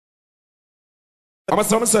I'm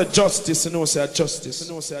going to say justice, you know, say justice.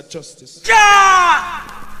 You know, say justice. Ja!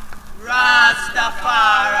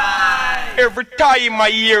 Rastafari! Every time I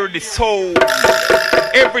hear the soul,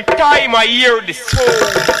 every time I hear the soul,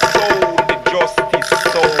 the justice,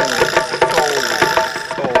 soul.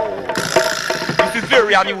 This is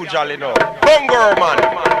very unusual, you know. Bongo, Herman.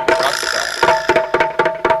 Rasta.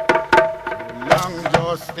 Long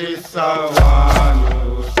justice, I want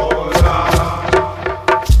you so long.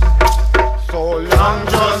 So long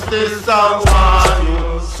justice, I want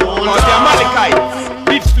you so long. Now the Amalekites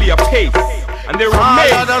did flee a pace, and they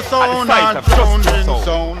remained at the sight of justice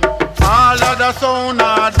sound. All of the sound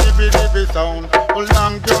are dibby sound. So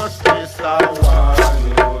long justice, I want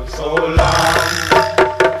you so long.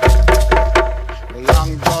 So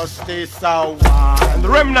long justice, I want. And the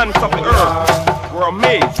remnants of the earth were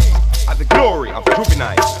amazed at the glory of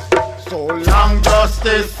juvenile. So long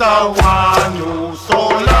justice, I want you so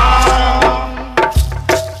long.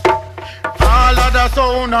 All of the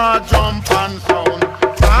sound are jump and sound.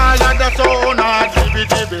 All of the sound are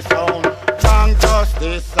dibby sound. Long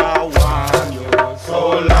justice, I want you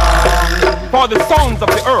so long. For the sounds of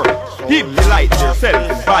the earth did delight themselves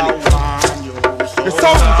in vanity. The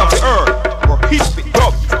sounds of the earth were hit with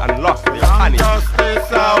doves and lost their honey.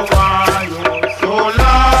 Justice, I want you so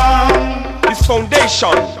long. This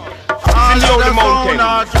foundation in the holy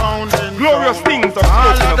mountain, glorious things are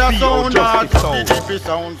spoken of thee, O justice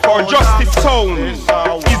sound. For justice sound is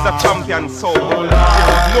a champion sound. There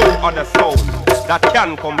is no other sound that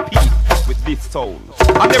can compete with this sound.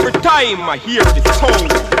 And every time I hear this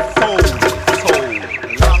sound.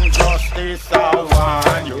 Long justice, I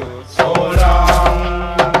want you so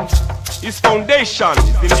long. His foundation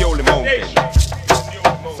is in the holy mountain.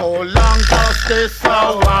 So long justice, I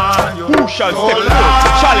want you. Who shall step forth to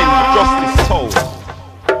challenge the justice sound?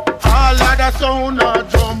 All of the sound are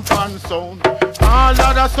jump and sound. All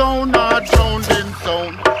of the sound are drowned in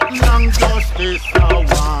sound. Long justice, I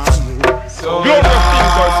want you. So glorious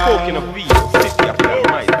things are spoken of thee, O city of the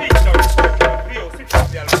Almighty.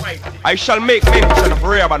 I shall make mention of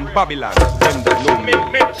Rahab and Babylon when they know me.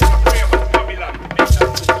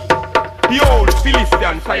 The old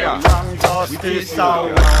Philistine fire. long justice, I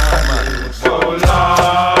want you so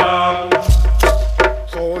long.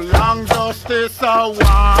 So long justice, I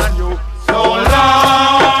want you so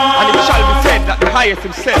long. And it shall be said that the highest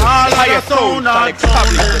himself, the highest soul, shall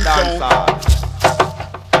establish the dancer.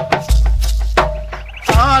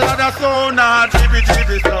 All of the sound are dibby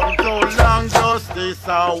sound. So long justice, I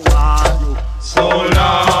want you so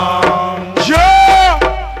long. Yeah!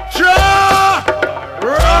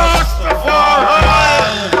 Rastafarian.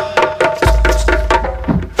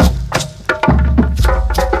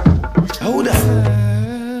 Hold up.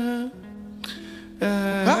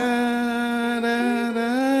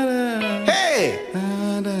 Hey!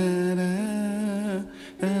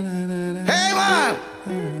 Hey, man!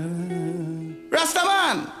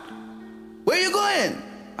 Rastaman! Where you going?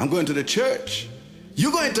 I'm going to the church.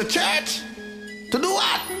 You going to church? To do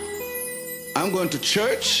what? I'm going to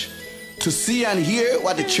church to see and hear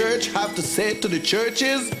what the church have to say to the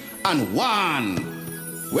churches and one.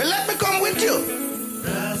 Well, let me come with you.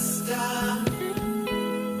 Rasta,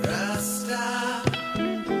 Rasta,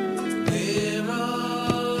 where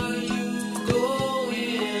are you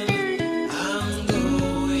going? I'm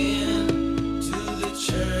going to the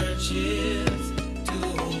churches to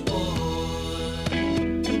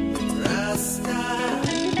warn. Rasta,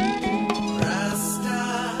 Rasta,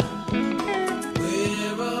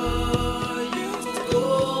 where are you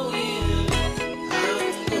going? I'm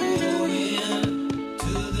going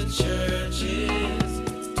to the churches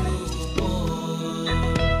to warn.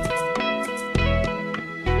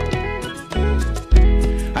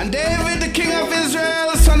 And David, the king of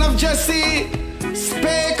Israel, son of Jesse,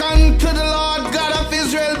 spake unto the Lord God of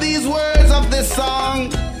Israel these words of this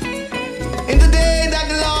song. In the day that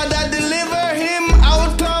the Lord had delivered him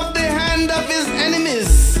out of the hand of his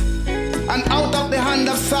enemies, and out of the hand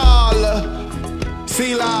of Saul,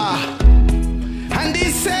 Selah. And he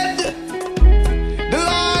said, the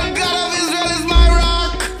Lord God of Israel is my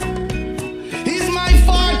rock, he's my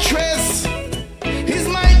fortress, he's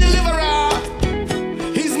my deliverer,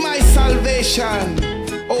 he's my salvation,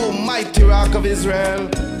 O mighty rock of Israel.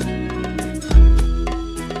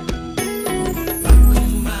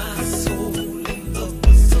 My soul in the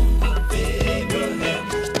bosom of Abraham.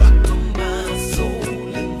 Rock of my soul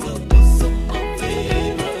in the bosom of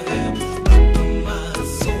Abraham. Rock of my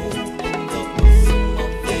soul in the bosom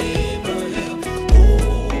of Abraham. Oh,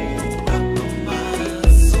 rock of my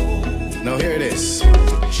soul. Now hear this.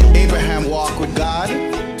 Abraham walked with God.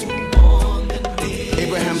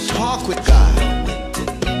 Abraham talked with God.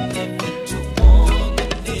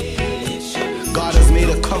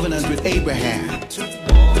 covenant with Abraham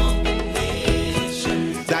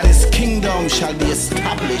that his kingdom shall be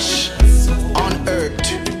established on earth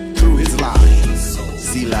through his line.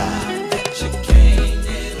 Zillah.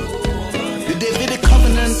 The Davidic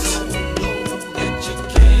covenant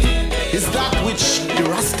is that which the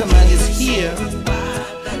Rastaman is here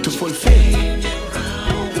to fulfill.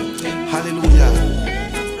 Hallelujah.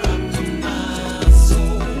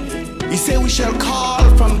 He said we shall call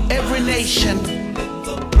from every nation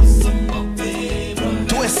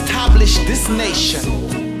to establish this nation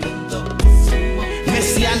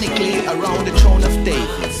messianically around the throne of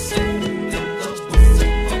David.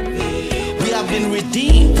 We have been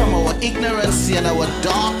redeemed from our ignorance and our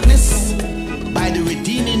darkness by the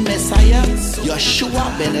redeeming Messiah,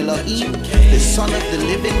 Yeshua ben Elohim, the Son of the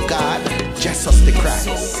living God, Jesus the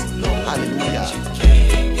Christ. Hallelujah.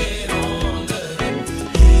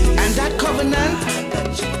 And that covenant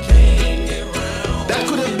that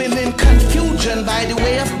could have been in confusion by the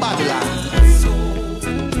way of Babylon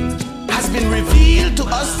has been revealed to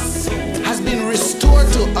us, has been restored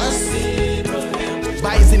to us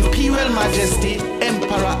by His Imperial Majesty,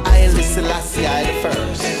 Emperor Haile Selassie I.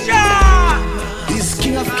 He's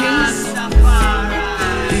King of Kings,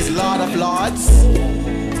 He's Lord of Lords,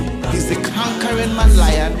 He's the conquering man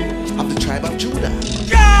lion of the tribe of Judah.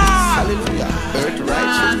 Hallelujah. Earth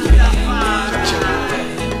righteous.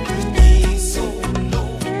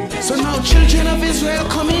 So now children of Israel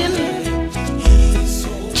come in.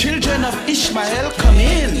 Children of Ishmael come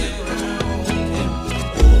in.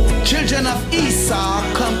 Children of Esau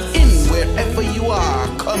come in wherever you are.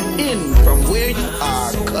 Come in from where you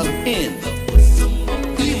are. Come in.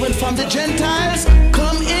 Even from the Gentiles,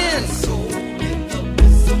 come in.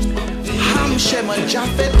 Ham, Shem, and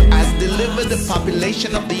Japheth has delivered the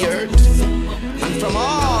population of the earth, and from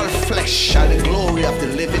all flesh shall the glory of the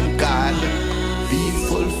living God be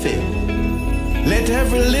fulfilled. Let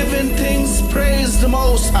every living thing praise the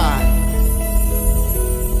Most High.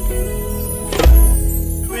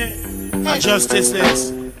 Justice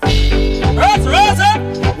is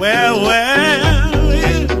well.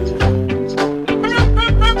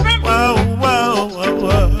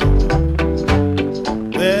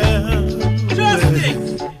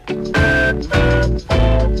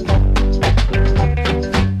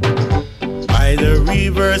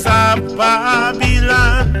 Rivers of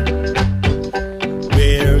Babylon,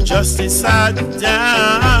 where justice sat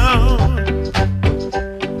down,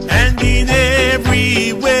 and in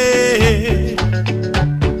every way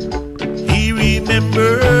He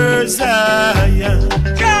remembers Zion.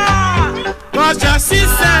 Cause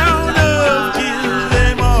justice sound of kill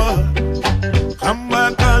them all, come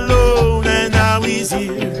back alone, and now He's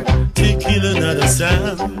here to kill another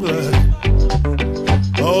sound.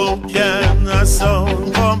 Oh, can a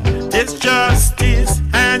song come? There's justice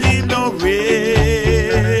and Him not ready.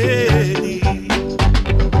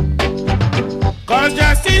 Cause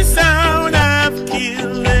justice sound have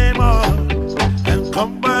killed them all, and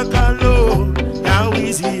come back alone. Now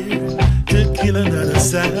He's here to kill another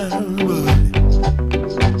sound.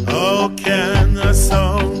 Oh, can a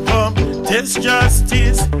song come? There's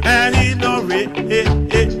justice and Him not ready.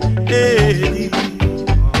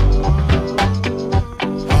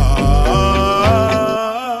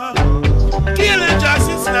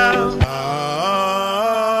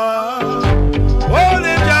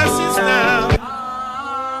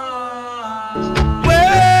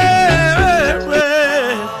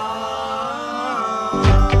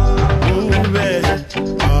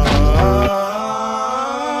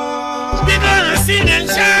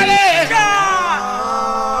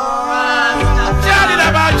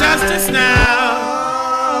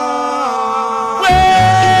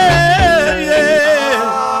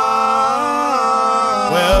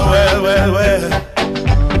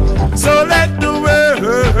 So let the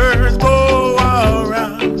word go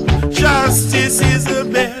around. Justice is the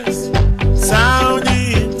best sound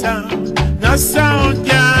in town. No sound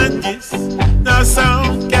can diss, no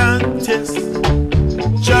sound can test.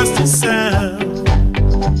 Justice sound.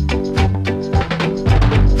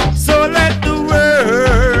 So let the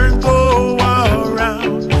word go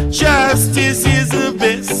around. Justice is the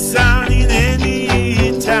best sound in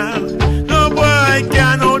any town. No boy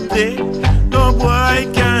can obey, no boy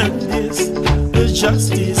can diss the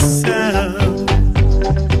justice sound.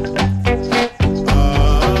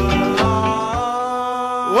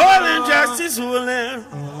 All injustice will end.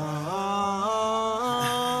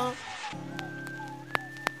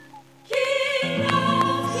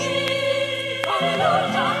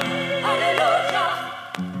 Hallelujah, hallelujah,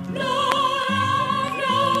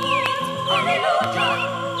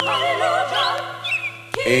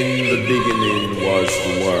 In the beginning was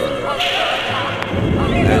the Word,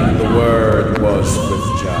 and the Word was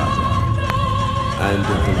with Jah, and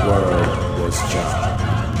the Word was Jah.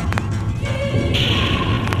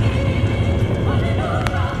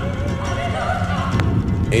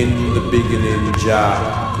 In the beginning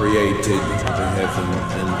Jah created the heaven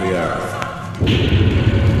and the earth.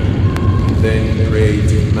 Then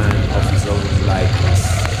created man of his own likeness.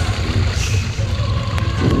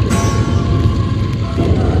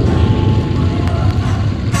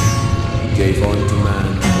 Gave unto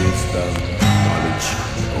man wisdom, knowledge,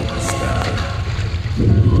 understanding.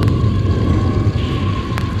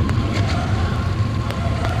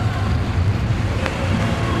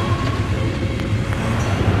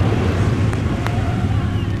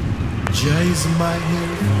 Jah is my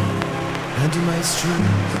help and my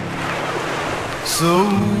strength, so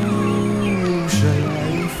whom shall I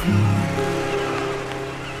fear?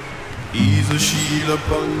 He's a shield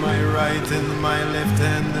upon my right and my left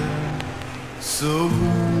hand, so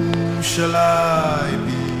whom shall I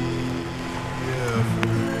be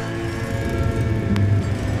afraid?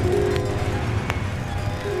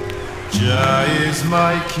 Jah is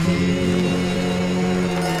my king.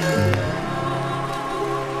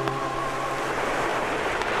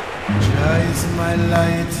 Jah is my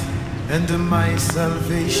light and my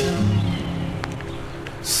salvation,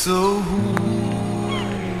 so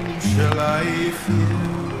whom shall I fear?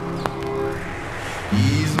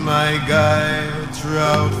 He's my guide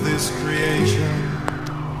throughout this creation,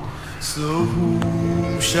 so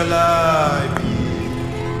whom shall I be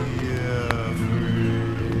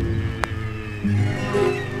afraid?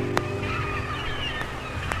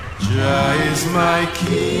 Jah is my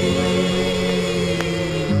king.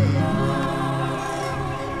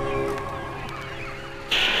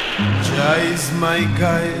 Jah is my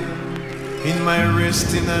guide in my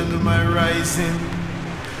resting and my rising,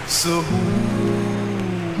 so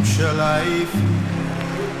whom shall I fear?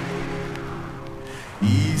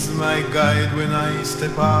 He's my guide when I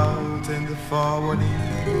step out and forward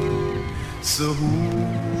in, so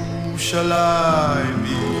whom shall I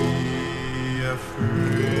be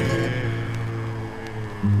afraid?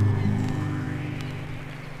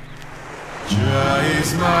 Jah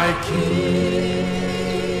is my king.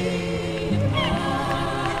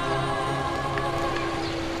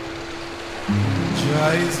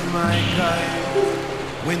 Jah is my guide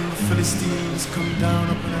when the Philistines come down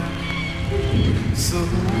upon us, so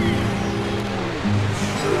whom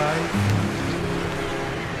shall I fear?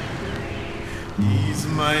 He's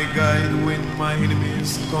my guide when my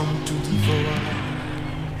enemies come to devour,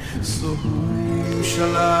 so whom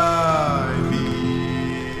shall I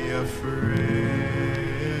be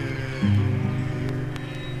afraid?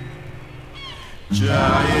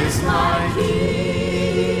 Jah is my king.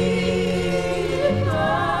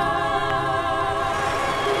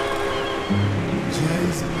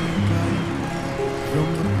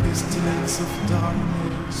 Pestilence of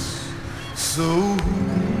darkness, so whom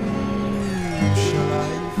shall I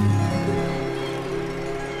fear?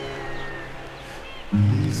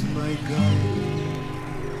 He's my guide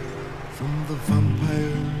from the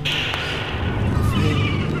vampire of hell,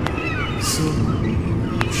 so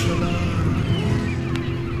whom shall I be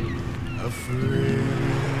afraid?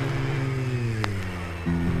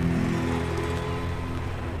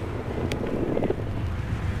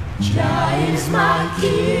 Jah is my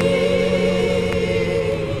king.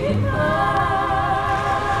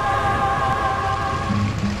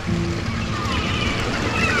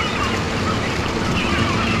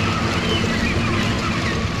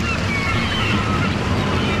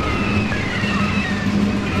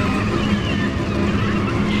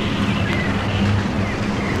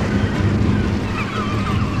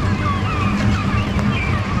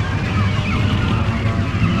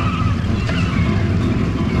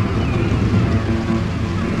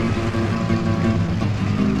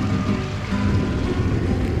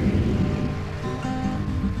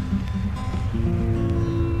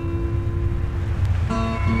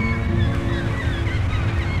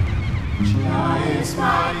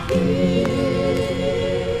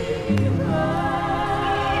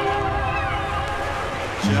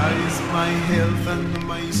 Jah is my health and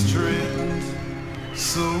my strength,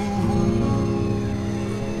 so whom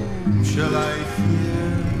shall I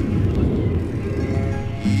fear?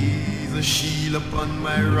 He's a shield upon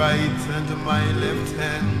my right and my left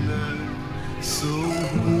hand, so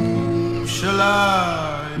whom shall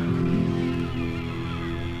I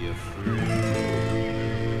be afraid?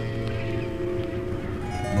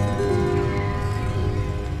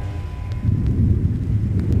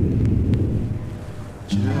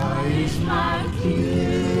 Jah is my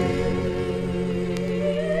king.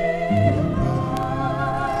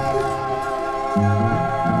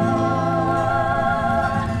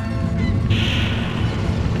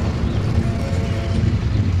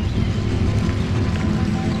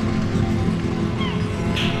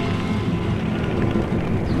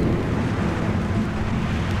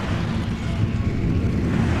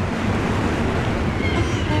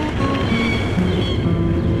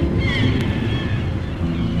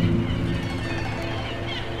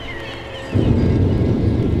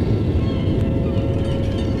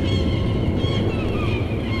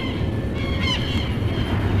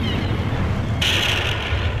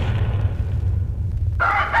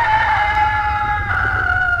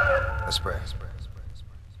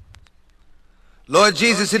 Lord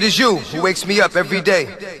Jesus, it is you who wakes me up every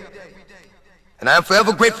day, and I am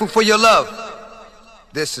forever grateful for your love.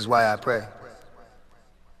 This is why I pray.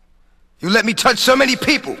 You let me touch so many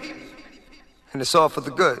people, and it's all for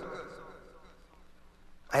the good.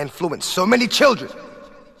 I influenced so many children.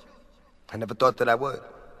 I never thought that I would.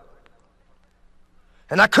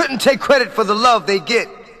 And I couldn't take credit for the love they get,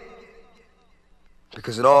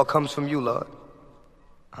 because it all comes from you, Lord.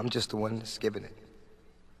 I'm just the one that's giving it.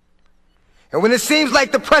 And when it seems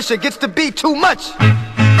like the pressure gets to be too much,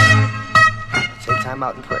 I take time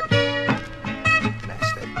out and pray. And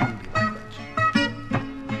ask that you be my crutch.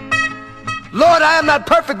 Lord, I am not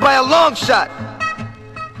perfect by a long shot.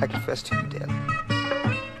 I confess to you daily.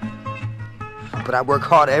 But I work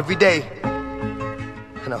hard every day,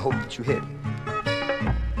 and I hope that you hear me.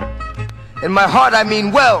 In my heart, I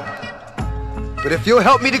mean well. But if you'll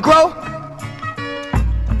help me to grow,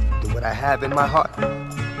 then what I have in my heart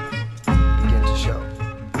begin to show.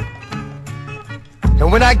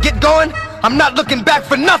 And when I get going, I'm not looking back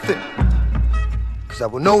for nothing, because I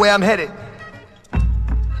will know where I'm headed.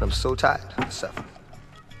 And I'm so tired of suffering.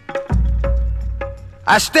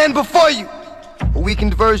 I stand before you, a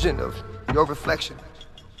weakened version of your reflection,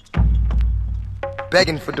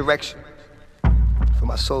 begging for direction, for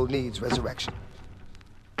my soul needs resurrection.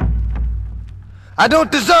 I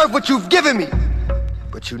don't deserve what you've given me,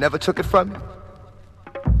 but you never took it from me,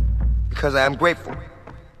 because I am grateful,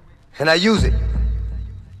 and I use it,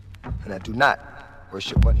 and I do not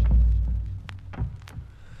worship money.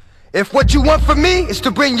 If what you want from me is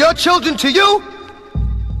to bring your children to you,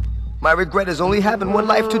 my regret is only having one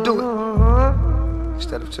life to do it,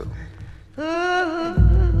 instead of two.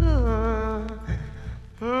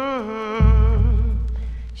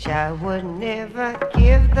 I would never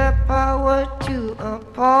give the power to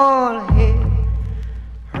appall him.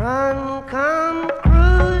 Run, come,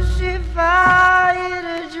 crucify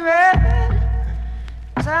the dread.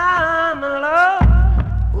 Time, Lord,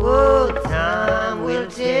 oh, time will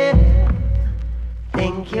tell.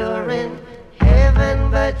 Think you're in heaven,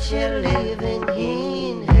 but you're living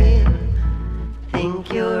in hell.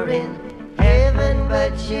 Think you're in heaven,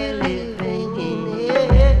 but you're living in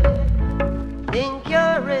hell. Think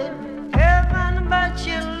you're in heaven, but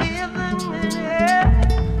you're living in hell.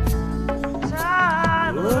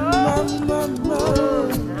 Time,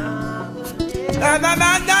 Na na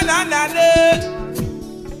na na na na na.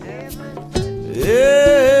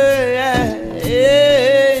 Yeah,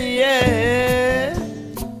 yeah.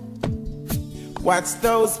 Watch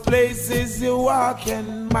those places you walk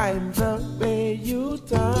and mind the way you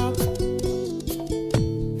talk.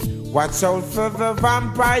 Watch out for the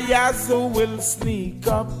vampires who will sneak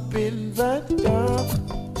up in the dark.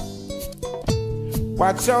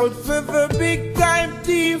 Watch out for the big time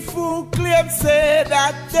thief who claims say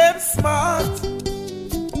that they're smart.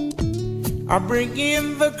 I bring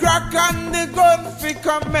in the crack and the gun fi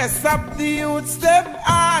come mess up the youths them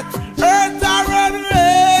heart. Earth a run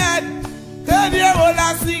red, tell them all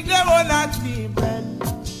I sing, them all I dream red.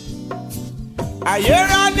 I hear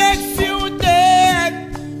our next you dead.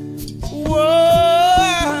 Whoa,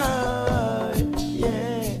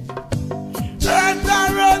 yeah. Earth a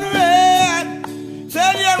run red,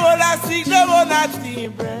 tell them all I sing, them all I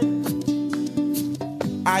dream red.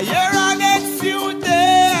 I hear our next you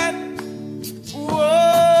dead.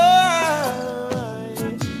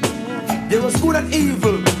 There was good and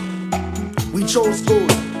evil, we chose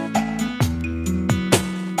good.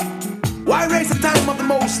 Why raise the time of the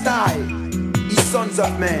Most High, ye sons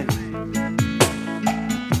of men?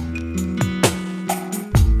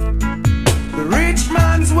 The rich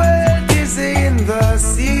man's wealth is in the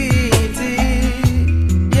city,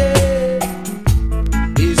 yeah.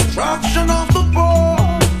 Destruction of the poor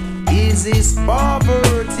is his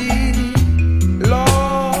poverty,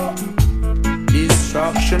 Lord.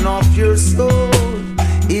 Destruction of your soul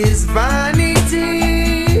is vanity.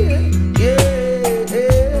 Yeah,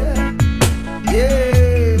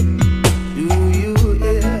 yeah. Do you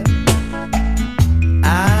hear? I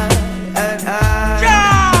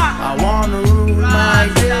wanna rule my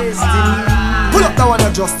destiny. Pull up that one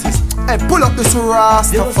of justice. Hey, pull up this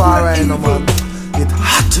Rastafarian, man. It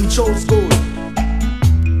hot. We chose gold.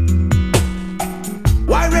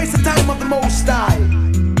 Why raise the time of the Most High,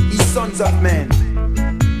 ye sons of men?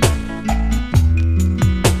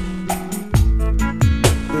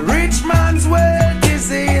 The rich man's wealth is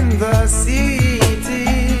in the city,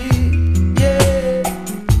 yeah.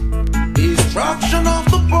 Destruction of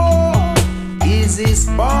the poor is his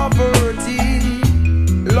poverty,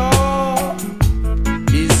 Lord.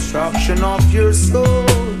 Destruction of your soul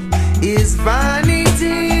is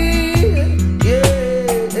vanity, yeah.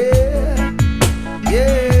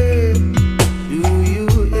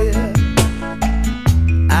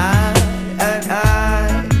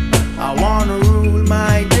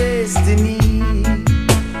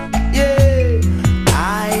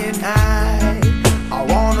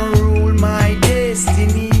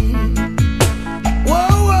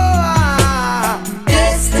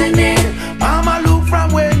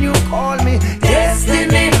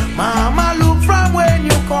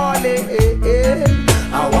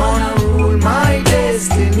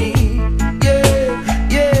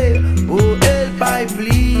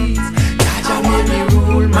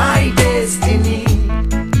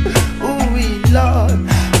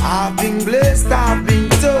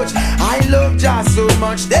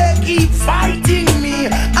 much. They keep fighting me,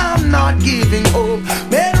 I'm not giving up.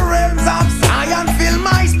 May the realms of Zion fill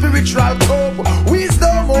my spiritual cup.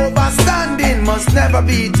 Wisdom overstanding must never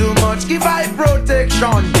be too much. Give I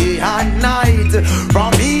protection day and night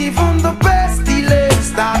from even the pestilence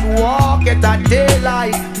that walk at that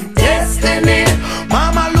daylight. Destiny,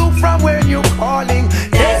 mama, look from when you calling.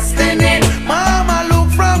 Destiny, mama, look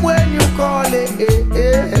from when you calling.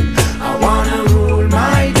 I wanna rule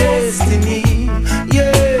my destiny.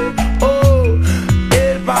 Yeah, oh,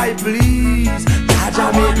 help I please. Jaja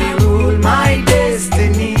make me rule my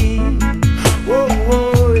destiny. Whoa,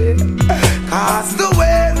 whoa, yeah. Cause the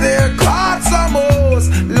way they're caught some most,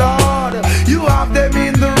 Lord, you have them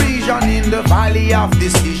in the region, in the valley of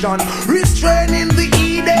decision, restraining the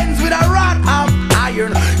Edens with a rod of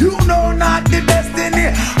iron. You know not the destiny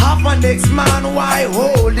of a next man, why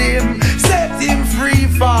hold him? Set him free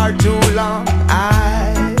for too long.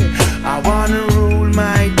 I wanna rule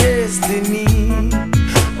my destiny.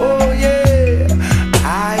 Oh yeah,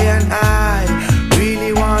 I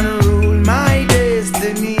really wanna rule my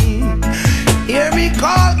destiny. Hear me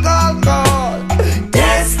call, call, call.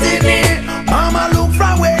 Destiny, mama, look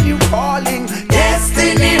from when you calling.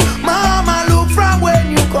 Destiny, mama, look from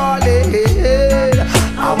when you calling.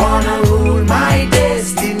 I wanna rule my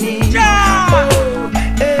destiny. Oh,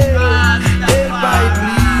 hey, if I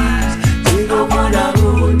please, I wanna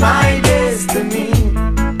rule my destiny.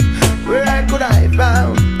 Where could I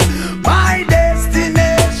found? My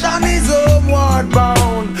destination is homeward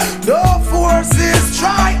bound. No forces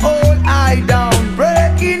try hold I down.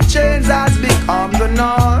 Breaking chains has become the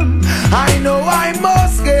norm. I know I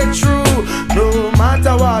must get through, no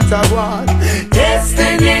matter what I want.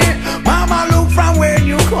 Destiny, mama, look from when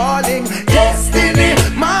you calling. Destiny,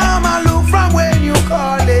 mama, look from when you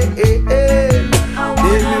calling.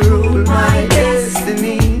 Let me rule my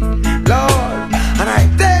destiny, Lord. And I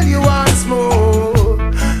tell you once more,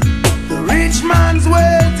 the rich man's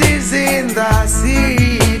wealth is in the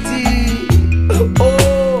city.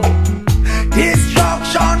 Oh,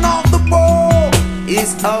 destruction of the poor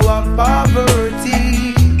is our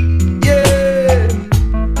poverty. Yeah,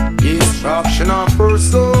 destruction of her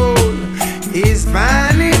soul is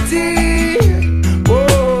vanity.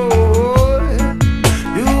 Oh,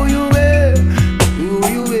 do you wear? Do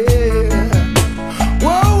you wear?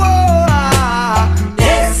 Whoa, whoa,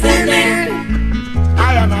 destiny. I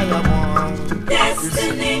am one.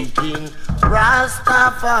 Destiny.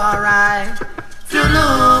 Rastafari to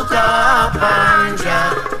look upon your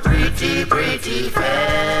pretty, pretty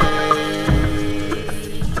face.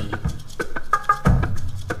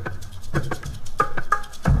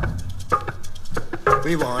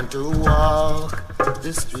 We want to walk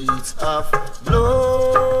the streets of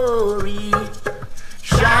glory,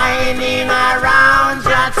 shining around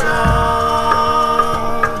your throne.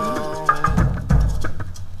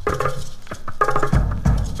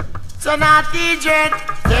 So not the jet,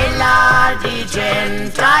 tell all the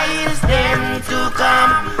Gentiles them to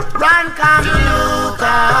come, run, come to look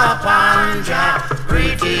upon your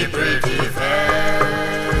pretty, pretty face.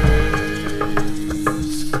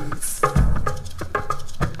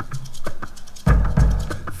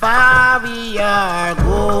 Far we are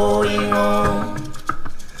going home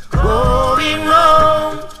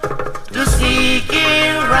to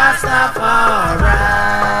seeking Rastafari.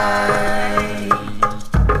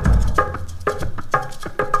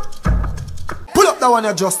 Pull up that one,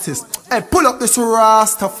 your justice. Hey, pull up this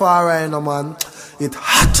Rastafarian, no man. It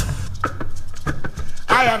hot.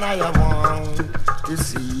 I am one to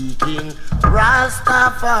seeking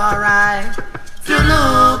Rastafari, to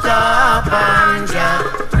look upon your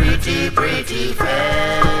pretty, pretty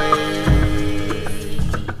face.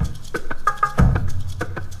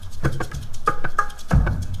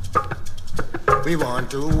 We want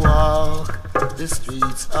to walk the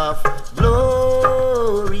streets of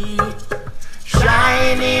glory,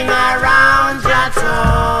 shining around your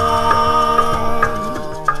throne.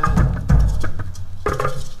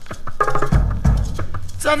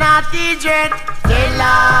 So not the jet, tell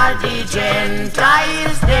all the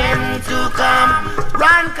Gentiles them to come,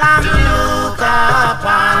 run, come to look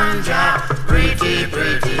upon your pretty,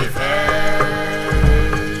 pretty face.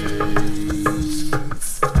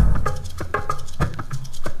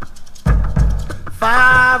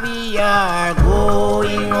 Far we are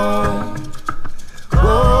going home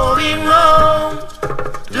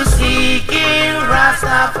to seeking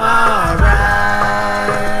Rastafari.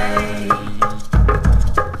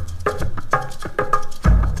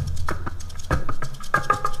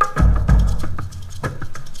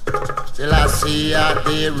 Till I see at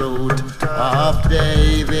the root of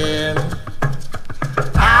David,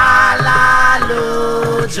 hallelujah.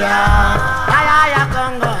 Hallelujah,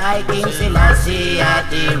 Congo, I King Selassie at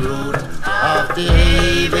the root of the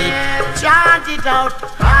haven. Chant it out,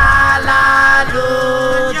 hallelujah,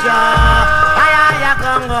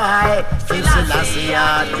 Congo, I King Selassie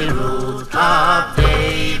at the root of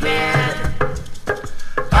David.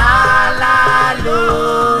 Hallelujah,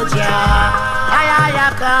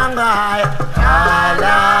 Congo,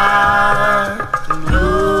 hallelujah.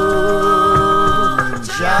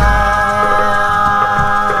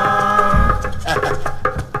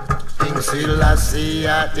 King Selassie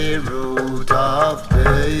at the root of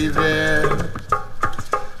David.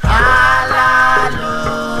 Hallelujah,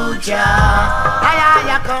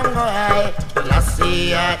 Congo,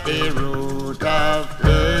 Selassie at the root of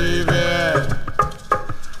David.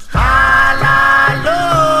 Hallelujah,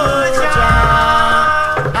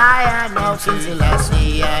 I am now King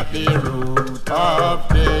Selassie at the root of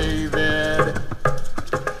David.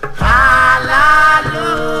 Hallelujah,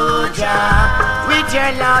 with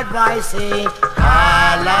your loud voice sing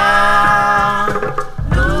hallelujah.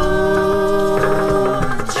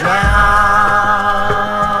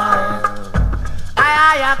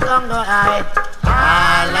 I Congo, hallelujah.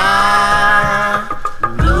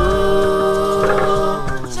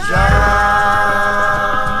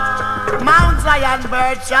 Mount Zion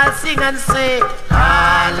birds shall sing and say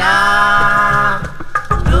hallelujah.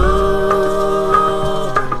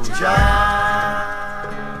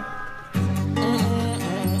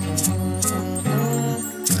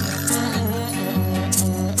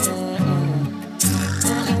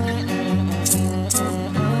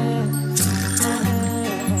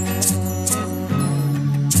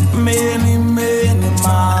 Many, many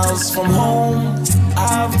miles from home, I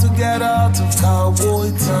have to get out of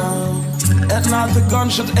cowboy town. At night the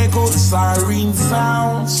gunshot echo, the siren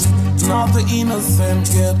sounds. Not the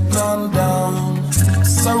innocent get gunned down.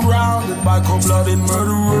 Surrounded by cold-blooded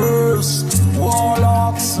murderers,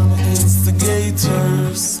 warlocks and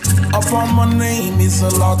instigators. Upon my name is a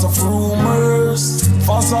lot of rumors,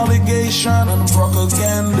 false allegation and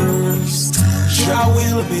propagandas. Jah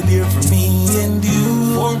will be there for me and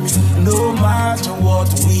you, for me, no matter what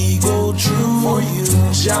we go through. For you,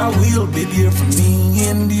 Jah will be there for me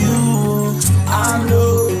and you. I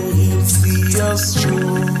know He'll see us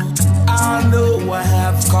through. I know I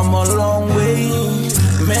have come a long way.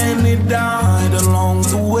 Many died along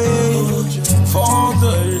the way.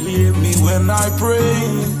 Father, hear me when I pray.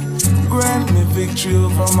 Grant me victory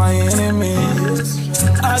over my enemies.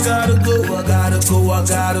 I gotta go, I gotta go, I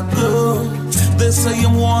gotta go. They say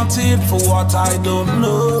I'm wanted for what I don't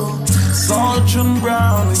know. Sergeant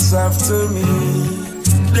Brown is after me.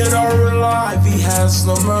 Dead or alive, he has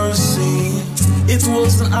no mercy. It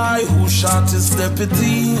wasn't I who shot his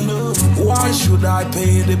deputy. Why should I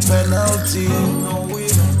pay the penalty?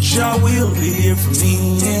 Jah will be here for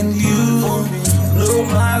me and you. No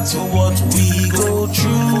matter what we go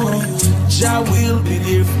through, Jah will be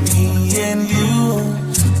there for me and you.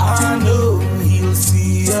 I know He'll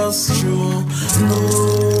see us through. No,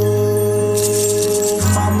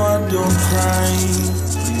 mama, don't cry.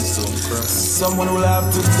 Please don't cry. Someone will have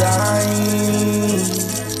to die,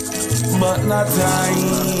 but not die,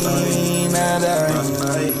 not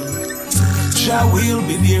die. Jah will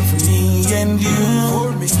be there for me and you.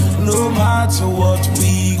 No matter what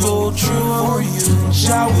we go through,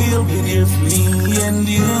 Jah will be there for me and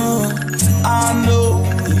you. I know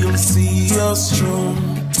He'll see us through.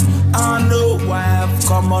 I know I have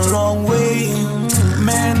come a long way.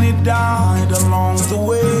 Many died along the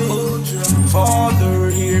way.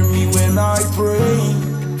 Father, hear me when I pray.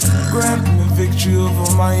 Grant me victory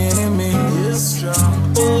over my enemies.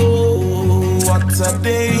 Oh, what a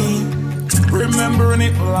day. Remembering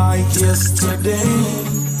it like yesterday,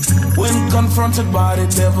 when confronted by the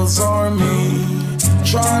devil's army,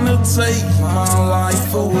 trying to take my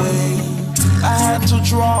life away. I had to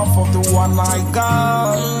draw from the one I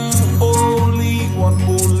got. Only one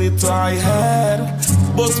bullet I had,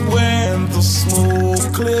 but when the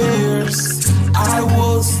smoke clears, I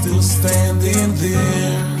was still standing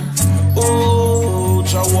there. Oh,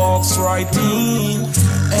 Jah walks right in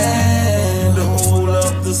and hold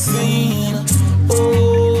up the scene.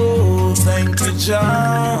 Oh, thank you,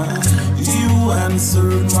 Jah, you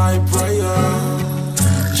answered my prayer.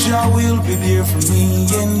 Jah will be there for me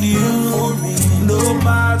and you. No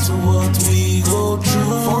matter what we go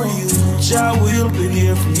through, for you, Jah will be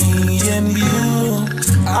there for me and you.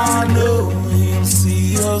 I know He'll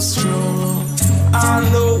see us through. I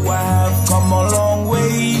know I have come a long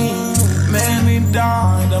way. Many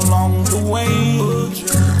died along the way.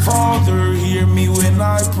 Father, hear me when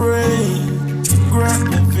I pray. Grant grant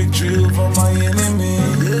me victory over my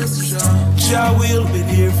enemies. Jah will be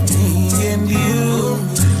there for me and you,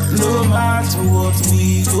 no matter what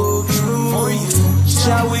we go through.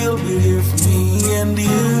 Jah will be there for me and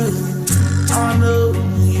you. I know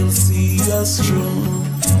He'll see us through.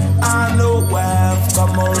 I know I've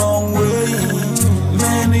come a long way.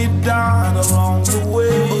 Many died along the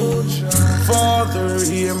way. Father,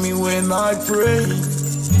 hear me when I pray.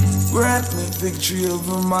 Grant me victory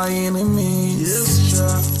over my enemies. Yes,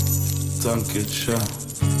 Jah. Thank you, Jah.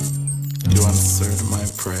 You answered my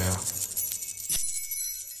prayer.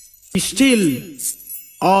 Be still,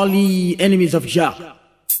 all ye enemies of Jah,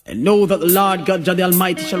 and know that the Lord God Jah the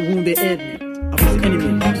Almighty shall wound the head of his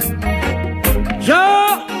enemies.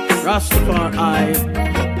 Jah, Rastafari,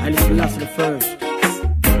 I listen last to the first.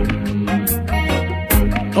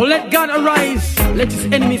 Oh, let God arise, let his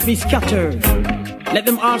enemies be scattered. Let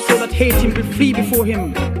them also that hate him flee before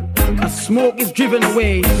him. As smoke is driven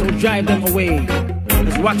away, so drive them away.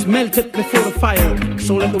 As wax melted before the fire,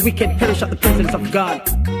 so let the wicked perish at the presence of God.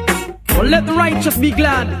 Oh, let the righteous be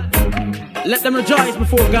glad, let them rejoice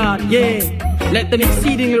before God, yea, let them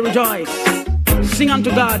exceedingly rejoice. Sing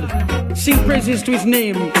unto God, sing praises to his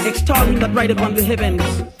name, extol him that rideth on the heavens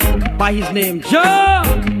by his name. Jah,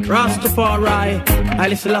 Rastafari, I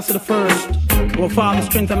listen last to the first. Our Father,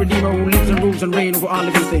 strength and Redeemer, who lives and rules and reigns over all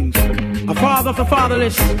living things. A Father of the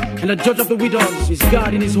fatherless and a judge of the widows is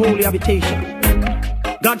God in his holy habitation.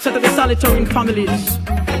 God setteth the solitary in families.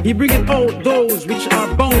 He bringeth out those which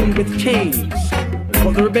are bound with chains,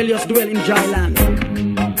 but the rebellious dwell in dry land.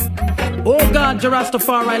 O God, Jah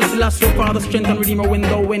Rastafari, last your Father, strength and Redeemer, when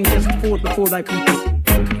thou wentest forth before thy people.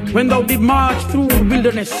 When thou did march through the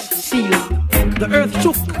wilderness, Selah, the earth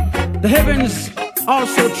shook, the heavens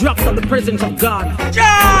also dropped at the presence of God.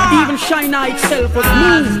 Yeah! Even Shinar itself was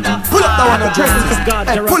moved. Pull up that one, the presence of God.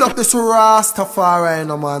 Hey, pull up this Rastafari,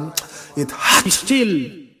 no man. It hot. Be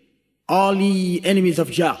still, all ye enemies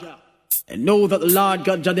of Jah, and know that the Lord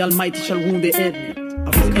God Jah the Almighty shall wound the head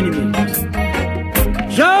of his enemies.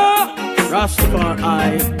 Jah, Rastafari,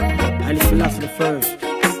 I listen last to the first.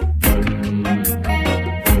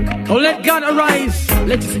 Oh, let God arise,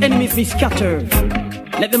 let his enemies be scattered.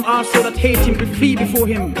 Let them also that hate him flee before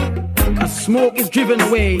him. As smoke is driven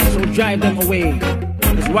away, so drive them away.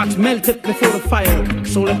 As wax melted before the fire,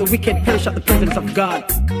 so let the wicked perish at the presence of God.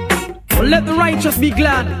 But let the righteous be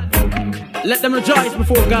glad, let them rejoice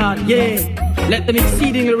before God, yea, let them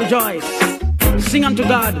exceedingly rejoice. Sing unto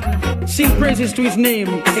God, sing praises to his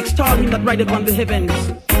name, extol him that rideth on the heavens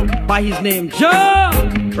by his name. Jah,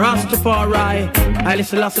 Rastafari, I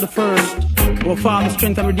listen last to the first. Our Father,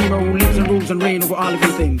 strength and Redeemer, who lives and rules and reigns over all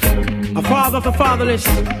living things. A Father of the fatherless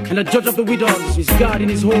and a judge of the widows is God in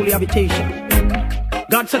his holy habitation.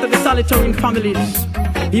 God setteth the solitary in families.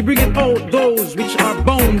 He bringeth out those which are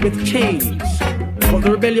bound with chains, but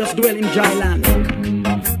the rebellious dwell in dry land.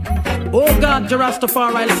 O God, Jah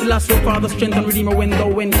Rastafari, last your Father, strength and Redeemer, when thou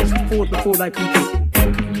wentest forth before thy people.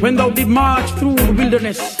 When thou did march through the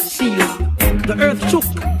wilderness, Selah, the earth shook,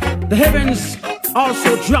 the heavens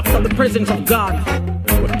also dropped at the presence of God.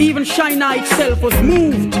 But even Shinar itself was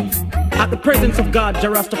moved at the presence of God, Jah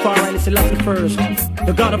Rastafari, Selassie first,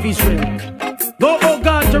 the God of Israel. Though, O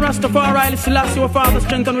God, Jah Rastafari, Selassie, your Father,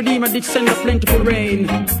 strength and Redeemer, did send a plentiful rain,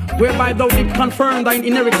 whereby thou did confirm thine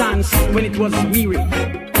inheritance when it was weary.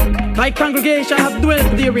 Thy congregation hath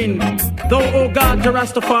dwelt therein. Though, O God, Jah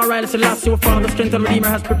Rastafari, Selassie, your Father, strength and Redeemer,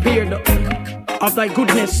 has prepared of thy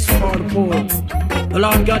goodness for the poor. The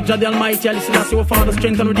Lord God, Jah the Almighty, Selassie, our Father,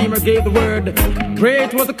 strength and Redeemer, gave the word.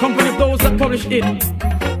 Great was the company of those that published it.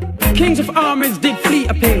 Kings of armies did flee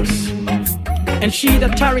apace, and she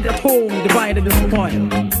that tarried at home divided the spoil.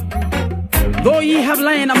 Though ye have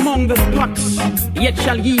lain among the pots, yet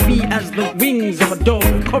shall ye be as the wings of a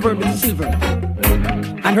dove covered with silver,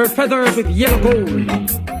 and her feathers with yellow gold.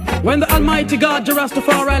 When the Almighty God, Jah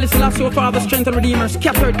Rastafari, Selassie, our Father, strength and Redeemer,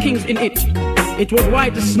 scattered kings in it, it was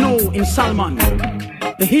white as snow in Salmon.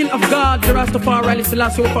 The hill of God, Jah Rastafari,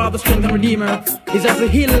 Selassie, our Father, strength and Redeemer, is as the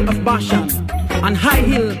hill of Bashan, and high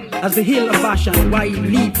hill as the hill of Bashan. Why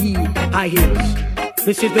leap ye high hills?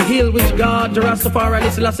 This is the hill which God, Jah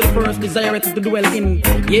Rastafari, Selassie first, desireth to dwell in.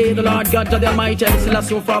 Yea, the Lord God, Jah the Almighty,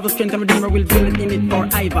 Selassie, our Father, strength and Redeemer, will dwell in it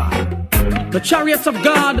forever. The chariots of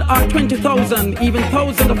God are 20,000, even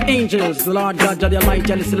thousands of angels. The Lord God, Jah the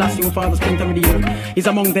Almighty, Selassie, our Father, strength and Redeemer, is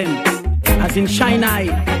among them, as in Shinar,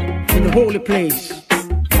 in the holy place.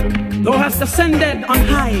 Thou hast ascended on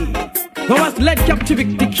high, thou hast led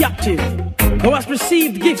captivity captive, thou hast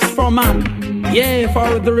received gifts for man, yea,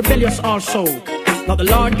 for the rebellious also, that the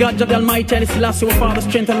Lord God, Jah the Almighty, Selassie, our Father,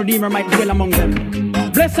 strength and Redeemer, might dwell among them.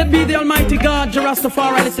 Blessed be the Almighty God,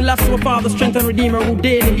 Rastafarian, the last our Father, strength and Redeemer, who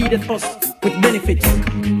daily leadeth us with benefits.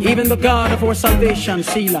 Even the God of our salvation,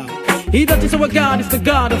 Selah. He that is our God is the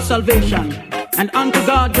God of salvation. And unto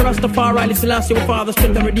God, Rastafarian, the last our Father,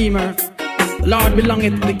 strength and Redeemer, the Lord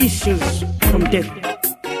belongeth the issues from death.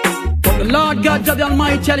 But the Lord God, the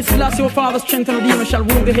Almighty, the last our Father, strength and Redeemer, shall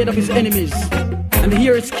wound the head of his enemies, and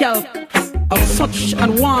hear his scalp of such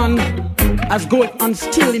an one as goeth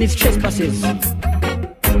unstill in his trespasses.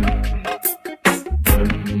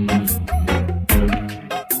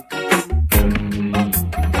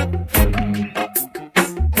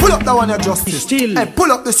 Pull up that one, your justice. Still, hey,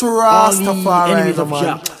 pull up this Rastafarian, of man.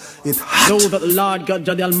 Jah. It's hot. Know that the Lord God,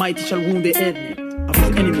 Jah the Almighty, shall wound the head of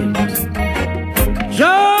his enemies.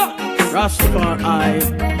 Jah, Rastafari,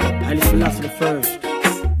 I listen last to the first.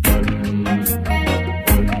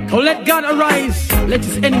 Oh, let God arise, let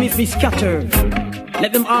his enemies be scattered.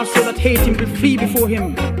 Let them also that hate him flee before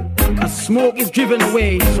him. As smoke is driven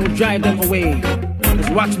away, so drive them away. As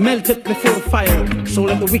wax melted before the fire, so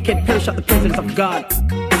let the wicked perish at the presence of God.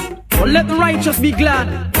 Oh, let the righteous be glad,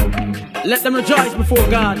 let them rejoice before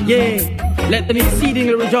God, yea, let them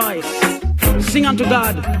exceedingly rejoice. Sing unto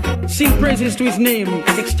God, sing praises to his name,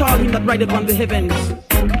 extol him that rideth on the heavens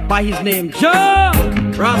by his name. Jah,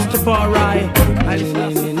 Rastafari, I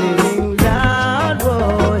listen.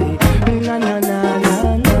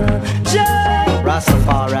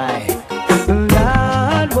 Rastafari,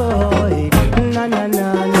 Lord boy, na na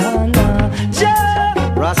na na na, Jah,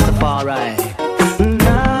 Rastafari,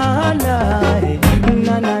 na na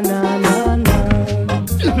na na na na.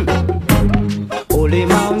 Holy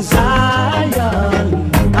Mount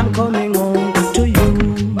Zion, I'm coming home to you.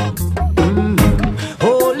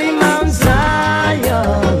 Holy Mount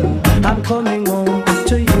Zion, I'm coming home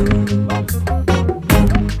to you.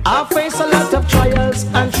 I face a lot of trials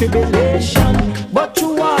and tribulation, but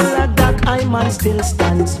through all of that I man still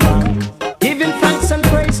stand strong, giving thanks and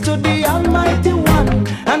praise to the Almighty One,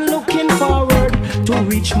 and looking forward to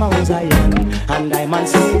reach Mount Zion. And I man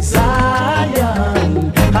say,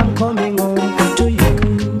 Zion, I'm coming home to you.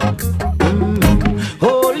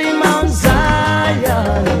 Holy Mount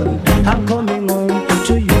Zion, I'm coming home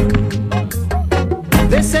to you.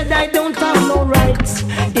 They said I don't have no rights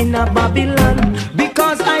in a Babylon,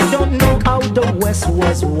 because I don't know how the West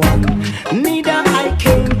was won. Neither I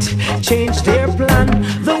can't change their plan.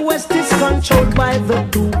 The West is controlled by the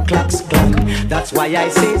Ku Klux Klan. That's why I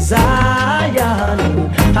say, Zion,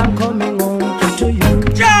 I'm coming home to you.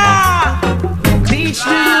 Yeah! Teach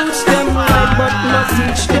the youths them right, but not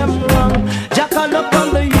teach them wrong. Jackal up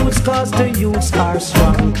on the youths, cause the youths are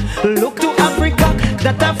strong. Look to Africa,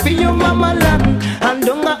 that I feel your mama land. And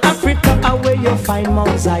down Africa, where you find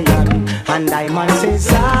Mount Zion. And I man say,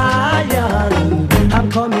 Zion, I'm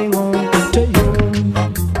coming home to you.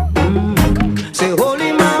 Say,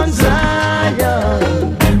 Holy Mount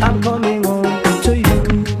Zion, I'm coming home to you.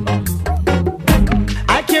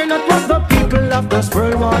 I care not what the people of this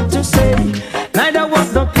world want to say, neither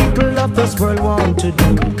what the people of this world want to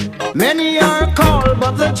do. Many are called,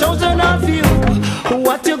 but the chosen are few.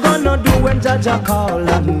 What you gonna do when Jaja call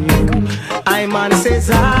on you? I man say,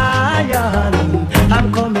 Zion,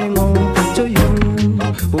 I'm coming home to you.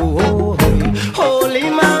 Oh, Holy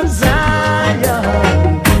Mount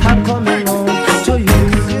Zion, I'm coming home to you.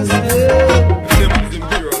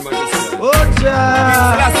 Oh,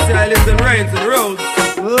 Jah, Rasta lives and reigns and rules.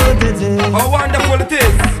 How wonderful it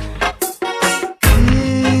is.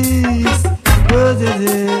 Peace,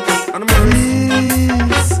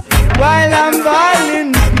 while I'm violin,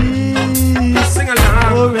 peace. Sing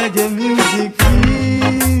along. Oh, reggae music,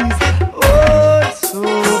 peace. Oh, so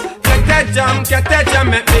Get that jam,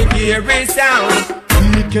 make me hear it sound.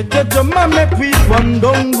 get the drum and make we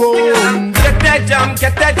Bongo. Get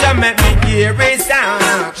that jam, make me hear it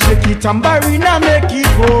sound. Shake it tambourine and make it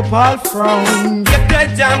go all frown. Get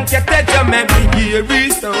that jam, make me hear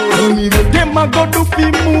it sound. Me the them a go do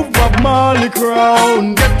fi move up Marley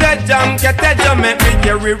crown. Get that jam, make me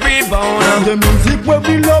hear it rebound. The music where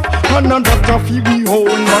we love, and another fi we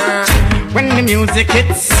own. When the music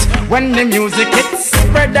hits,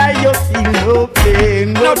 brother, you feel no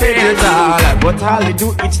pain, no pain at all. But all you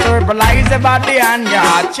do is verbalize the body and your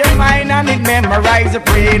heart, your mind, and it memorize the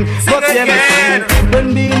brain. But again,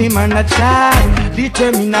 when Bingi man a chant,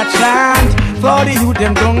 determine a chant for the youth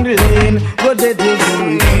them down the lane. What they do,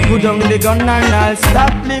 go down the gun and I'll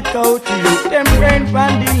stop lick out to you. Them brain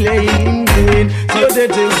from the lane. So they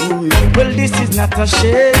do, well this is not a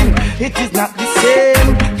shame, it is not the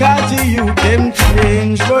same. Cause to you them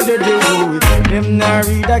change. What they do, them not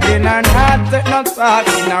read again and not take no thought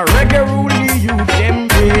in a reggae rule you them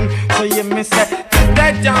brain. So you may say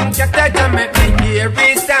Get that jam, make me hear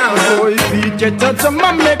it sound. Boy, beat get a jam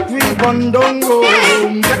and make we run down go.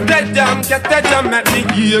 Get that jam, make me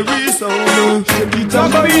hear it sound. Shake it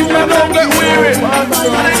and people don't get weary.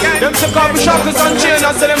 Them took off the shackles and chains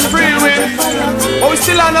and set them free with. But we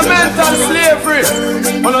still on a mental slavery.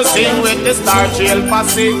 Wanna sing with the Star Trail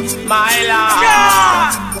posse, my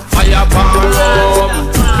lord. Fire pan rum,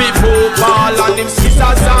 people ball and them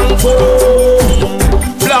sisters and boom.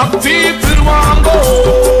 Black people want go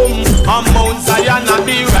home, and Mount Zion and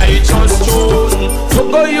the righteous throne.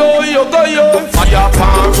 You go yo, fire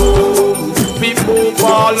pan rum, people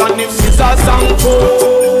ball and them sisters and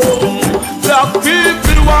boom. Black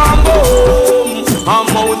people want go home, and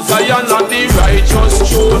Mount Zion and the righteous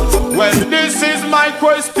throne. Well, this is my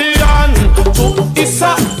question to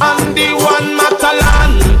Issa and the one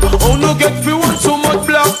Matalan. How no get few so much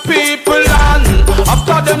black people land?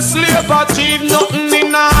 After them slave achieve nothing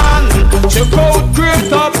in hand. Check out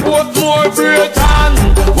greater port more Britain.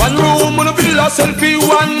 One room on a villa selfie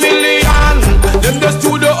 1 million. Them just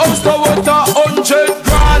to the house to what $100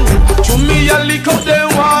 grand. To me a lick up them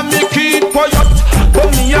want me keep quiet. But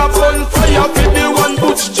me a bonfire for the one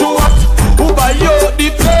butch Stuart. Who buy out the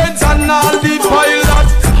planes and all the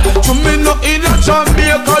pilots. To me no in a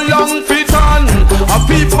Jamaica long fit on. A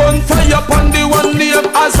people on fire upon the one named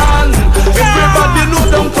Azan. Everybody know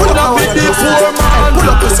them could have been the poor man.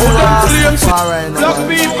 Who them claims black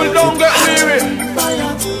people don't get weary.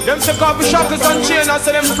 Them take off the shackles and chains and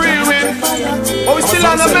set them free with. But we still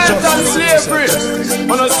on a mental slavery.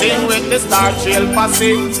 Wanna sing with the Star Trail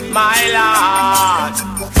posse, my lord.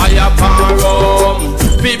 Fire pan rum,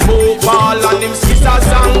 people ball and them sisters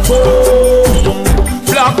and boom.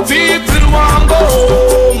 Black people want go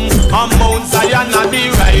home, and Mount Zion and the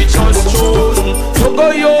righteous throne.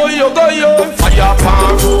 You go yo, fire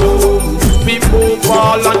pan rum, people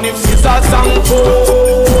ball and them sisters and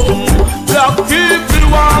boom. Black people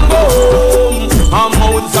want go home, and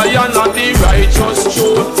Mount Zion and the righteous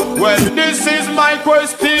throne. Well, this is my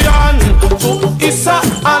question to Issa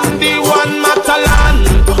and the one Matalan.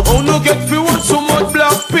 How no get few so much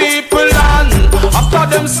black people land? After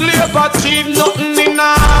them slave achieve nothing in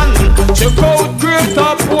hand. Check out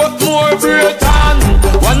greater port more Britain.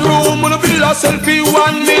 One room on a villa selfie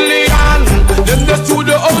 1 million. Them just to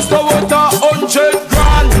the house to what $100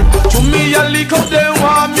 grand. To me a lick up them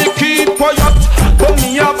want me keep quiet. But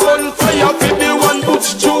me a bonfire for the one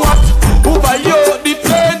butch Stuart. Who buy out the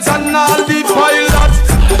planes and all the pilots.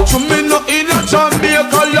 To me no in a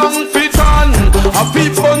Jamaica long fit on. A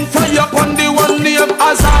people on fire upon the one named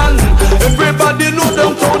Azan. Everybody know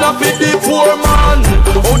them proud of it, the poor man.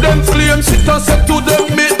 How them claim shit and say to them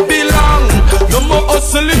it belong. No more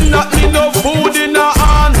hustling, not me no food in a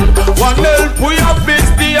hand. One help we have is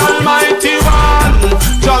the Almighty One.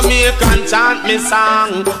 Jamaican chant me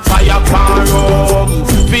song, fire pan rum.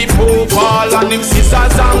 People ball and them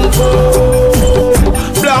sisters and boom.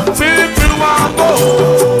 Black people want go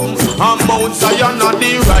home, and Mount Zion and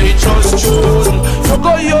the righteous throne. You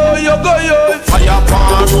go yo, fire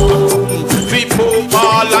pan rum. People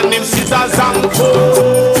ball and them sisters and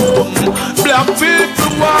boom. Black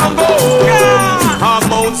people want go home, and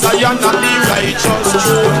Mount Zion and the righteous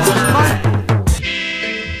throne.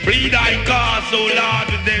 Plead thy cause, O Lord,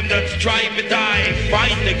 with them that strive with I.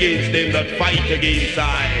 Fight against them that fight against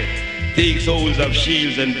I. Take souls of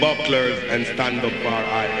shields and bucklers and stand up for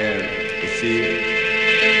I am. You see?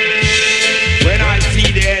 When I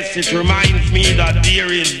see the S, it reminds me that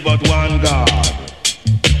there is but one God.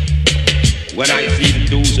 When I see the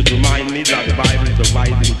twos, it reminds me that the Bible is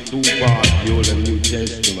divided in 2 parts, the Old and New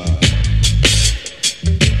Testament.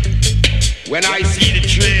 When I see the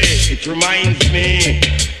 3, it reminds me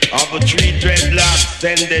of the 3 dreadlocks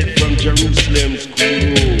descended from Jerusalem's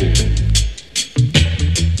cool road.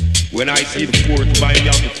 When I see the 4th, remind me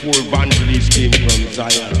of the 4 evangelists came from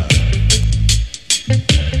Zion.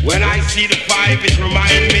 When I see the 5, it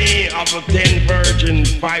reminds me of the 10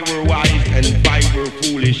 virgins. 5 were wise and 5 were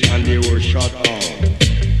foolish, and they were shut off.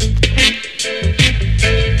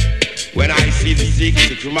 When I see the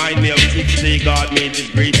 6, it reminds me of 6 day God made this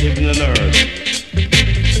great heaven and earth.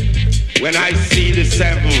 When I see the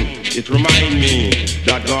 7, it reminds me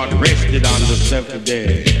that God rested on the 7th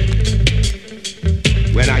day.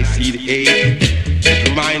 When I see the 8, it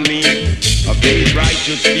reminds me of these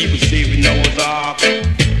righteous people saving Noah's ark.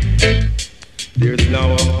 There's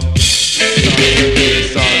Noah, their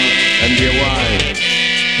son, and their wife.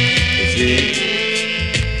 You see?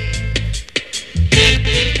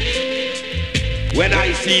 When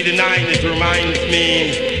I see the 9, it reminds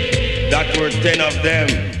me that were 10 of them,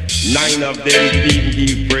 9 of them didn't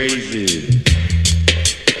give praises.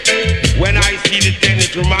 When I see the 10,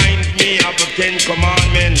 it reminds me of the 10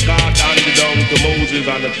 commandments God handed down to Moses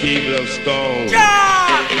on the table of stone.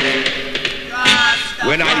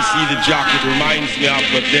 When I see the jack, it reminds me of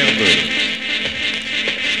the devil.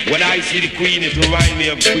 When I see the queen, it reminds me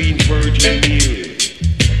of Queen Virgin Mary.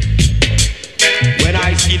 When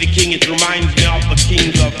I see the king, it reminds me of the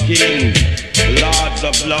kings of kings, lords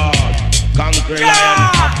of lords, conquering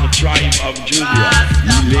lion of the tribe of Judah,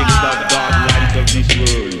 legs of God, light of this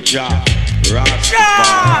world, Jah,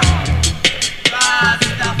 Rastafarian.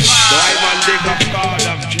 So I'm on the card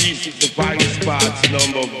of 365 spots,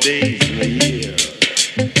 number of days in a year.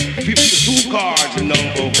 52 cards, the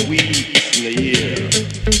number of weeks in a year.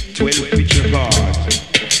 12 picture cards,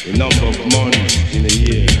 the number of months in a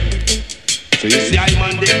year. So you see, I'm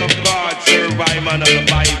on deck of cards, serve I'm on the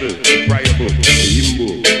Bible, the prayer book, the hymn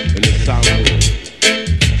book, and the song book.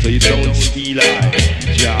 So you don't steal I,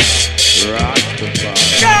 Jah,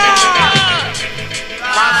 Rastafari.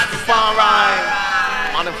 Rastafari,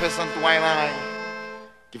 manifest unto I,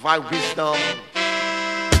 divine wisdom,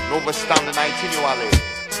 overstanding continually.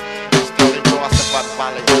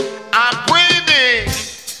 I'm breathing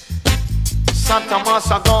Santa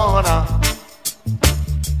Masagona.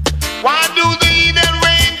 Why do the heathen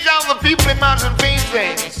range of the people imagine vain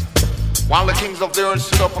things, while the kings of the earth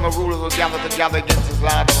stood up and the rulers were gathered together against his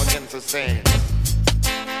land and against his saints?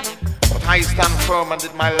 But I stand firm and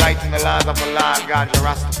did my light in the laws of the Lord God, your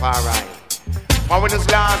Rastafari. For in his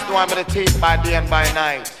laws do I meditate by day and by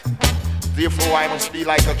night. Therefore I must be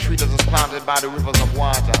like a tree that is planted by the rivers of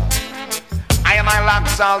water. I and I lack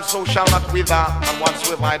salt, so shall not wither, and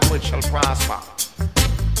whatsoever I do it shall prosper.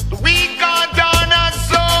 The weak are done and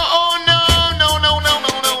so, oh no, no, no, no,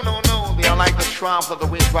 no, no, no, no. They are like the troughs of the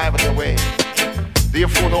wind driving away.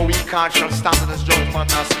 Therefore no weak heart shall stand in his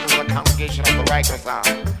judgment, nor sit in the congregation of the righteous heart.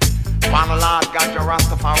 For the Lord God your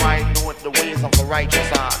Rastafari knoweth the ways of the righteous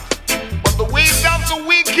heart. But the ways of the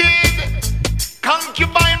wicked,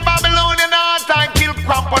 concubine Babylonian heart, I kill,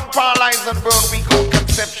 crop and paralyze and burn weak out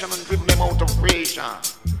conception and driven them out of creation.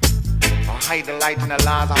 Or hide the light in the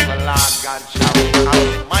laws of the Lord God shall be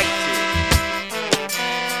almighty.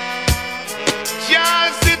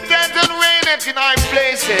 Just sit dead and rain it in high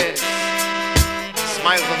places,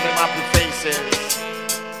 smiles on them happy faces.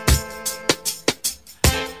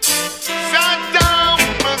 Santa,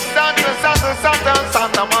 Santa, Santa, Santa,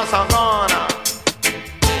 Santa Masagona.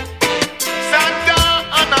 Santa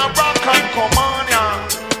and a rock and come on,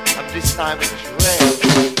 yeah. And this time it's red.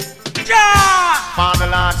 Father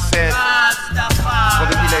Lord said, for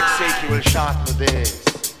the elect's sake he will shorten the days.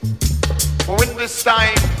 For in this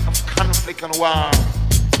time of conflict and war,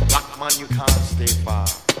 black man you can't stay far.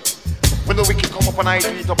 When the wicked come up and I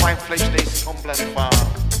eat up my flesh, they stumble and fall.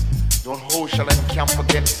 Don't hold shall encamp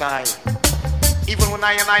against I. Even when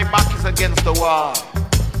I and I back is against the wall,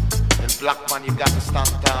 then black man you got to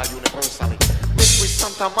stand tall universally. Make we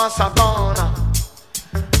Santa Masagona.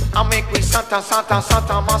 I'll make we Santa, Santa,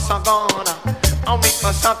 Santa Masagona. I'll make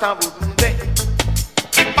a Santa Bunde.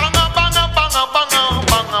 Banga, banga, banga, banga,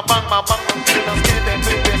 banga, banga, banga. Let's get them,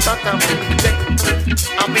 make we Santa Bunde.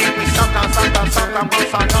 I'll make we Santa, Santa, Santa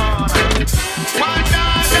Masagona.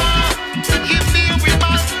 Wadada, give me we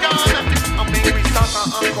Masagona. I'll make we Santa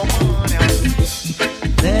Uncommon.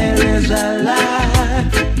 There is a land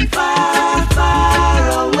far, far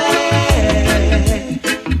away,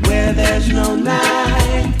 where there's no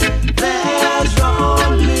night, there's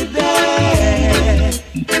only day.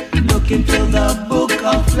 Look into the book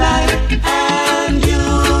of life and you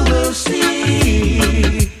will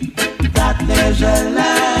see that there's a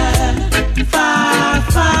land far,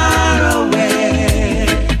 far away.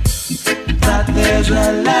 That there's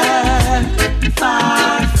a land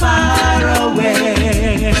far, far away.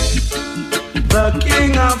 The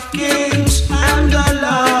King of Kings and the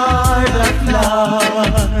Lord of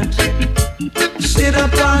Lords sit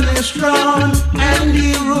upon his throne and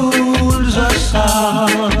he rules us all.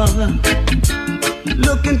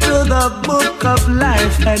 Look into the book of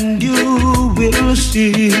life and you will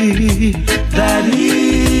see that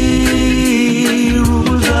he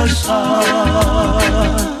rules us all.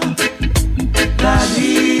 That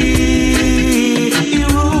he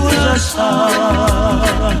rules us all.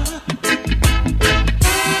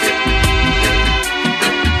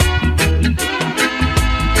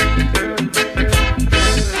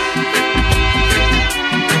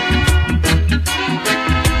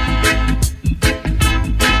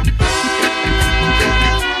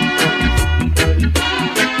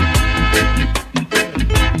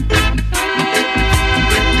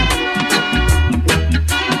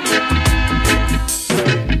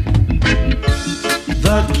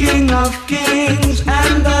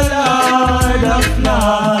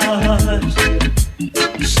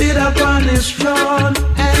 sit upon his throne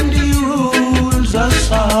and he rules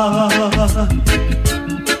us all.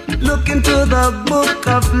 Look into the book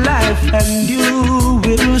of life and you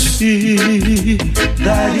will see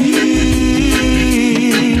that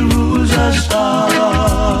he rules us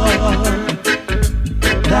all.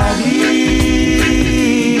 That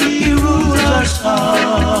he rules us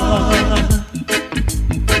all.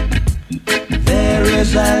 There is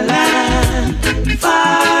a land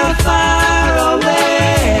far, far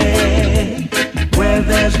away where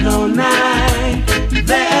there's no night,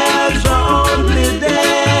 there's only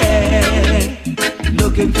day.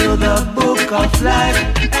 Look into the book of life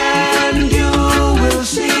and you will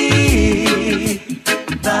see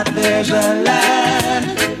that there's a land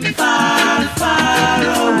far, far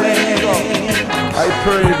away. I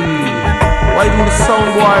pray thee, why do the sound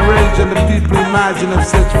boy rage and the people imagine of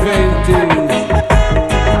such vain things?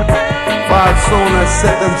 Bad soul has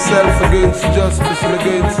set themselves against justice and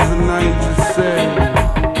against his righteous sin.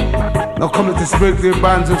 Now come let us break their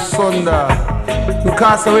bands of sunder and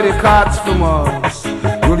cast away the cards from us.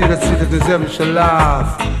 No leader seated as them shall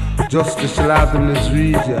laugh, justice shall have them in this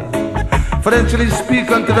region. For then shall he speak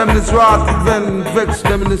unto them this wrath, then vex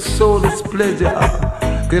them in his soul this pleasure.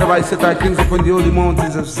 Great have I set thy kings upon the holy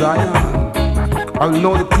mountains of Zion. I will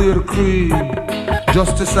know the clear decree.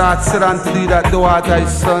 Justice hath said unto thee that thou art thy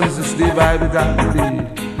sons, this day I begat thee.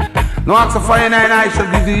 No axe of fire in thine eye shall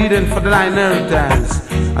give thee Eden for thine inheritance,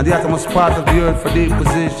 and the uttermost part of the earth for their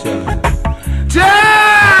possession.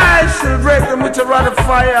 Judge shall break them with a rod of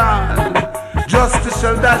fire. Justice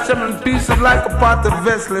shall dash them in pieces like a pot of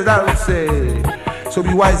vessel, I would say. So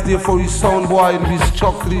be wise therefore, you sound boy, and be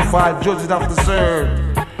struck 3 5 judges have to serve.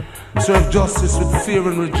 Serve justice with fear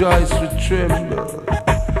and rejoice with tremble.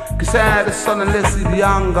 Cause I the son unless he be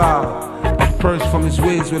anger, purge from his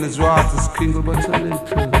ways when his wrath is kindled but a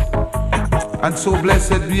little. And so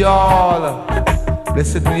blessed be all,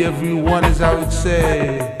 blessed be everyone, as I would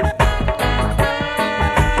say.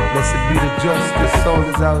 Blessed be the justice soul,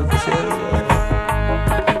 as I would say.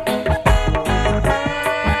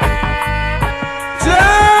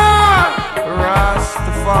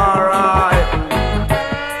 Rastafari,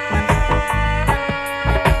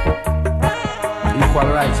 equal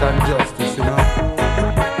rights and justice, you know.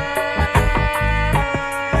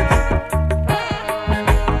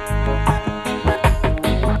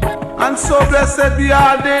 And so blessed be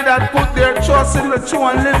all they that put their trust in the true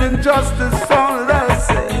and living justice, son, let us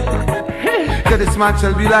say. That this man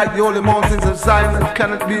shall be like the holy mountains of Zion that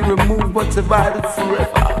cannot be removed but divided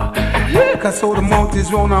forever. Cause so the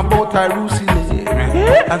mountains round about Jerusalem,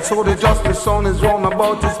 and so the justice son is round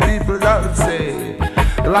about his people, that would say.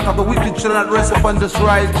 The lack of the wicked shall not rest upon this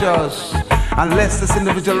righteous, unless this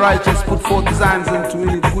individual righteous put forth his hands into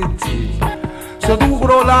iniquity. So do good,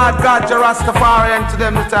 O Lord God, your Rastafarian, to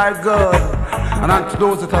them that are good, and unto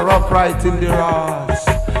those that are upright in their hearts.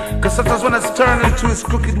 Cause such as one has turned into his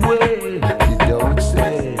crooked way, you don't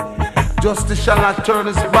say. Justice shall not turn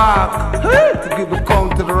its back to give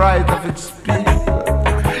account to the right of its people.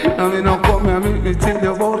 I mean, now come here, make me tell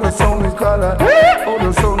you about the sound they call it. Oh,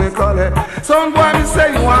 the sound they call it. Some boy me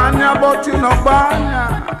say you want ya, but you no ban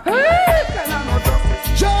ya.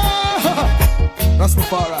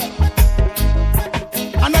 Rastafari.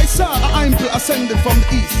 And I saw an angel ascended from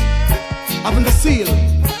the east, having the seal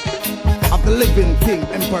of the living King,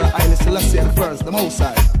 Emperor Haile Selassie I, the Most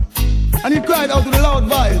High. And he cried out with a loud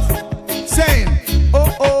voice, saying, oh,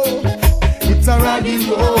 oh, it's a ragged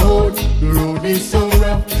road, the road is so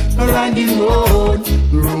rough, a ragged road,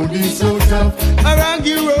 the road is so tough, a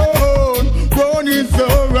ragged road, road is so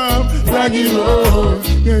rough, ragged road,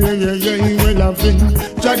 yeah, well I've been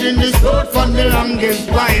judging this road for the longest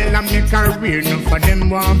while, I make a career, enough for them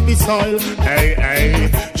want the soil, hey,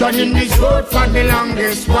 judging this road for the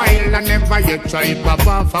longest while, I never yet try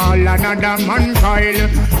papa fall another man coil.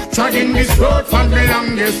 Treading this road for the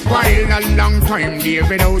longest while, a long time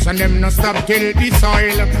David House and them no stop till the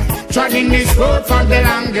soil. Treading this road for the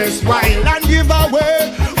longest while and give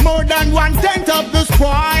away more than 1/10 of the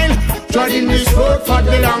spoil. Treading this road for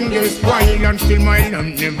the longest while and still my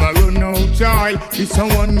lamp never run out oil. It's a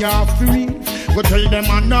 1 year free. Go tell them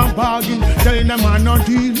I'm no bargain, tell them I'm no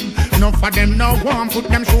deal. Enough for them no one put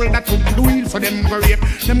them shoulder to the wheel. So them go rape,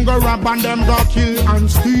 them go rob and them go kill and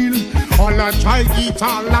steal. All a try eat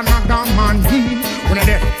all another man heal. We no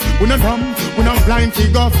deaf, we no dumb, we no blind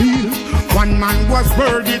figure feel. One man was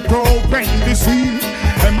worthy to open the seal.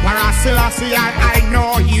 Emperor Selassie, I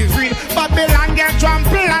know he's real. Babylon get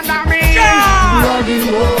trampled under me. Raggy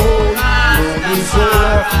road, road is so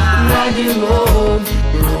rough. Raggy road,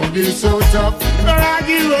 road is so tough.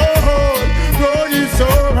 Raggy road, road is so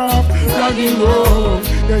rough. Raggy road,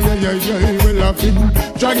 Well, I've been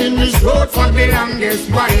dragging this road for the longest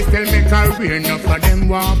while. Still make a career, enough of them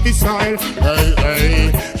want the soil.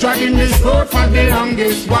 Dragging this road for the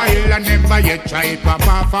longest while. I never yet try pop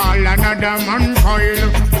off all another man coil.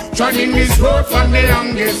 Dragging this road for the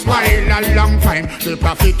longest while. A long time, the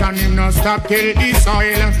prophet and him not stop till the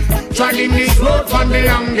soil. Dragging this road for the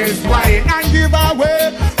longest while. And give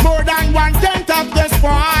away more than 1/10 of the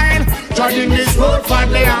spoil. Dragging this road for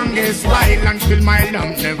the longest while. Until my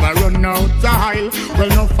lamp never run out the oil.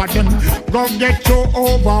 Well, enough of them go get you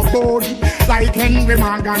overboard. Like Henry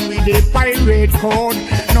Morgan with the pirate code.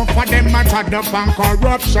 Enough of them a trod up on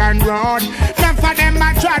corruption road. Enough of them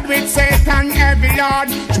a trod with Satan every lord.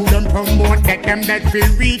 To them promote get them that feel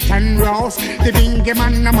weak and rouse. The bingi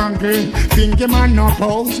man a mangle, bingi man a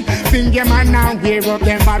pose. Bingi man a wear up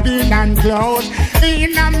them Babylon clothes.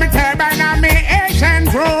 In a me turban and me Asian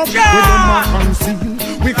robe. We don't want conceal,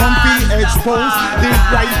 we come be exposed. The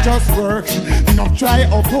righteous works, not try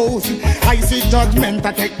oppose. I see judgment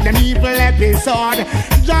to take them evil episode.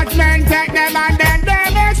 Judgment take them and then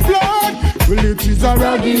them explode. Well, it is a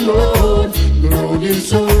raggy road. The road is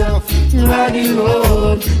so rough. Raggy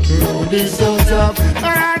road. The road is so tough.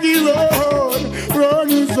 Raggy road.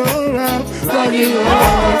 Road is so rough. Raggy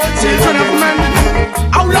road. Children of men,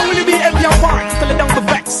 how long will you be every one till it down the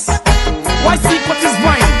vex? Why seek what is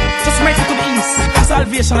mine? Just make it to the east.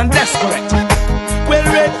 Salvation and desperate. Well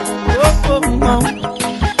read.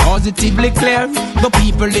 Positively clear. The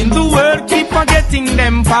people in the world keep forgetting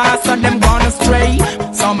them past and them gone astray.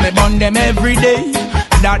 Some may burn them every day.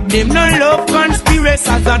 That them no love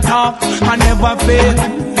conspiracies at all and never fail.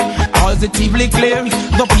 Positively clear.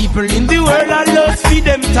 The people in the world are lost for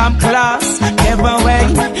them top class. Never way.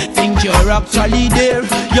 Think you're actually there.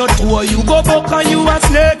 Your tour you go back and you a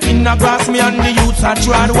snake in the grass. Me and the youths are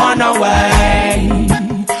trod one away.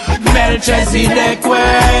 Melchizedek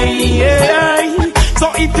way. So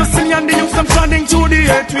if you see me and the youths I'm treading through the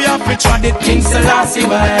earth, we have to tread it King Selassie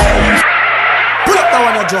way. Pull up that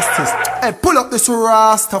one of justice. Hey, pull up this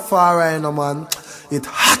Rastafarian, man. It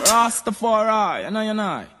hot. Rastafari, and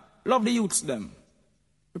I. Love the youths them.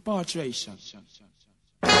 Repatriation.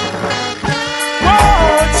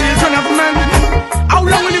 Whoa, children of men. How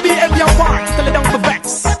long will you be every one till it down the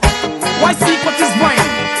vex? Why seek what is mine?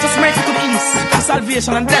 Just make it to the east.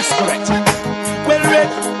 Salvation and desperate. Well read.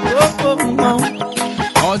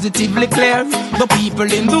 Positively clear. The people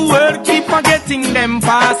in the world keep forgetting them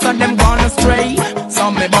past and them gone astray.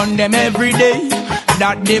 Some may burn them every day.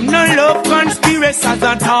 That them no love conspiracies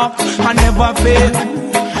at all and never fail.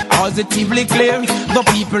 Positively clear. The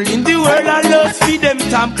people in the world are lost for them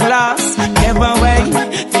top class. Never way.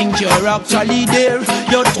 Think you're actually there.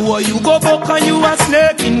 Your tour you go back and you a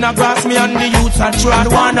snake in the grass. Me and the youths are trod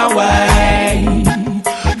one away.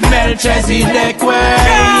 Melchizedek way.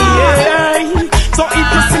 So if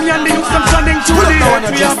you see me and the youths I'm treading through the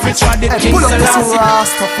earth, we have to tread it King Selassie.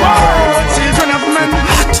 Children of men,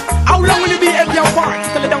 how long will you be every one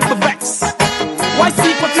till it down the vex? Why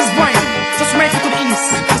seek what is mine? Just make it to the east.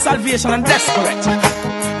 Salvation and desperate.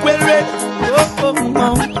 Well read.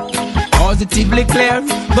 Positively clear.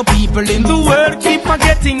 The people in the world keep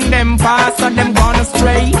forgetting them past and them gone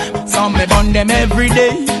astray. Some may burn them every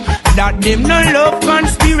day. That them no love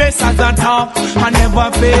conspiracies at all and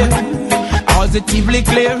never fail. Positively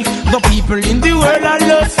clear. The people in the world are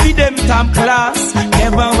lost for them top class.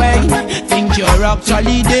 Never way. Think you're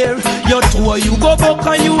actually there. Your tour you go back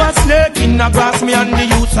and you a snake in the grass. Me and the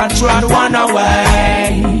youths are trod one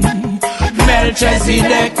away.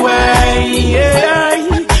 Melchizedek way.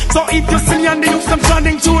 So if you see me and the youths I'm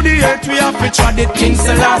treading through the earth, we have to tread it King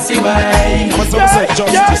Selassie way.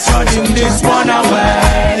 Treading this one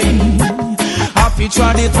away. Have to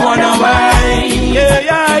tread it one away.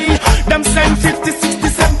 Them send 50, 60,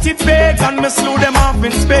 70 pagan, me slew them off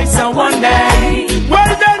in space and one day.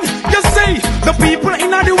 Well then, you see, the people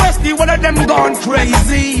in the west, the one of them gone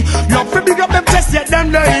crazy. Love to big up them chest, yet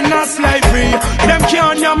them they in a slavery. Them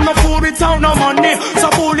can't yam no food without no money. So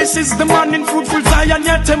foolish is the man in fruitful Zion,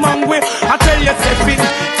 yet them hungry. I tell you, say it,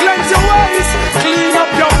 cleanse your ways, clean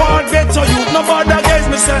up your heart, better you. No bother guys,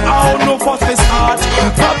 me say, oh no fuss this heart.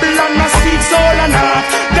 Babylon a speak soul and heart.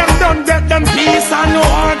 Them don't get them peace and no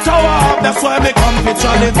heart to walk. That's why me come to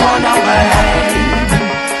try to run away.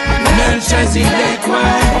 Melchizedek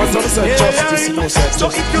way. So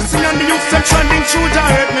if you see on the youth, I'm trending through the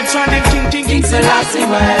earth, me trending King Selassie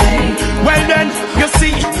way. Well then, you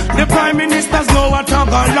see, the Prime Ministers know what I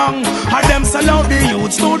go along. And them sell out the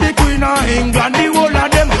youths to the Queen of England. The whole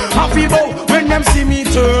of them happy bow when them see me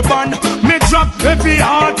turban. Me drop every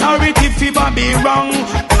authority fever be wrong.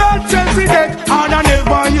 Melchizedek, hard and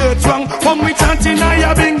never yet wrong. When we chanting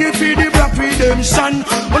Nyahbingi. nation.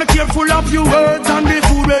 Wanna careful of your words and the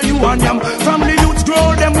food where you and yam. From the youths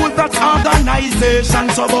grow them with that organization.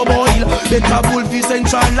 So boil, better bull for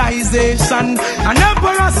centralization. And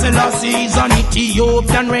Emperor Selassie is an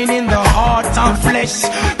Ethiopian reign in the heart and flesh.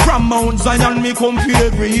 From Mount Zion me come for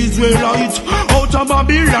every Israelite. Out of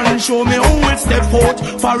Babylon show me who will step out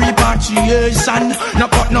for repatriation. No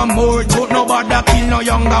cut no more throat, no bother kill no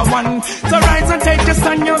younger one. So rise and take a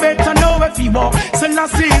stand, you better know if you walk.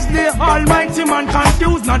 Selassie is the almighty man,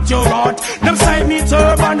 confuse not your heart. Them side me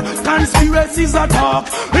turban, conspiracies attack.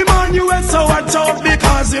 Emmanuel so watch out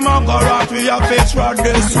because him a go rot. We have face rod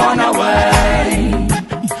this one away.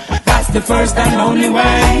 That's the first and only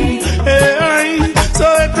way. Hey, so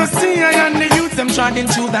if you see I and the youth them trotting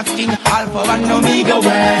through that king Alpha and Omega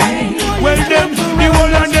way. Well them, the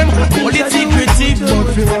whole of them, all the secretive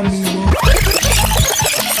but fear me.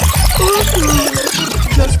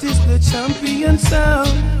 Justice the champion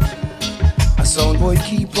sound. A sound boy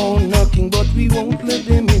keep on knocking, but we won't let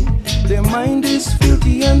them in. Their mind is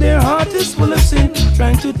filthy and their heart is full of sin,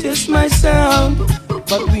 trying to test my sound.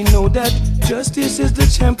 But we know that justice is the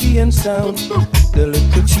champion sound. The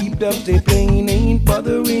little cheap dubs they playing ain't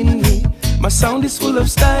bothering me. My sound is full of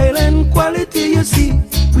style and quality, you see.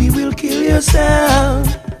 We will kill your sound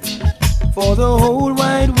for the whole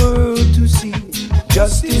wide world to see.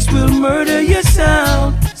 Justice will murder your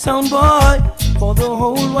sound, sound boy, for the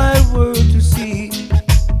whole wide world to see.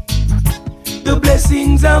 The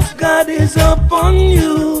blessings of God is upon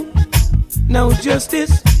you. Now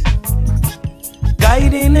justice,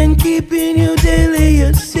 guiding and keeping you daily,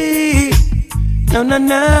 you see. No, no,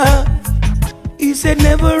 no. He said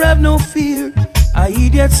never have no fear. I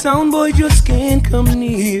idiot sound boy just can't come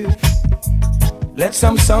near. Let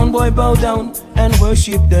some sound boy bow down and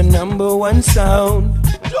worship the number one sound.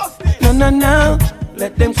 No, no, no.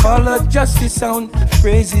 Let them call out justice sound.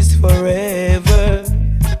 Praises forever.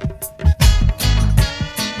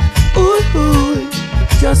 Ooh,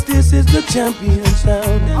 justice is the champion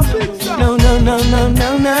sound. No, no, no, no,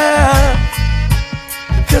 no, no.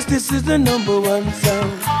 Justice is the number one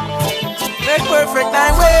sound. Make perfect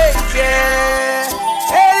time wait, yeah.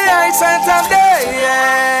 Hey, I sent of day,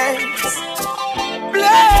 yes.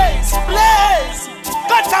 Blaze, blaze.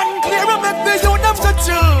 Cut and clear and make the youth of the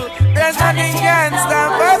truth. There's nothing can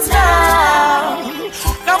stop us now.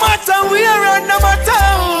 No matter where and no matter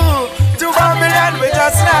who, to Babylon we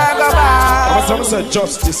just not go back. Someone said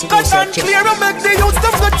justice. Cut and clear and make the youth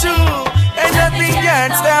of the truth. And nothing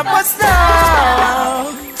can stop us now.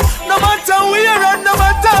 No matter where and no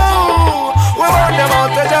matter who, we want them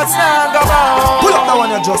out to just not go back. Pull up that one,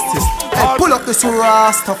 your justice. Hey, pull up this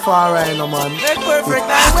Rastafarian, no man. Make perfect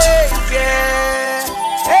night wait, yeah.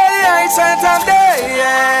 Hey, I sent of day,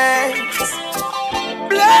 yes.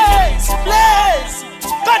 Blaze, blaze.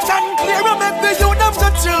 Cut and clear and make the youth of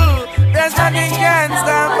the truth. There's nothing can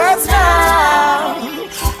stop us now.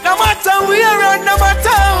 No matter where and no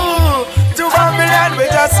matter who, to Babylon we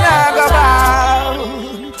just not go back.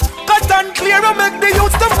 Cut and clear and make the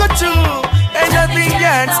youth of the truth. And nothing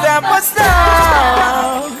can stop us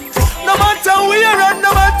now. No matter where and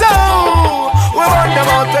no matter who, we want them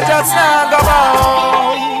out to just not go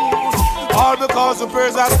back. All because we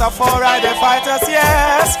praise Rastafari, they fight us,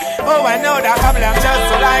 yes. Oh, I know that Babylon just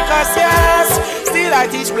so like us, yes. Still I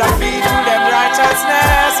teach black people them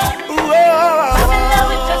righteousness. Whoa,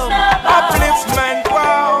 upliftment,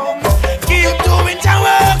 wow. Keep doing your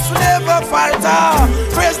works, we never falter.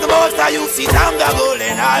 Praise the Most High, you sit on the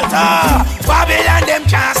golden altar. Babylon, them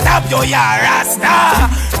can't stop you, ya Rasta.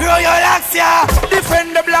 Grow your locks, ya.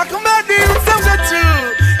 Defend the black man, the youths of the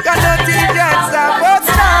truth. Got nothing can stop us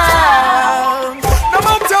now. No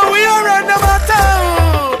matter where and no matter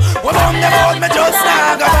who, we want them out, me just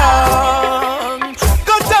not go down.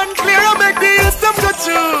 Cut and clear and make the youths of the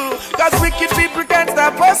truth. Cause wicked people can't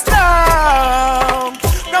stop us now.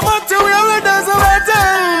 No matter where it doesn't matter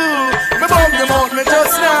who, me bomb them out, me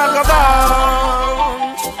just not go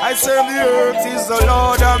down. I say the earth is the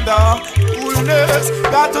Lord and the fullness.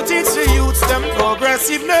 Got to teach the youths them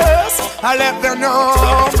progressiveness. I let them know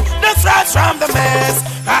the threats from the mess.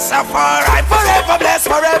 Rastafari forever blessed,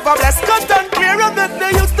 forever blessed. Cut and clear and let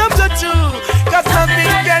the youths them the truth. Cause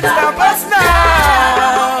nothing can stop us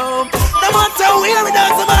now. No matter where it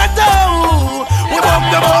doesn't matter who, we bomb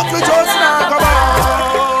them out, we just not come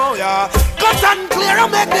out. Yeah. Cut and clear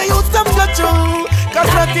and make the youths them the truth.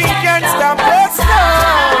 Cause nothing can stop us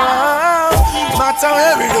now. Matter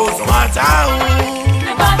where we lose, matter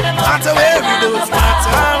who. Matter where we lose,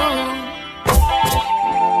 matter who.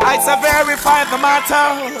 I say verify the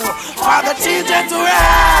matter for the children to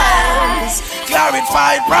rise,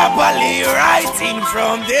 clarified properly, writing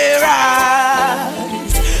from their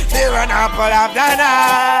eyes. They're an apple of thine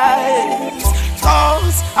eyes.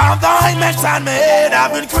 Cause of the ointments on my head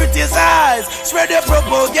have been criticized. Spread the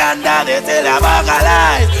propaganda, they tell a bag of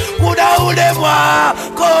lies. Who them want?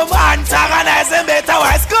 Come antagonize them better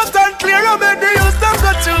wise. Cut and clear up and they use them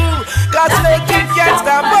go to. Cause make it can't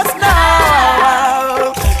stop us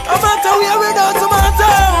now. No matter where we go to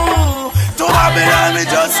matter. To Babylon we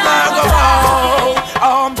just now go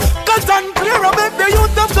home. Cut and clear up and they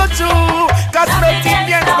use them go to. Cause make it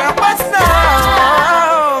can't stop us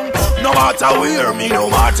now. No matter where me, no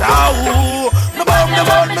matter who. No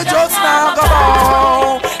bound me just now go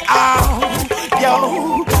home.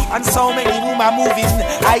 Yo. And so many women moving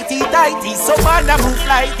tighty, so man a move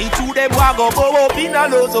flighty. To them wa go up in a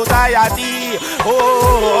low society.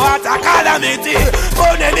 Oh, what a calamity,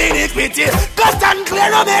 for them iniquity. Cut and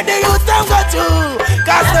clear up and the youth them go to.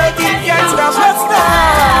 Cause they can't stop us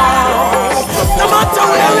now. No matter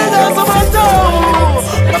where we go, no matter who.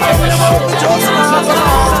 No matter we just now go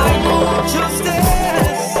home.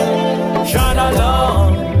 Justice, shut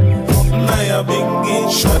along. Nyahbingi,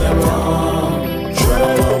 shut along.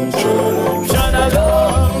 Shut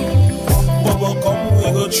along. Bobo come we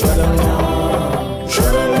go shut along.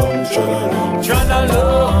 Shut along. Shut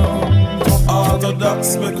along. Orthodox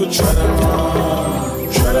we could shut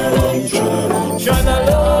along. Shut along. Shut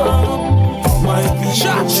along. My people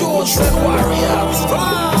chants and warriors.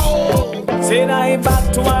 Wow. Say I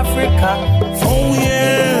back to Africa. Oh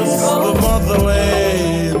yes, the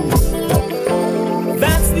motherland.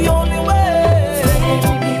 That's the only way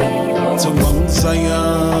to Mount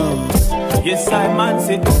Zion. Yes, I man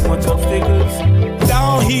say too much obstacles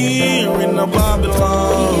down here in the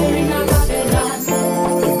Babylon.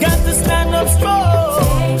 You got to stand up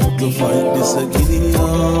strong to fight this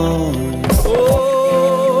Gideon.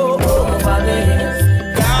 Oh, valleys,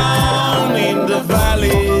 down in the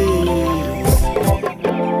valley,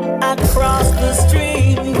 across the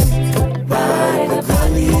stream, by the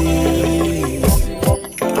valley.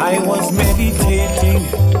 I was meditating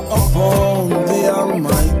upon the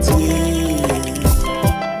Almighty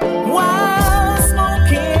while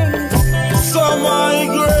smoking some high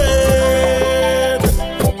grade.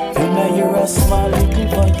 Then I hear a small little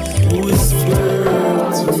voice whisper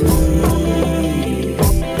to me,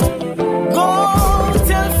 go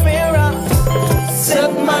tell Pharaoh,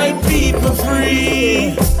 set my people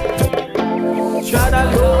free. Shut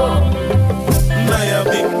along,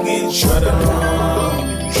 Nyahbingi, shut along.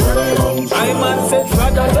 I man said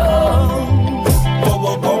shut along.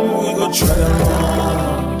 Bobo come we go shut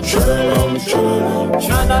along. Shut along.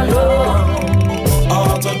 Shut along.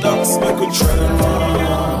 Orthodox we could shut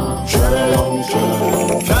along. Shut along.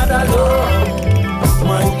 Shut along.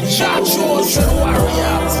 My chants and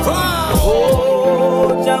warriors.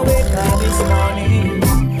 Oh, Jah wake up this morning,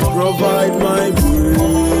 provide my bread,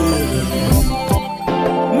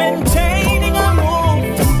 maintaining a roof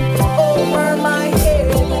over my head.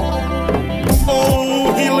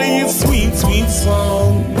 Oh, he lays sweet, sweet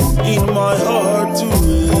song in my heart to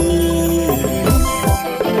live.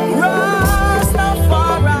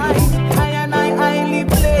 Rastafari, I and I highly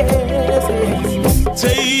blessed.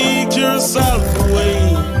 Take yourself away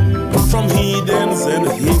from heathens and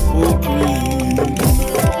hypocrites.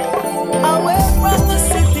 Away from the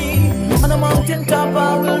city, on a mountain top I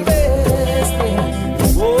will rest.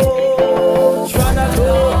 Oh, shut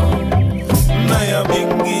along,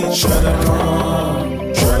 Nyahbingi, shut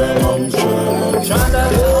along. Shut along. Shut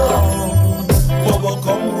along. Bobo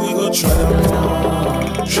come we go shut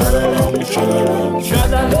along. Shut along.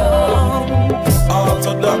 Shut along.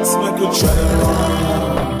 Orthodox we go shut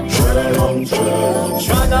along. Shut along.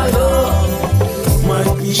 Shut along. My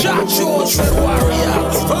people chants and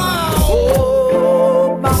warriors.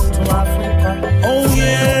 Oh, back to Africa. Oh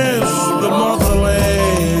yes, the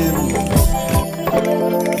motherland.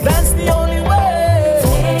 That's the only way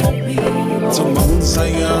to Mount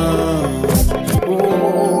Zion.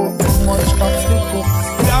 Oh, too much obstacles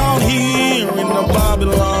down here in the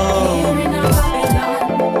Babylon.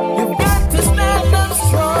 You've got to stand up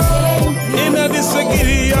strong in a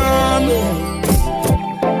Gideon.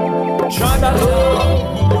 Shut along,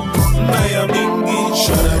 Nyahbingi,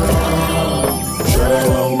 shut along. Shut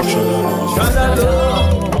along. Shut along.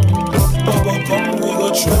 Bobo come we go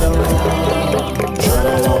shut along. Shut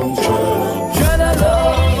along. Shut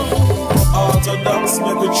along. Orthodox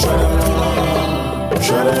make it shut along.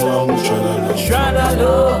 Shut along. Shut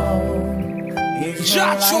along.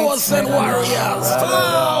 Jah chosen warriors.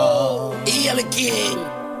 Oh, Hail the King.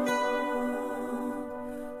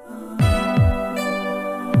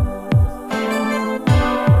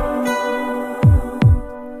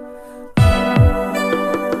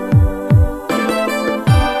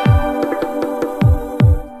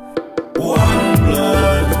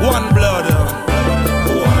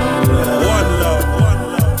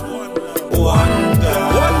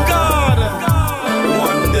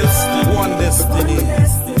 destiny.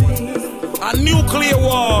 A nuclear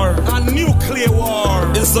war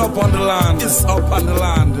is up on the land, is up on the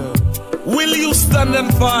land. Will you stand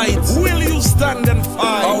and fight? Will you stand and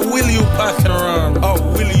fight? Or will you pack and run? Or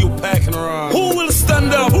will you pack and run? Who will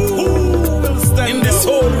stand up? Who will stand in this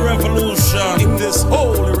holy revolution? In this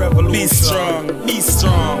holy revolution. Be strong, be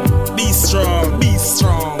strong, be strong, be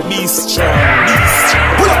strong, be strong, be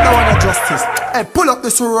strong. Pull up the one of justice. Hey, pull up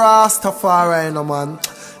this Rastafarian, man.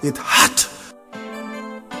 It hot.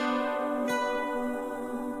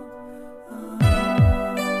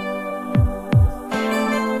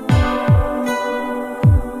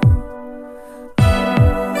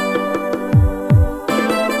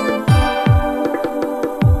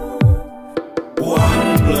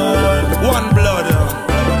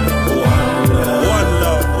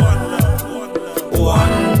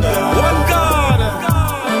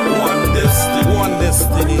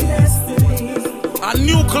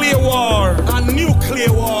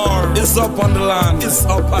 Is up on the land, is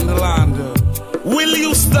up on the land. Will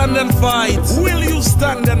you stand and fight? Will you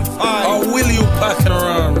stand and fight? Or will you pack and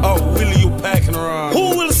run? Or will you pack and run?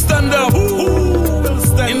 Who will stand up? Who will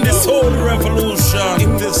stand in this holy revolution?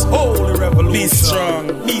 In this holy revolution. Be strong,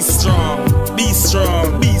 be strong, be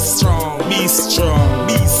strong, be strong, be strong,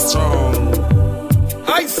 be strong.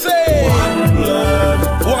 I say one blood,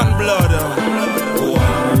 one blood,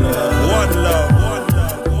 one love,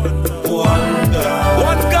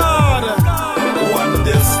 one God, one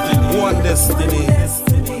destiny, one destiny,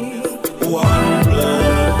 one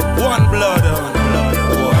blood, one blood,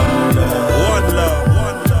 one love,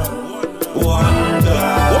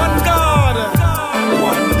 one God,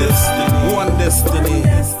 one destiny.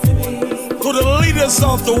 To the leaders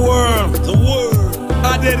of the world,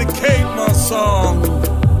 I dedicate my song.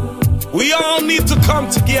 We all need to come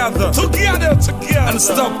together, and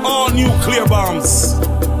stop all nuclear bombs.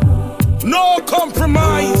 No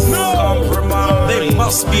compromise, they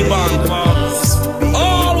must be banned.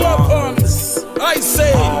 All weapons, I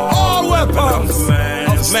say, all weapons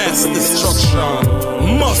of mass destruction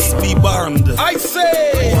must be banned. I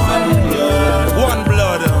say, one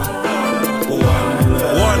blood,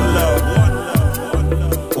 one love,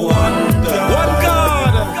 one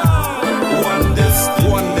God,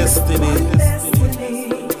 one destiny,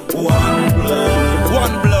 one blood,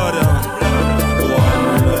 one blood.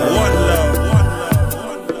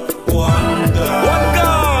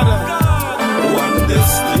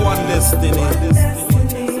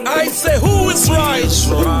 I say, who is right?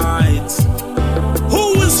 Who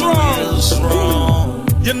is wrong?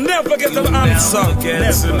 You never get an answer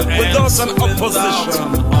without an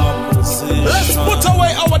opposition. Let's put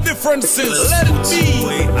away our differences. Let it be.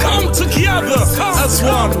 Come together as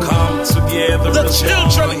one. The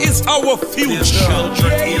children is our future.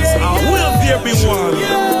 Will there be one?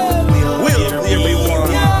 Will there be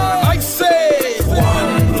one? I say,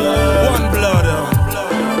 one blood.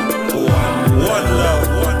 One love,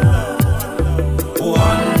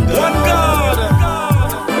 one God,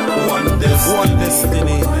 one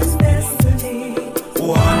destiny,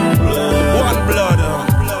 one blood,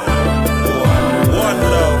 one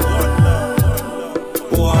love,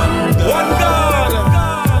 one God,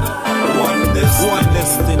 one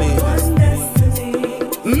destiny.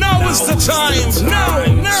 Now is the time,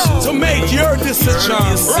 now, to make your decision.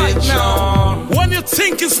 Right now, when you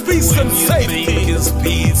think it's peace and safety,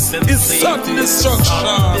 it's sudden destruction.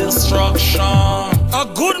 A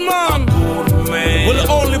good man will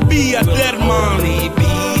only be a dead man.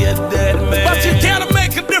 But you can't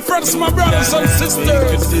make a difference, my brothers and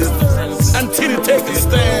sisters, until you take a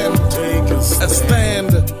stand.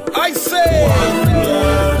 I say,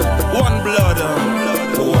 one blood,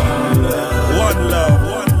 one love,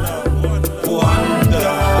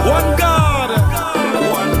 one God,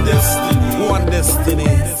 one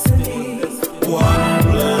destiny,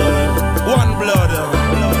 one blood,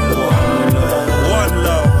 one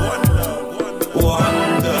love,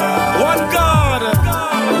 one God,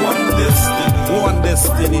 one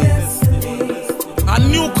destiny. A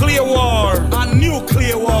nuclear war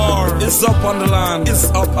is up on the land,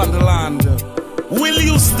 Will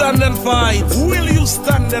you stand and fight? Will you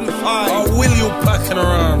stand and fight? Or will you pack and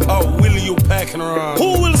run?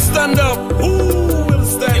 Who will stand up? Who will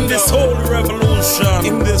stand in this holy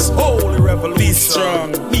revolution? Be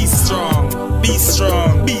strong, be strong, be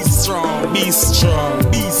strong, be strong, be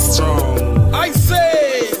strong, be strong. I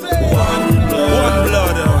say, one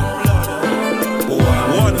blood,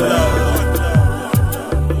 one love,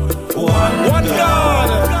 one God,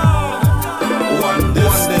 one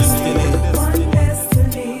destiny,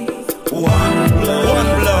 one blood,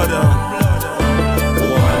 one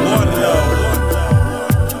love,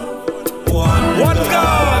 one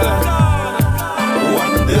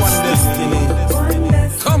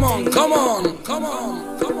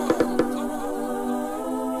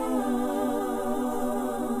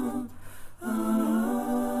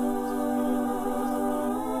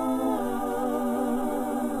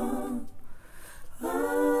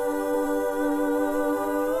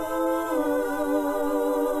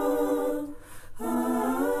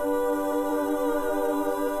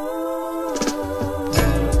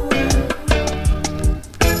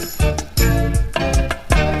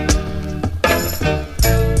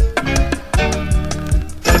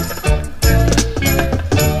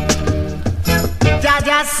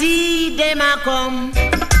come.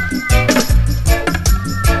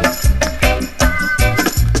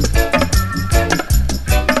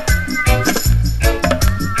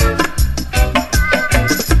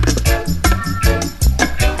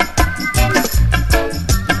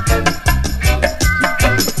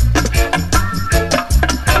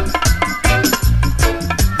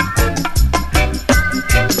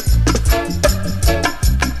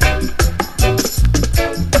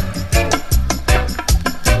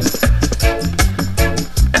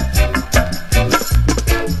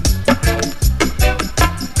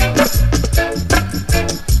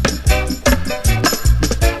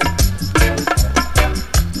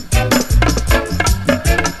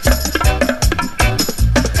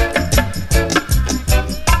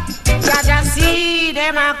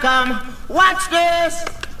 Come, watch this,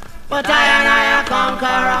 but I and I a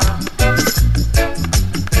conqueror.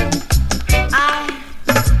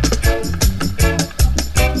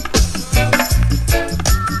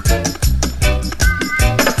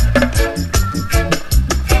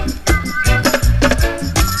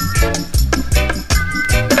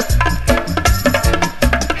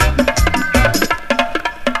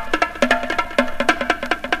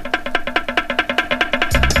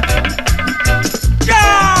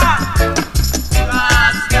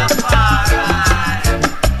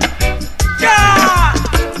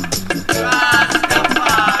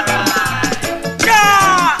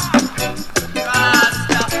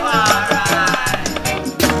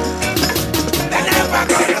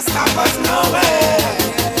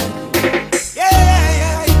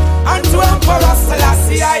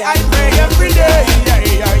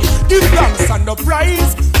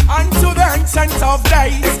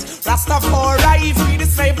 Rastafari, free the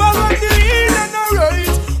slave of the ill and the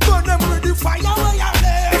right. Burn them with the fire where you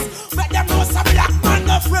blaze. Let them know some black man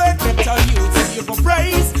afraid. Better youth give a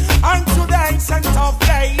praise unto the ancient of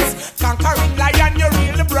days. Conquering lion, you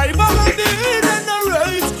real brave of the ill and the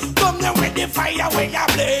right. Burn them with the fire where you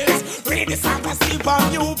blaze. Read the song and sleep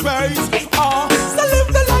on you praise. Oh, so live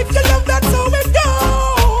the life you love, that's how it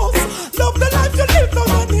goes. Love the life you live, no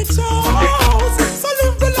one it shows. So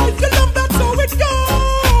live the life you love, that's how it goes.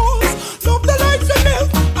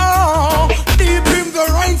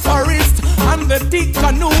 The thick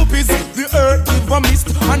canopies, the earth give a mist,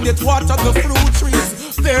 and it water the fruit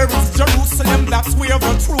trees. There is Jerusalem, that's where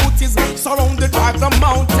the truth is. Surrounded by the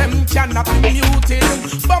mountain, cannot be muted.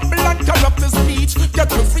 Babylon corrupt the speech, get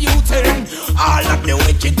refuted. All of the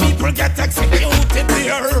wicked people get executed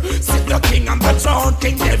there. Sit the king and the throne,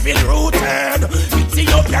 King David rooted.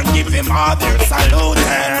 Ethiopian give him all their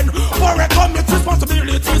saluted. For a commit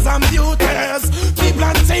responsibilities and duties. People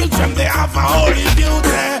and children, they have a holy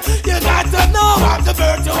beauty. You got to know what the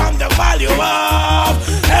virtue and the value of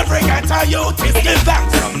every ghetto youth is. Give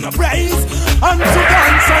thanks from the praise unto the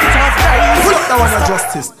ancient of days. Pull up that one of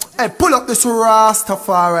justice. Hey, pull up this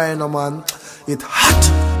Rastafarian, no man. It hot.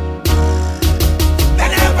 They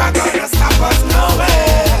never gonna stop us, no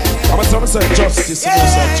way. I'm gonna say justice.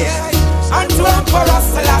 Unto Emperor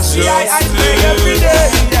Selassie, I pray every day.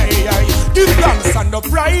 Give thanks and the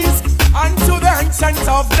praise unto the ancient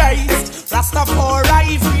of days.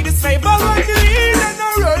 Rastafari, free the slave of the ill and the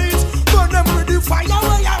right. Burn them with the fire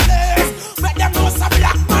where you blaze. Let them know some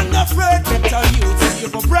black man afraid. Better youth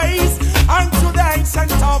give a praise unto the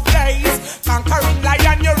ancient of days. Conquering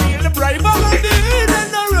lion, you real brave of the ill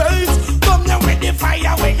and the right. Burn them with the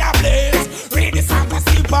fire where you blaze. Read the song and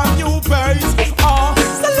sleep on you praise. Oh,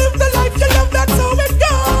 so live the life you love, that's how it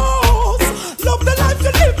goes. Love the life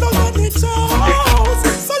you live, no one it shows.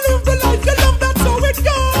 So live the life you love, that's how it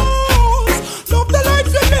goes. Love the life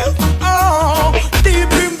you live. Oh,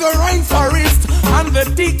 deep in the rainforest and the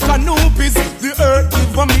thick canopies, the earth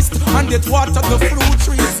give a mist and it water the fruit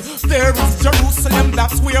trees. There is Jerusalem,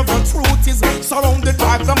 that's where the truth is. Surrounded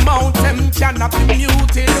by the mountain, cannot be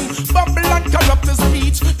muted. Babylon corrupt the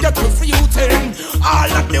speech, get refuted.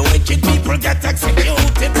 All of the wicked people get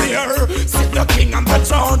executed there. Sit the king on the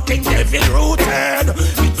throne, King David rooted.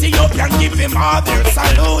 Ethiopian give him all their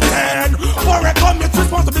saluted. For a commit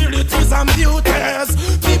responsibilities and duties.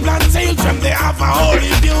 People and children, they have a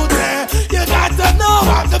holy beauty. You got to know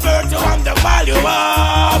what the virtue and the value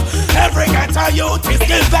of every ghetto youth is.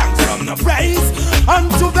 Give thanks from the praise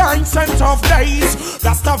unto the ancient of days.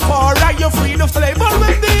 Rastafari, you free the flavor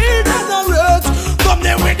with the ill and the red. Come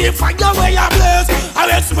there with the fire where you blaze. I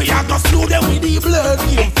else we are gonna slew them with the blood.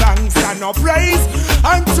 Give thanks and no praise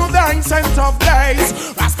unto the ancient of days.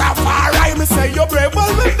 Rastafari, me say you're brave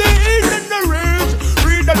with the ill and the red.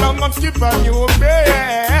 Read along and skip a new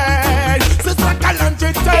page. Sister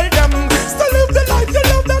Kalante, tell them, still live the life you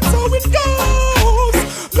love, that's how it goes.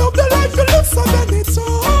 Love the life you live, so then it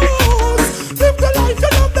shows.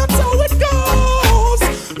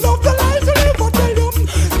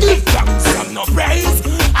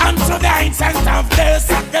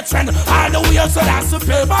 so that's the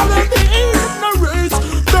paper when the ignorance.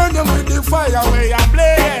 Burn them with the fire where you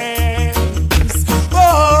blaze.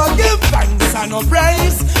 Oh, give thanks and no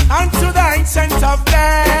praise unto the ancient of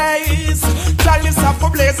days. Chalice of a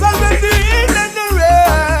blaze and when the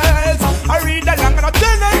ignorance. I read along and I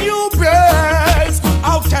tell a new praise.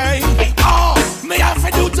 Okay, oh, me have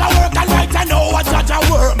to do the work and right I know what judge I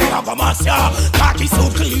work. Me have a mass ya, khaki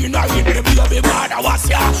suit clean, I read the baby mother was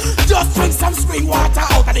ya. Just drink some spring water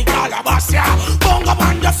out of the calabash ya. Bongo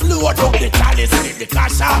man just load up the chalice with the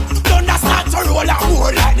cash ya. Thunder start to roll and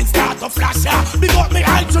more lightning start to flash ya. Big up me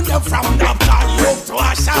eye to them from Naphtali up to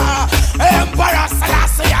Asha. Emperor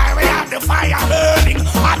Selassie, we have the fire burning,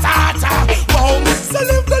 hot hot. Boom, so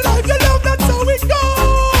live the life you love, that's how it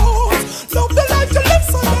goes. Love the life you live,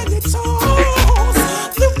 so then it shows.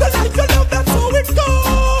 Live the life you love, that's how it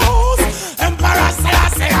goes. Emperor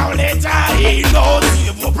Selassie, how later he knows.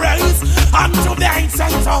 Give a praise unto the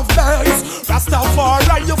ancient of days.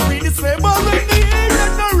 Rastafari, you free the slave in the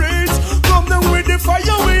ignorance. Come them with the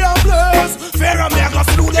fire we are blessed. Pharaoh make us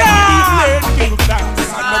slew them with the give thanks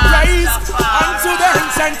and the praise unto the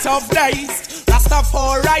ancient of days.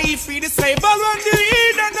 Rastafari, free the slave in the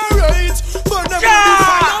ignorance. But them with the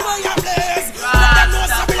fire we are blessed. Let them know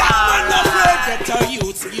some black man no afraid. Better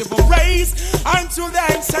youth give a praise unto the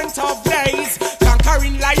ancient of days.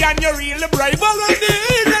 Conquering lion, you really brave in the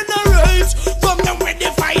ignorance. Come them with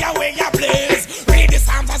the fire we are blessed. Read the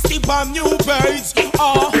psalms and sleep on new birds.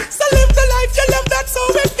 Oh, so live the life you live, that's how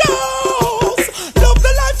it goes. Love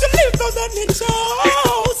the life you live, no then it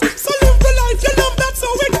shows. So live the life you love, that's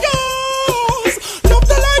how it goes. Love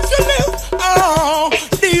the life you live. Oh,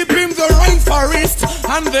 deep in the rainforest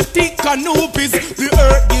and the thick canopies, the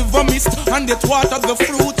earth give a mist and it water the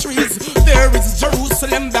fruit trees. There is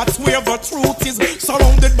Jerusalem, that's where the truth is.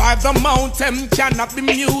 Surrounded by the mountain, cannot be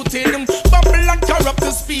muted. Babylon corrupt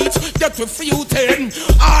the speech, get refuted.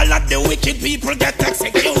 All of the wicked people get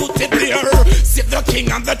executed there. Sit the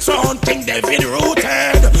king on the throne, King David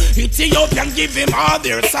rooted. Ethiopian give him all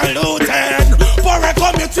their saluted. For a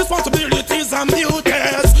community responsibilities and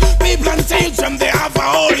duties. People and them, they have a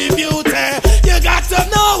holy beauty. You got to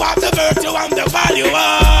know what the virtue and the value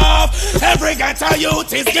of every ghetto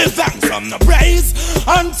youth is. Give thanks from the praise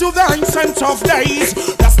unto the ancient of days.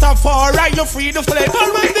 Rastafari, you free the slave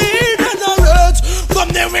and the ignorant. Come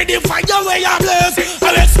them with the fire where you blaze.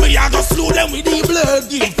 Alex me, I go slew them with the blood.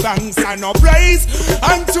 Give thanks and no praise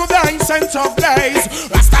unto the ancient of days.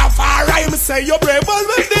 Rastafari, me say you're brave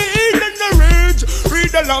with the ignorant.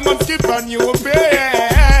 Read along and skip a new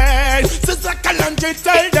page. Sister Kalanje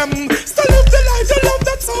tell them, still live the life you love,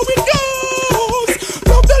 that's how it goes.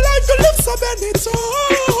 Love the life you live, so then it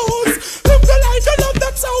shows. Live the life you love,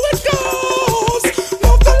 that's how it goes.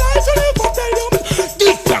 Love the life you live, I tell them.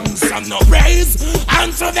 Give thanks and no praise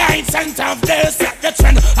unto the ancient of days. Set the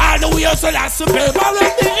trend all the way so that's the paper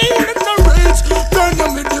and the ignorance. Burn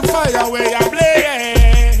them with the fire where you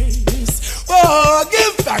blaze. Oh,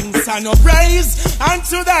 give thanks and no praise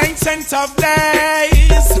unto the ancient of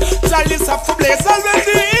days. Chalice of the blaze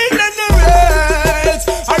already in the race.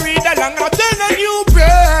 I read along and then a new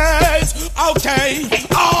praise. Okay,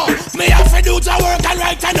 oh, me have to do the work and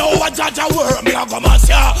right I know what judge I work. Me have go mass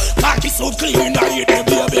ya, khaki suit clean, I eat the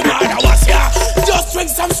baby mother was ya. Just drink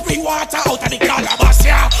some spring water out of the calabash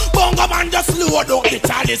ya. Bongo man just load up the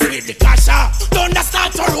chalice with the cash ya. Thunder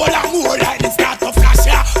start to roll and more lightning start to flash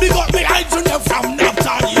ya. Big up me eye to them from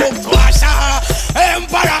Naphtali up to Asha.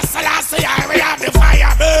 Emperor Selassie, we have the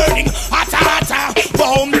fire burning, hot hot.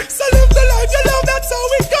 Boom, so live the life you love, that's how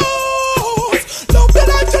it goes. Love the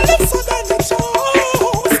life you live, so then it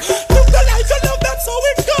shows. Live the life you love, that's how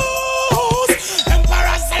it goes.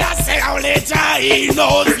 Emperor Selassie, how later he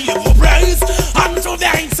knows. Give a praise unto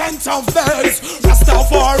the ancient of days.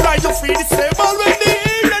 Rastafari, you free the slave already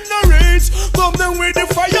in the rage. Come them with the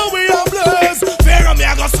fire we are blessed. Pharaoh me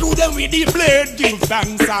I go slew them with the blade. Give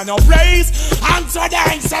thanks and no praise unto the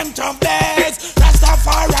ancient of days.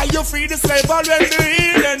 Rastafari, you free the slave already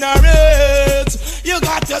in the rage. You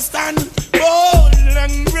got to stand bold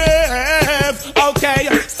and brave. Okay,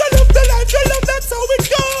 so love the life you love, that's how it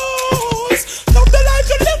goes. Love the life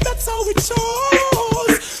you live, that's how it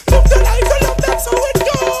shows. Love the life you love, that's how it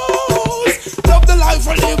goes. Love the life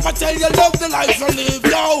you live, I tell you, love the life you live,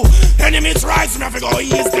 yo. Enemies rise, never go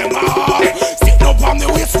ease them off. Stick up on the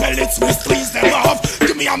waist, spell it, squeeze them off.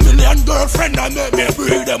 Give me a million girlfriend and make me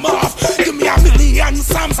breed them off. Give me a million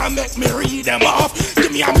psalms and make me read them off.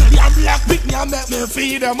 Give me a million black pick me and make me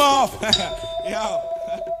feed them off. Yo.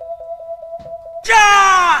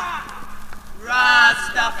 Ja!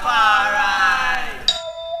 Rastafari!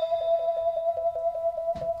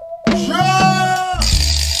 Ja!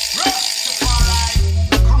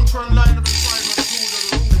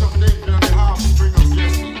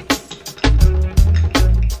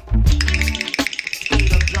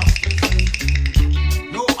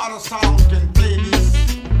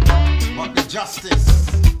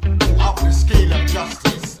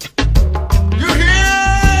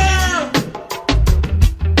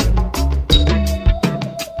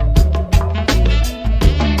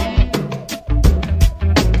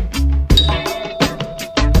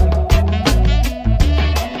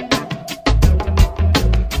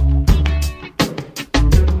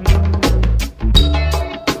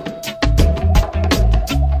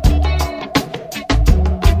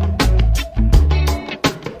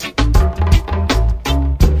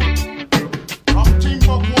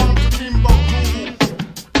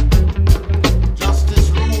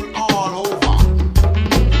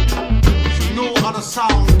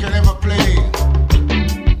 sound can ever play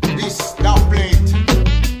this doublet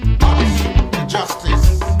of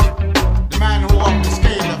justice. The man who walked the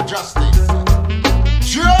scale of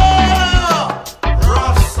justice. Yeah!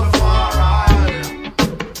 Rastafarian.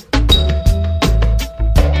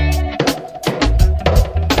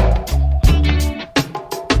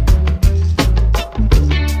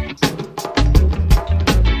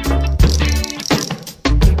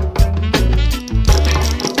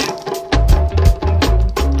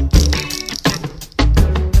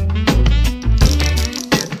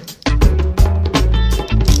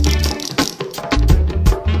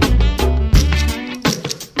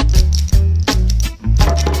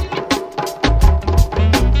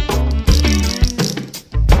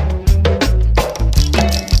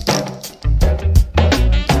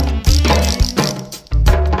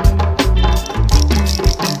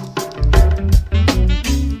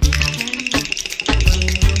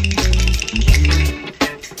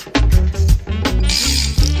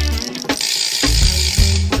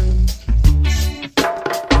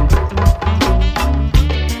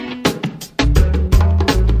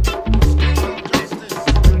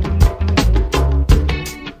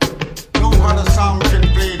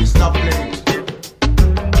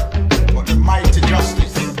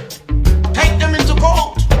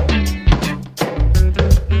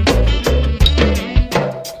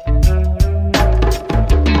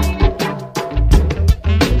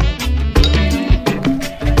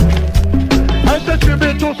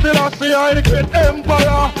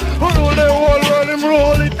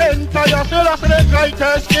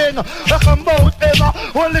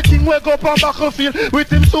 With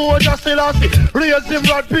him soldier still I see. Raise him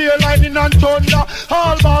rod, beer lightning and thunder.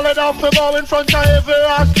 All ballad off the bow in front of every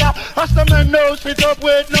Rasta. Rastaman no sit up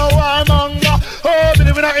with no warmonger. Oh,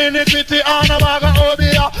 believe in a iniquity and a bag of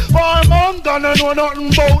obia. Warmonger no know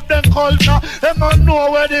nothing about them culture. Them not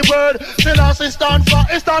know where the word still I see stand for.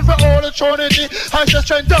 It stand for all the trinity. I say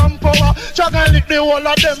strength and power. Shaka lick the whole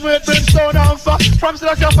of them with brimstone and fire. From still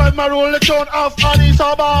I say find my rule the town of Addis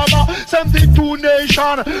Ababa. 72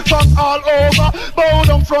 nation from all over. Bow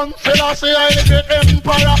down front, Selassie, I the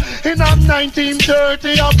empire. In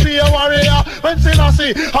 1930, I be a warrior. When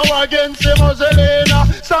Selassie, how against the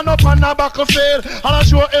Mussolini. Stand up on a battlefield, and I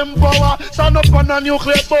show him power. Stand up on a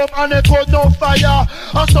nuclear bomb, and it was no fire.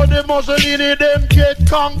 I saw the Mussolini, them get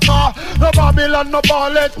conquer. No Babylon, no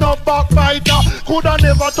ballet, no backbiter. Coulda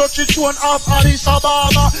never touch the throne of Addis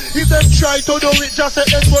Ababa. If them try to do it, just say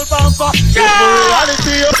it will bamfa. It's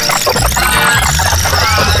reality.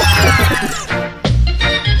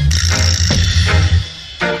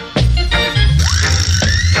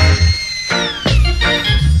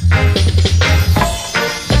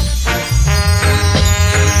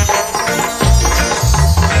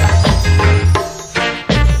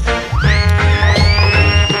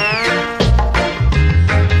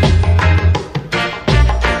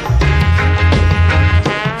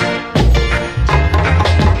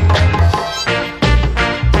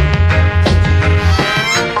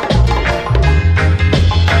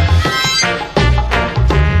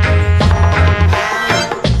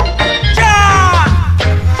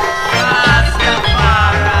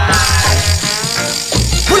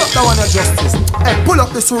 Justice. Hey, pull up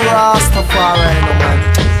this Rastafarian, man.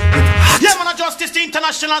 Yeah, man, justice, the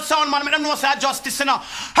international sound, man. Make them know say justice, you know.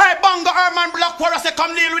 Hey, Bongo, Herman, Black Warrior, say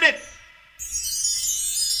come deal with it.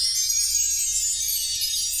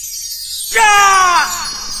 Yeah!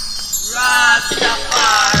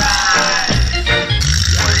 Rastafari.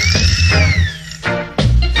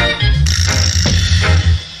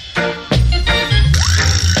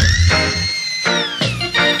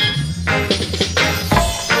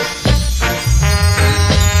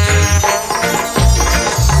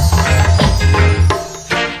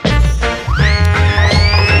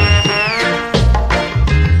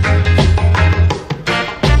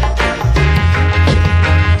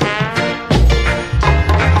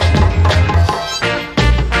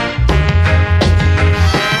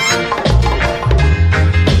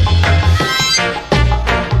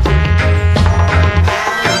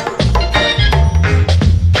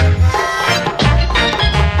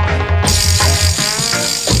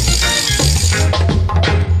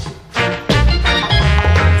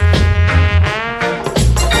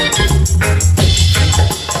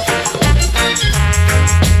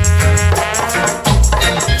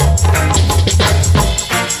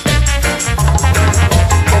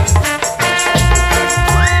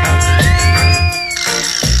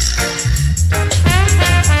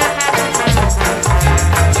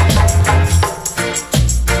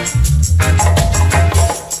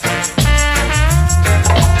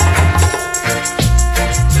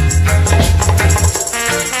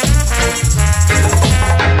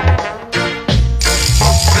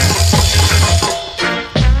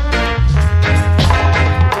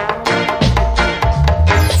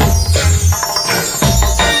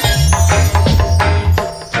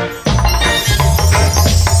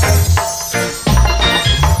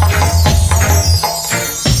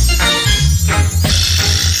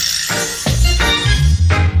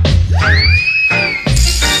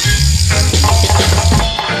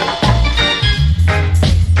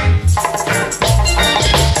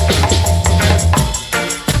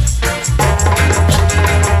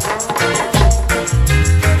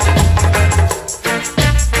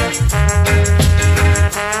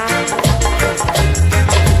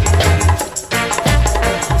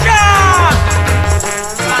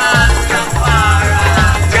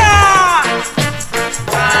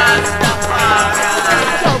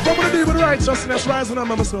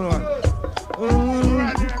 my son, man.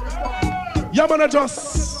 Yeah, man, I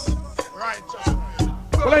just.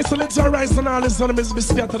 Well, I select your rights and all this enemies be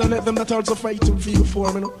scattered and let them that also fighting for you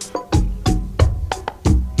for me, no?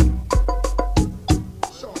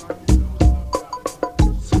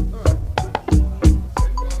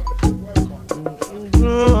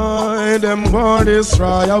 Them want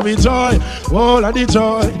destroy, how we joy, all of the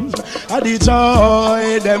joy,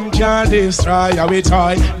 them can't destroy, how we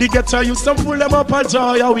joy. The ghetto used to pull them up a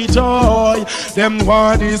joy, how we joy. Them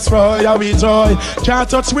want destroy, how we joy, can't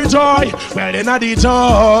touch me joy. Well, they not the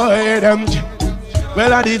joy, them.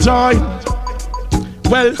 Well, I the joy.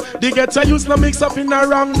 Well, the ghetto used to mix up in a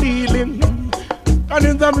wrong dealing. And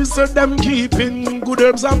in the midst of them keeping good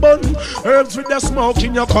herbs and bun. Herbs with the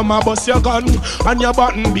smoking, you come and bust your gun. And your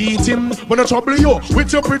button beating. When I trouble you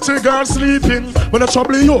with your pretty girl sleeping. When I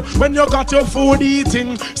trouble you when you got your food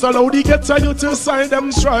eating. So now they get you to sign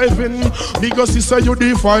them striving. Because you say you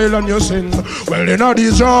defile and you sin. Well, they not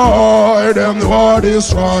the joy. Them the war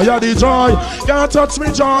destroy. Yeah, the joy. Can't touch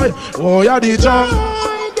me joy. Oh, yeah, the joy.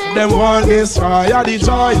 Them want destroy, yeah, the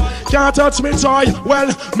joy. Can't touch me joy.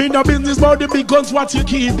 Well, me no business about the big guns what you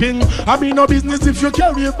keeping. I mean no business if you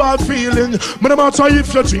carry a bad feeling. But no matter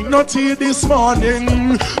if you drink no tea this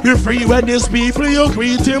morning. Be free when these people you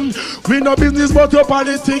greet him. We no business about your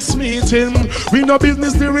politics meeting. We no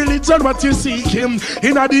business the religion what you seeking.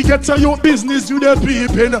 In a the ghetto you business you the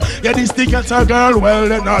peeping. Yeah, this the ghetto girl well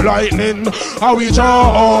then a lightning. How we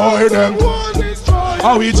joy them.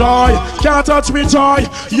 How we joy, can't touch me joy.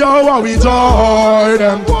 Yo, how we joy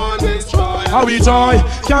them. How we joy,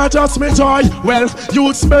 can't touch me joy. Well,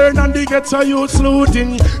 youths burn and they get a youth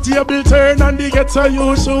looting. Table turn and they get a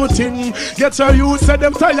youth shooting. Get a youth say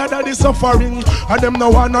them tired of the suffering. And them no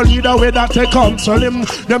want no leader where that they console him.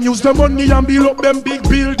 Them use the money and build up them big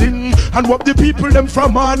building. And what the people them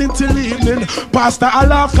from morning till evening. Pastor I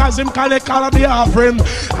laugh cause him collect all of the offering.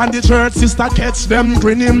 And the church sister catch them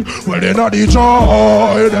grinning. Well they not the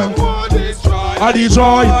joy them. How the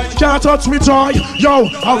joy, can't touch me joy. Yo,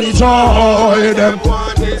 how the joy them.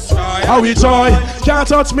 How we joy, can't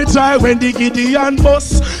touch me joy. When the Gideon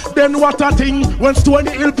bust, then what a thing. When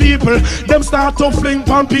Stony Hill people, them start to fling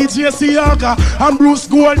from PJ Siaga. And Bruce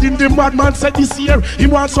Golding, the madman said this year he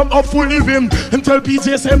wants some upful living. And tell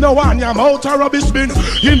PJ say no one, I'm out of rubbish bin.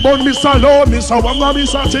 In bun me salon, me so one man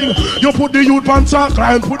miss a thing. You put the youth on soccer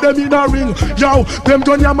and put them in a ring. Yo, them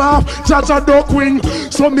gun your mouth, judge a duck wing.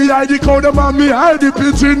 So me hide the cow, them and me hide the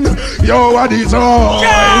pigeon. Yo, what is all?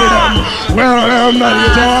 Yeah. Well, I'm not the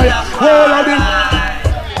joy. All of them.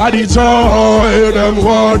 I the joy, them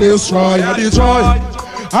want destroy. I the joy.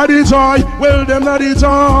 I the joy, well them not the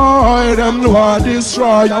joy. Them want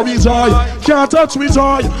destroy. I the joy, can't touch me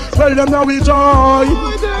joy. Well them not we joy.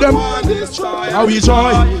 Them how we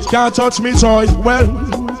joy, can't touch me joy. Well,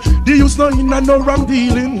 they use no in and no wrong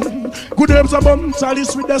dealing. Good herbs are bomb,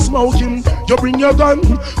 chalice with the smoking. You bring your gun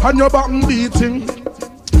and your button beating.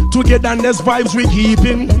 Together and there's vibes we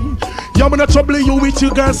keeping. I'm gonna trouble you with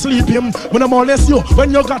your girl sleeping. When I'm molest you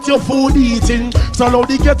when you got your food eating. So now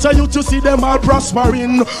they get to you to see them all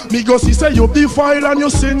prospering. Me go see say you defile and you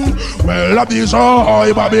sin. Well I be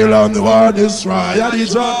joy, Babylon the world destroy. I be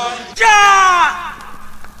joy. Ja!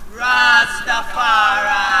 Rastafari.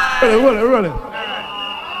 Roll it.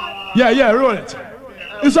 Yeah, roll it.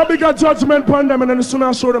 It's a bigger judgment upon them and then soon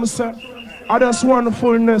I show them say I just want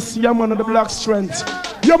fullness, yeah man of the black strength.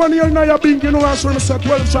 Yeah man, you're Nyahbingi, you know I show them say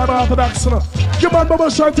 12 tribe orthodox. Yeah man, Bubble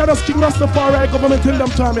Short, tell us King Rastafarian government in them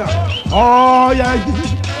time, yeah. Oh yeah,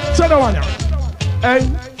 tell the one, yeah.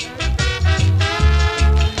 Hey.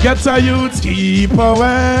 Get a youth, keep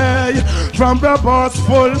away from the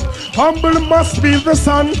boastful. Humble must be the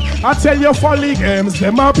sun. I tell you folly games,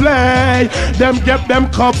 them a play. Them get them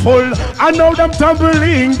cup full. I know them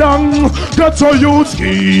tumbling down. Get a youth,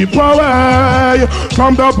 keep away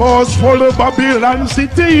from the boastful. Babylon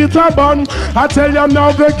city it a bun. I tell you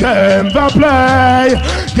now the game they play.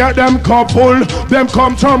 Get them cup full, them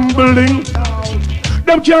come tumbling.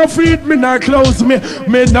 Them can't feed me, not clothes me.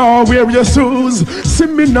 Me now wear your shoes. See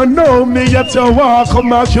me no know me yet you walk on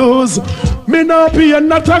my shoes. Me no pay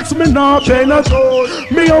no tax, me no pay no toll.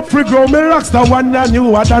 Me up free grow, me Rasta one and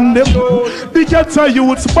newer than them. The ghetto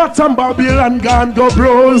youths bottom Babylon gone go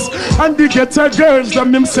bros. And the ghetto girls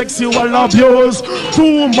them sexual abuse.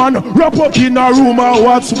 2 man wrap up in a room and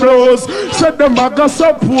watch blows. Said them a go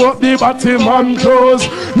support the bottom man clothes.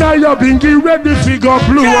 Nyahbingi ready figure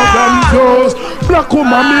blue them clothes. Black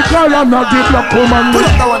woman me call her not the black woman. Pull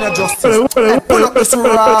up that one you just pull up this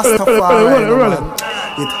Rastafarian.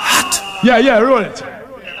 It hot. Yeah, roll it.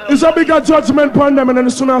 It's a bigger judgment upon them and then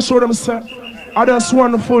soon I show them say I just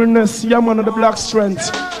want fullness, yeah man of the black strength.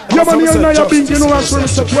 Yeah man, you're Nyahbingi, you know what I'm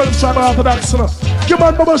saying, 12 tribe orthodox, you know. Yeah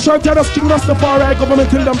man, Bubble Short, yeah, that's King Rastafarian government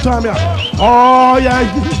till them time, yeah. Oh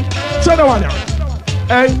yeah, tell the one, yeah.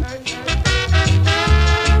 Hey.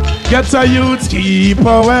 Get a youth, keep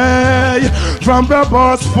away from the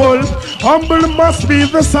boastful. Humble must be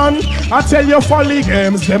the sun. I tell you, folly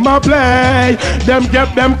games, them a play. Them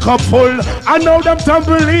get them cup full. I know them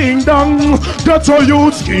tumbling down. Get a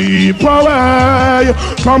youth, keep away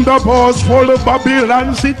from the boastful.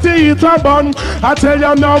 Babylon city, it a bun. I tell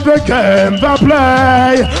you now, the game, the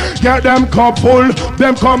play. Get them cup full,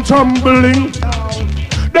 them come tumbling.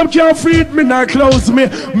 Them can't feed me, not clothes me.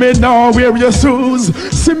 Me now wear your shoes.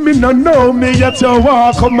 See me no know me, yet you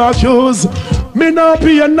walk on my shoes. Me no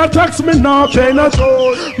pay no tax, me no pay no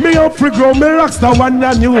toll. Me up for grow, me Rasta one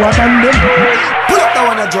and you are than them. Pull up that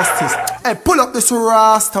one of justice. Hey, pull up this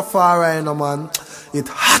Rastafarian, man. It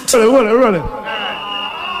hot. Roll it.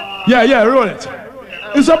 Yeah, roll it.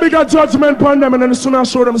 It's a bigger judgment upon them, and then soon I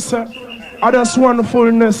show them, say, I just want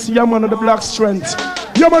fullness, yeah man of the black strength.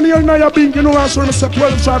 Yeah man, you're Nyahbingi, you know what I'm saying,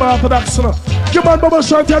 12 tribe orthodox, you know. Yeah man, Bubble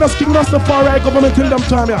Short, yeah, that's King Rastafarian government till them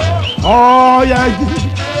time, yeah. Oh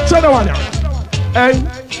yeah, tell the one, yeah.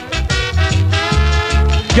 Hey.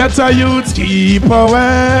 Get a youth, keep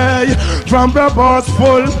away from the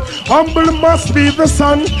boastful. Humble must be the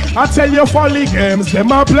sun. I tell you, folly games,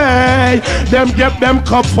 them a play. Them get them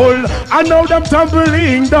cup full. I know them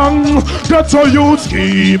tumbling down. Get a youth,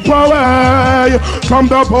 keep away from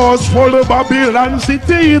the boastful. Babylon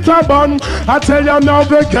city, it a bun. I tell you now,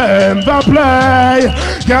 the game, the play.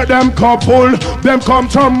 Get them cup full, them come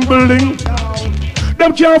tumbling.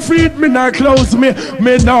 Them can't feed me, not clothes me.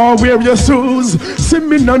 Me now wear your shoes. See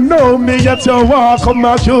me no know me, yet you walk on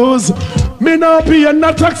my shoes. Me no pay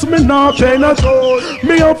no tax, me no pay no toll.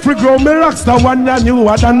 Me up for grow, me Rasta one and you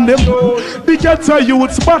are than them. The ghetto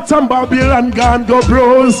youths, bottom Babylon gone go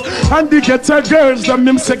bros. And the ghetto girls,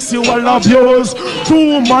 them sexual abuse.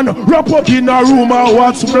 Two man wrap up in a room and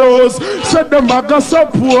watch bros. Said them a go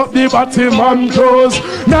support the bottom man toes.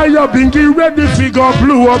 Nyahbingi ready figure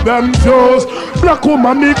blew up them toes. Black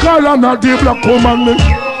woman me call and not the black woman.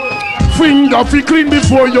 Finger fi clean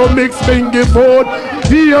before you mix bingi food.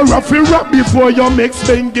 Ear fi rap before you mix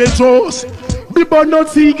bingi toast. People not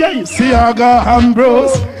see gay, see I got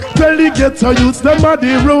Ambrose. Tell the ghetto youths them a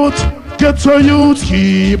the root. Ghetto youths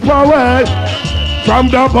keep away from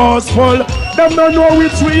the boastful. Them don't know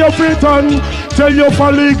which way you fit on. Tell your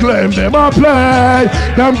folly claim them a play.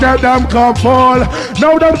 Them get them cup full.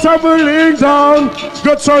 Now them tumbling down.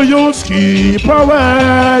 Ghetto youths keep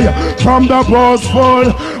away from the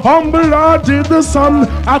boastful. Humble heart in the sun.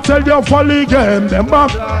 I tell your folly game them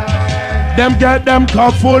up. Them get them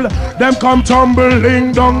cup full. Them come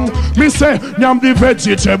tumbling down. Me say, nyam the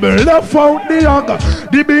vegetable, left out the hog.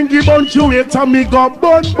 The bingi bunch you eat and me got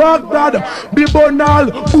bun Baghdad. The bun all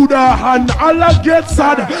Buddha and Allah get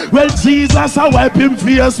sad. Well, Jesus a wipe him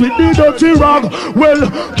face with the dirty rag. Well,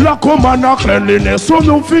 black woman a cleanliness, so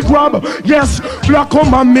no fi grab. Yes, black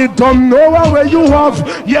woman me don't know where you have.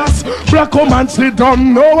 Yes, black woman still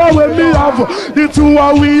don't know where me have. The two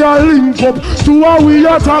are we a link up, two are we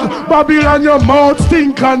attack. Babylon your mouth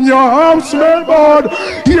stink and your arms smell bad.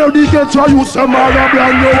 Here the ghetto you say mother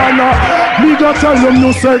brand you wanna. Me go tell them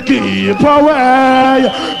you say keep away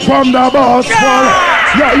from the boss.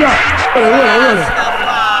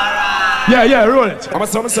 Yeah, roll it.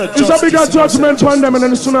 It's a bigger judgment on them and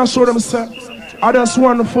then soon I show them say, I just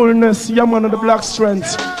want fullness, yeah man of the black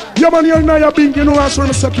strength. Yeah man, you're Nyahbingi, you know what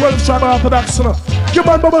I'm saying, 12 tribe orthodox, you know. Yeah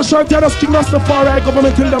man, Bubble Short, yeah, that's King Rastafarian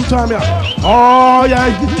government till them time, yeah. Oh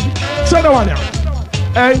yeah, tell the one, yeah.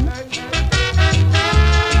 Hey.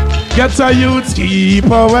 Get a youth, keep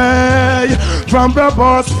away from the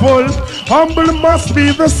boastful. Humble must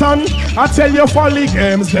be the sun. I tell you, folly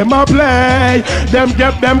games, them a play. Them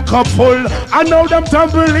get them cup full. I know them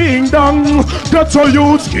tumbling down. Get a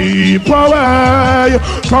youth, keep away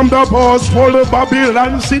from the boastful.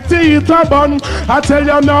 Babylon city, it a bun. I tell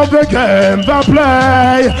you now, the game, the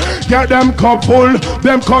play. Get them cup full,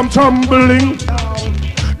 them come tumbling.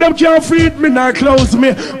 Them can't feed me, not clothes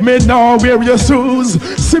me. Me now wear your shoes.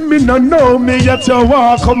 See me no know me, yet you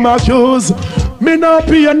walk on my shoes. Me no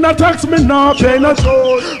pay no tax, me no pay no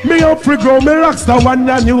toll. Me up for grow, me Rasta one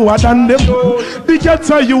and you are than them. The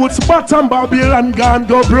ghetto youths, bottom Babylon gone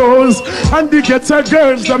go bros. And the ghetto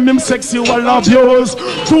girls, them sexual abuse.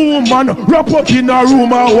 Two man wrap up in a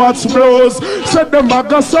room and watch bros. Said them a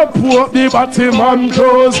go support the bottom man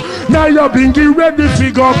toes. Nyahbingi ready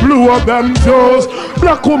figure blew up them toes.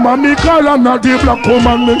 Black woman me call and not the black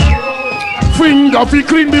woman me. Finger fi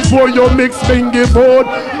clean before you mix bingi food.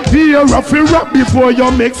 Here rough rap before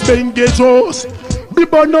you make bingi toast. The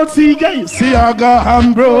but not see guys, see I got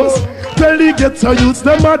Ambrose. Tell the ghetto youths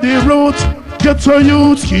them at the root. Ghetto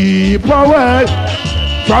youths keep away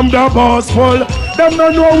from the boss full. Them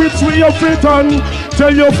don't know which way you fit on.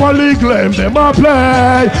 Tell your folly claim them a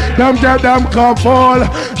play. Them get them couple.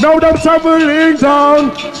 Now them traveling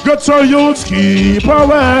down. Ghetto youths keep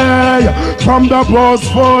away from the boss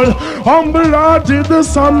full. Humble hearted the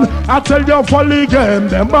sun. I tell your folly game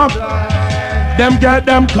them a them get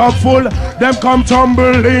them cup full, them come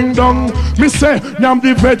tumbling down. Me say, I'm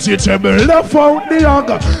the vegetable, left out the hog.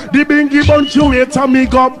 The bingi bunch you wait and me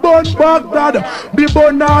got bun Baghdad. The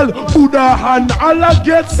bun all Buddha and Allah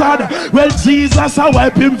get sad. Well, Jesus I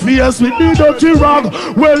wipe him face with the dirty rag.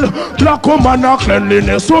 Well, black woman a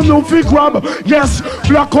cleanliness, so no fi grab. Yes,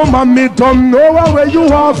 black woman me don't know where you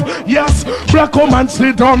have. Yes, black woman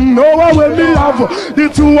still don't know where me have. The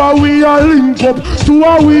two are we are link up, two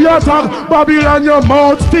are we attack. Babylon your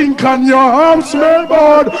mouth stink and your arms smell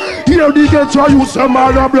bad. Here the ghetto you say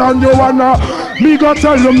mother brand you wanna. Me go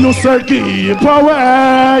tell them no say keep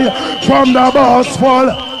away from the boss fall.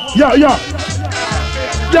 Yeah, yeah.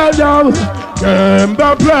 Yeah, yeah. Game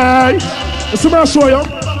the play. So me show you.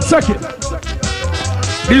 Second.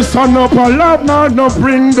 This son up a love now no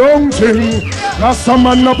bring down thing.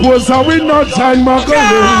 Rastaman no pose a we no time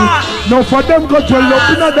magazine. No for them go 12 up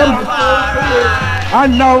in a them.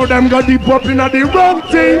 And now them got deep up in the wrong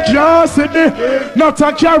thing. Just not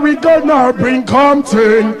a carry gun or bring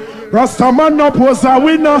something. Rastaman no pose a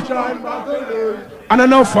winner. And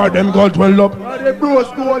enough for them got 12 up. The bros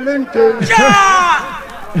go linking.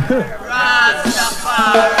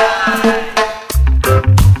 Rastafarian.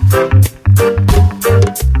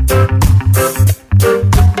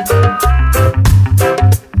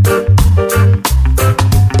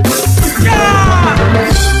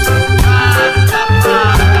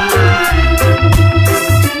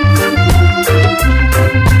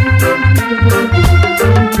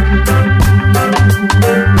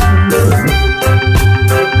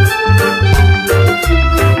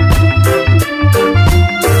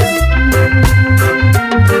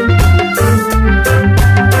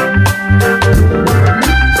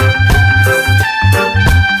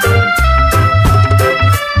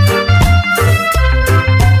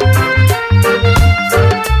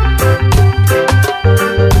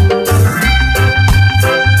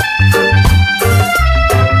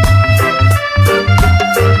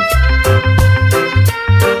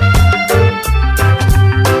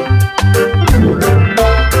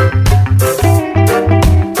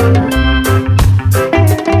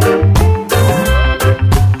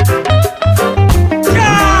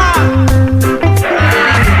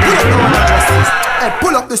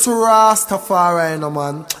 Rastafarian,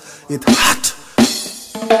 man. It hot.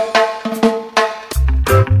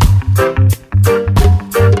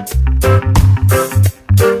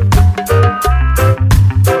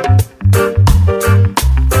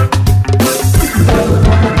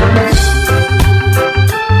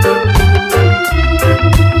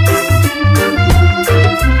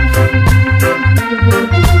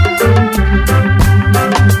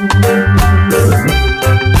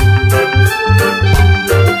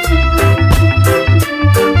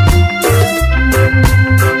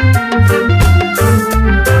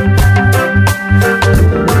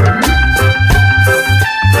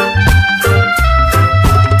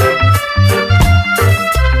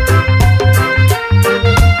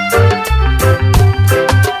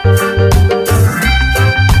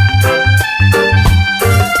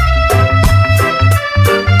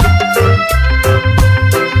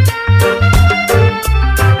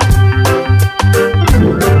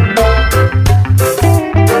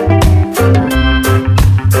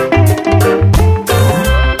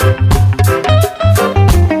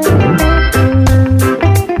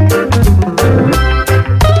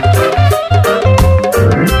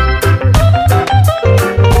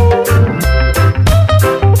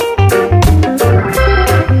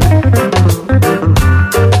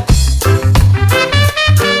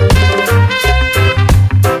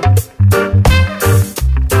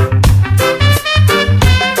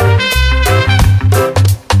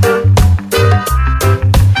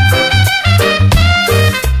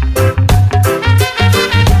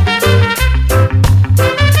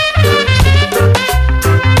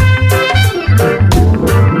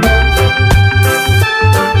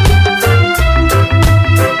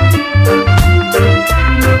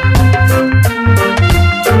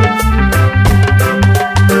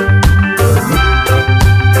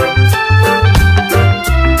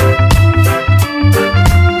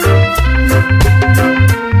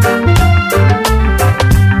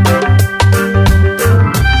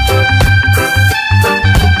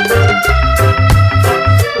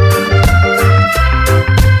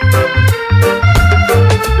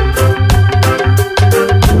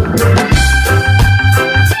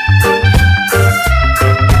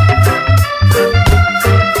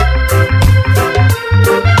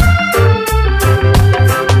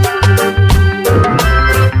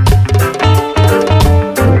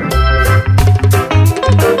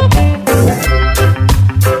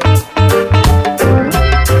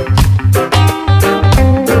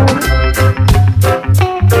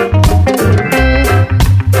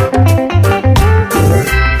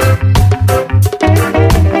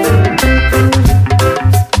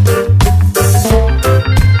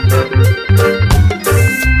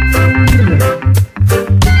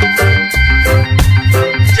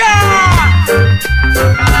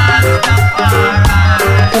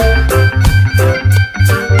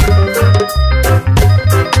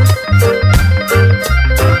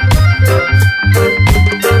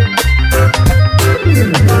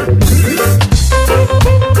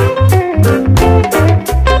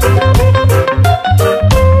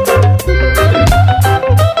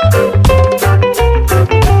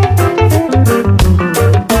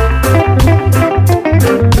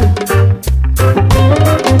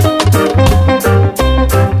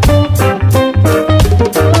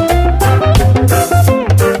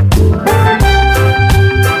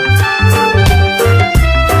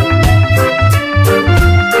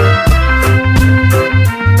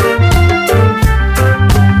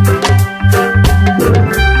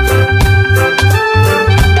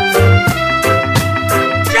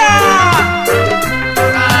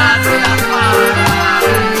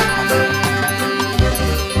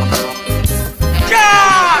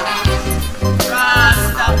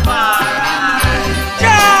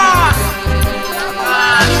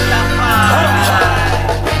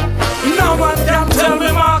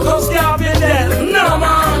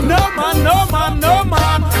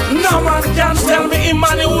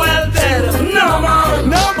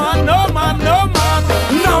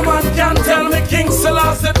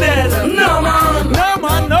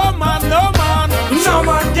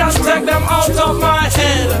 out of my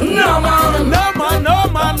head. No man, no man, no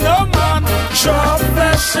man, no man. Draw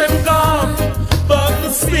flesh and gone, but the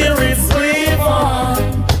spirits live on.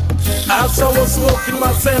 As I was walking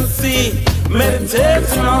my senses,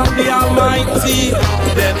 meditating on the Almighty,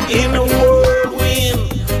 then in a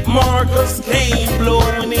whirlwind, Marcus came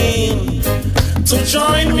blowing in to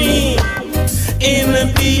join me in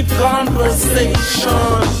a deep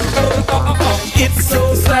conversation. It's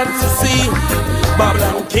so sad to see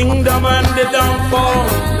Babylon kingdom and the downfall.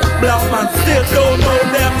 Black man still don't know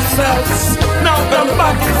themselves. Now them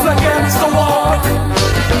back is against the wall.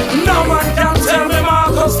 No man can tell me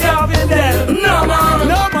Marcus Garvey dead. No man,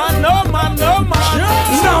 no man, no man, no man.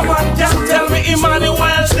 No man can tell me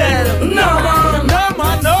Emmanuel's dead. No man, no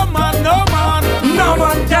man, no man, no man. No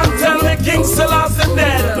man can tell me King Selassie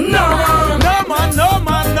dead. No man, no man, no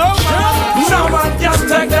man, no man. No man can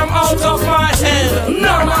take them out of my head.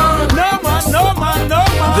 No man, no man, no man, no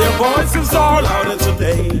man. Their voices are louder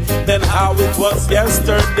today than how it was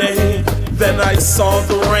yesterday. Then I saw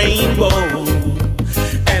the rainbow,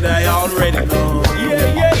 and I already know.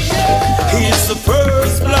 He's the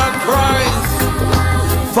first blood Christ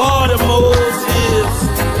for the Moses,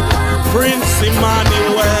 Prince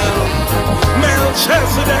Emmanuel,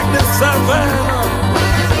 Melchizedek the seventh.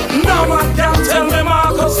 No man can tell me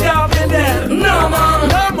Marcus Garvey dead. No man,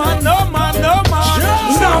 no man, no man, no man.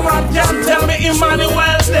 No man can tell me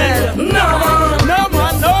Emmanuel's dead. No man, no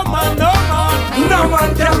man, no man, no man. No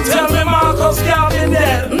man can tell me Marcus Garvey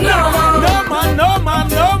dead. No man, no man, no man,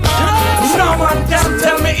 no man. No man can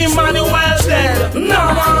tell me Emmanuel's dead.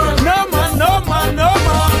 No man, no man, no man, no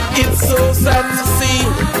man. It's so sad to see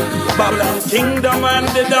Babylon kingdom and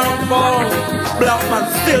the downfall. Black man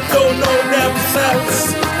still don't know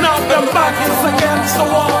themselves. Now them back is against the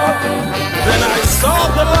wall. Then I saw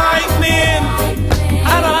the lightning,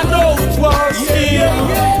 and I know it was him.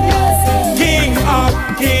 King of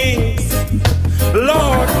kings,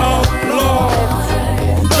 Lord of lords,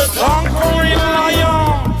 the conquering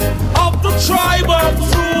lion of the tribe of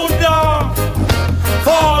Judah.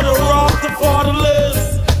 Father of the fatherless,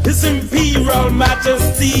 His Imperial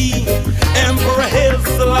Majesty, Emperor Haile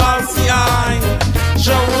Selassie,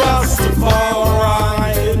 Rastafarian.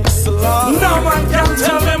 No man can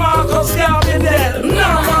tell me Marcus Garvey dead. No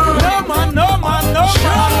man, no man, no man, no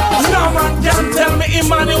man. No man can tell me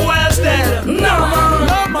Emmanuel's dead. No man,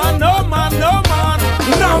 no man, no man, no man.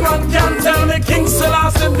 No man can tell me King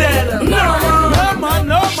Selassie dead. No man, no man,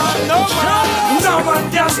 no man, no man. No man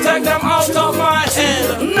can take them out of my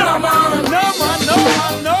head. No man, no man, no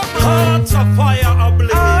man, no man. Hearts of fire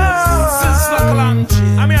ablaze. Sister Clancy.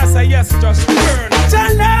 I mean I say yes, just burn. Your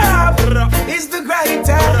love is the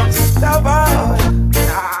greatest of all.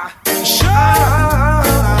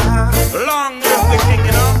 Long live the king,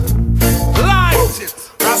 you know. Light it.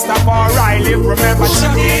 Rastafari live, remember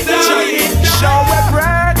show a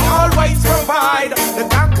bread, always provide. The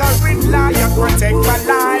conquering lion protect my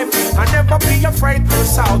life. I never be afraid to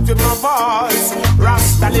shout with my voice.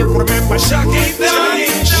 Rasta live, remember show a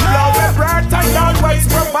bread and always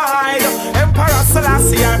provide. Emperor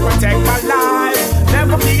Selassie, I protect my life.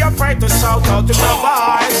 Never be afraid to shout out to my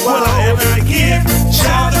voice. Well, I give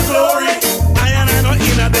shout the glory. I know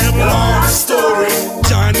in a them long story.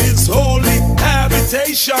 John is holy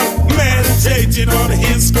habitation, meditating on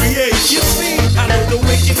His creation. You see, I know the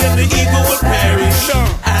wicked and the evil will perish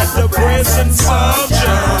at the presence of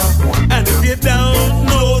John. And if you don't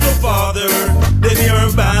know the Father, then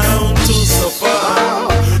you're bound to suffer.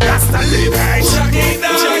 That's the living. Show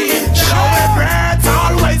me bread,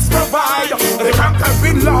 always provide. The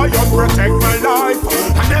conquering lion protect my life.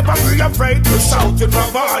 I never be afraid to shout in my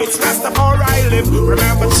voice. Rastafari live,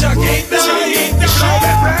 remember show me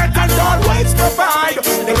bread and always provide.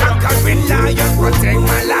 The conquering lion protect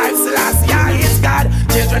my life. Selassie is God.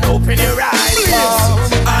 Children, open your eyes.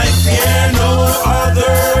 I fear no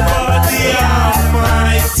other but the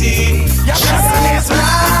Almighty. Your blessing is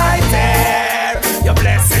right there. Your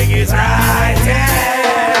blessing is right there.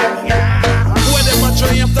 When them a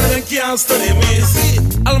try after them can't study me, see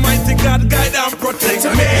Almighty God guide and protect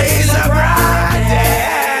me. Today is a bright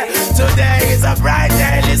day. Today is a bright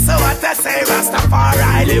day. Listen what I say.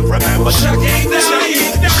 Rastafari live. Remember show me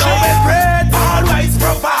bread, always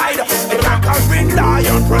provide. The conquering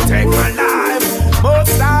lion protect my life.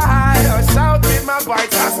 Most high, I shout in my voice.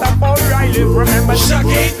 Rastafari live. Remember show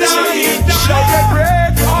me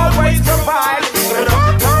bread, always provide. The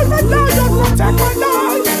conquering lion protect my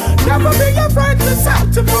life. Never be afraid to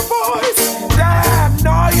shout to my voice. Damn,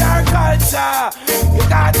 know your culture. You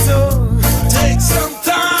got to take some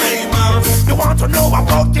time out. You want to know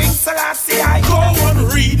about King Selassie? Go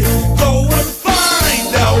and read, go and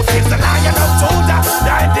find out. He's the lion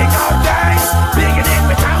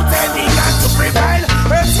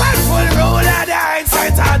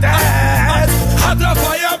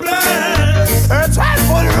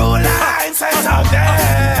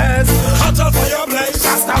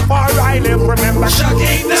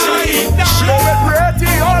Celebrity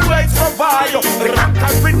always provide.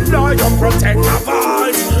 Conquering loyal, protect my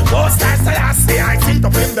voice. Most times the last day I sit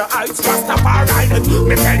up in the heights, Rastafarian.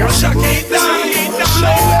 Me tell you, shekere.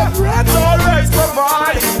 Celebrity always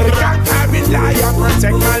provide. Conquering loyal,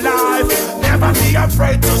 protect my life. Never be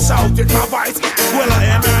afraid to shout in my voice. Well, I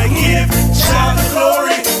give shout the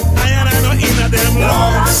glory. I know in a them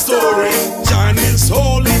long story. John is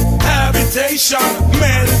holy habitation,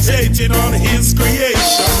 meditating on his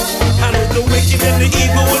creation. And if the wicked and the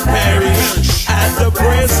evil will perish at the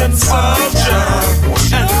presence of John.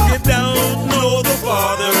 And if you don't know the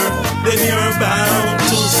Father, then you're bound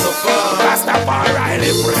to suffer.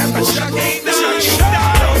 Rastafari, forever shocking.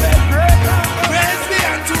 Praise be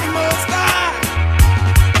unto the Most High.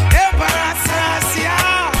 Emperor Selassie,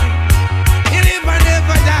 he live and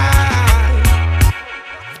never die.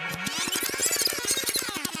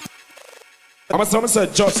 I'm a say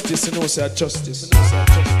justice, you know, say justice. Praise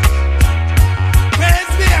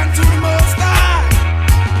be unto the Most High.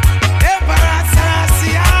 Emperor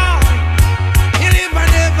Selassie, he live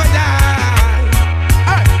and never die.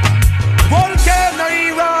 Hey. Volcano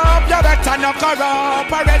erupt, you better not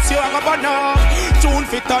corrupt, or else you are gonna burn up. Tune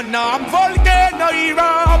fit on up. Volcano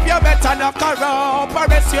erupt, you better not corrupt,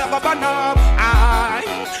 or else you are gonna burn up. Aye.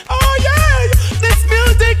 Oh yeah, this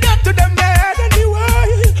music got to the man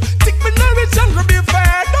anyway. Take me nourish and be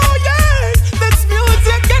fed. Oh yeah, this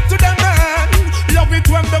music get to the man. Love it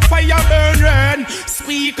when the fire burn.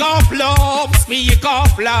 Speak of love, speak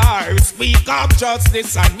of life, speak of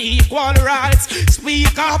justice and equal rights.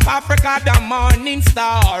 Speak of Africa, the morning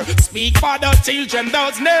star. Speak for the children,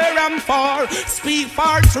 those near and far. Speak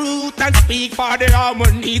for truth and speak for the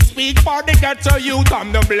harmony. Speak for the ghetto youth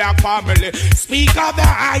and the black family. Speak of the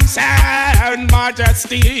ancient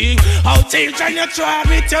majesty. How children you try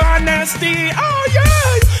with your honesty. Oh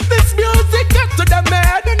yeah, this music get to the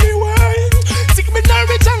man anyway. Sick me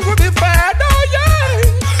nourish and will be fed. Oh yeah,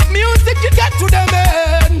 music you get to the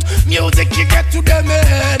man. Music you get to the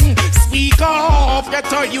man. Speak of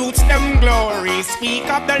ghetto youths them glory. Speak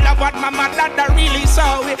of the love what mama dada really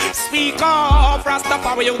saw. Speak of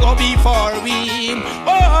Rastafari you go before we.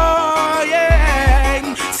 Oh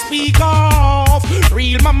yeah. Speak of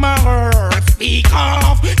real mama earth. Speak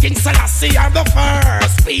of King Selassie are the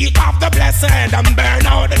first. Speak of the blessed and burn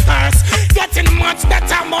out the curse. Getting much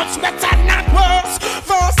better, not worse.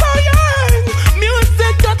 For so young,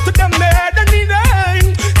 music got to the man and the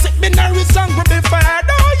name. Sick me nervous song will be fed.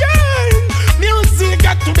 Oh yeah, music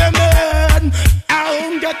got to the man.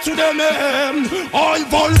 And get to the man. All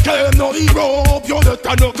volcano erupt, you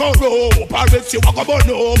better no corrupt, or else you a go burn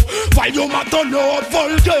up. While you matter no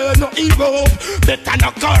volcano erupt, better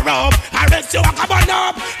no corrupt, or else you a go burn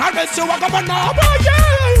up, or else you a go burn up. Oh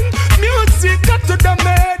yeah, music got to the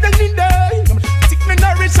man and the day. Sick me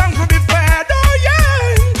nourish and will be fed. Oh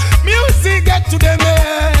yeah, music get to the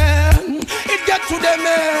man. It get to the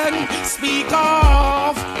man. Speak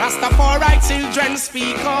of Rastafari children,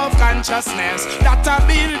 speak of consciousness that I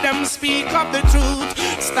build them, speak of the truth,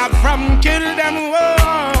 stop from kill them.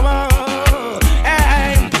 Whoa.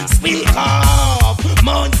 Hey. Speak of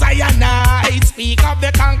Mount Zion, speak of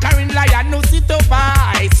the conquering lion who sit up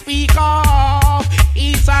high. Speak of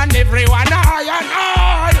each and every one.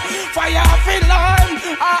 I fire fill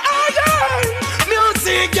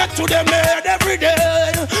music get to the man every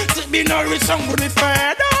day. To be nourished and be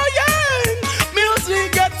fed. Oh yeah,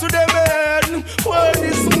 music get to the man. Word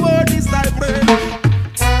is thy bread.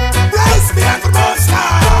 Praise be unto the Most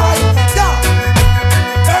High. Yeah,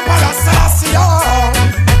 Emperor Selassie.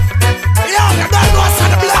 Yeah, you don't know what's on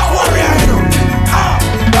the black warrior.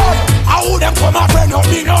 How them come a friend up,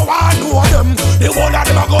 me no one know them. The whole of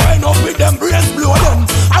them are going up with them brains blow them.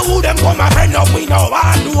 How them come a friend up, we no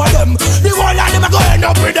one know them. The whole of them are going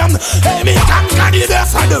up with them. Hey, me conquer the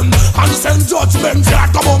best of them and send judgment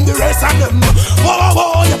that come on the rest of them.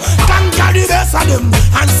 Oh, conquer the best of them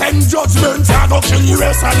and send judgment that go kill the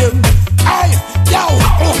rest of them. Hey, yo,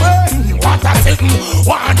 what a thing.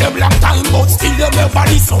 Want them long time but still them never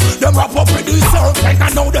listen. Them wrap up with the serpent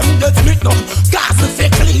and now them get smitten up. Gas me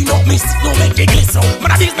fake clean up, me still no make it glisten.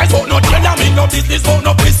 Man a business but no tell me no business but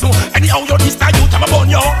no prison. Anyhow you this time you time about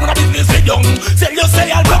you, man a business with young. Tell you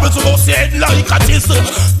say I'll be able to go say it like a chisel.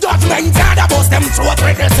 Judgment and a bust them throat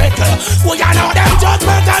with the sickle. We are now them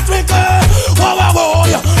judgment and trickle.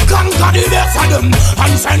 Whoa, conquer the best of them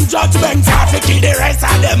and send judgment to kill the rest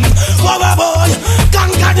of them. Whoa,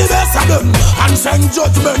 conquer the best of them and send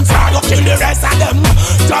judgment to kill the rest of them.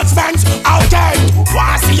 Judgment out there.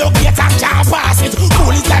 Want see you get and can't pass it.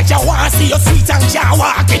 Cool it like you want see you sweet and can't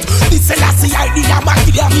walk it. This Selassie idea, my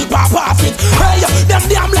kid and me pop off it. Hey, them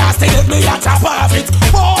damn last they let me at top of it.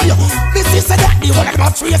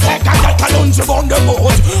 Just like a girl can lunge on the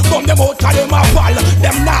boat. From the boat call them a pal.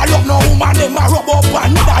 Them nah love no woman, them a rub up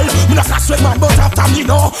and doll. Me not class with man, but after me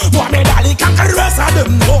know Mohammed Ali conquer the rest of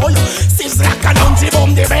them boy. Seems like a lunge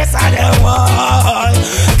from the best of them boy.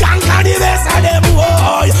 Conquer the best of them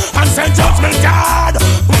boy. And send judgment God.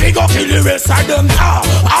 We go kill the rest of them. How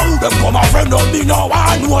them come a friend of me now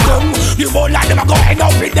I know them. The whole lot them a go end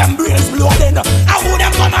up with them brains blooding. How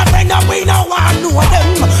them come a friend of me now I know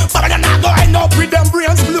them. But them not go end up with them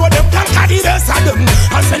brains blooding. Conquer the rest of them.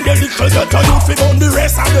 And send the little ghetto youth fi gun the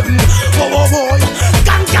rest of them. Oh boy,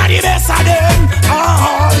 conquer the best of them.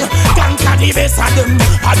 Conquer the best of them.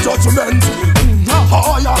 A judgment.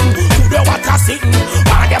 Oh yeah, who they want to sing?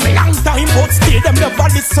 Why them a long time but still them never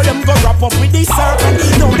listen. So them go wrap up with the serpent.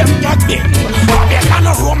 Now them get big. Why they can't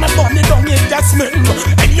roam and burn it down in that smell?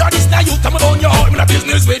 And you're this now you tell me on your heart in a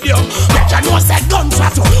business with you. Let you know said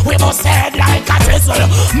gunshot. We must say it like a chisel.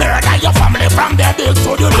 Murder your family from the big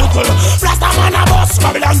to the little. Rastaman a bus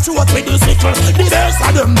Babylon throat with the sickle. The best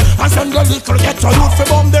of them. And send the little get your youth for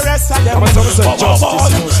bomb the rest of them. Oh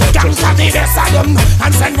boy, conquer the rest of them.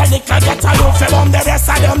 And send the little get your youth for bomb the rest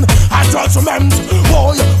of them. And judgment.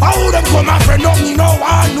 Boy, how them come a friend of me now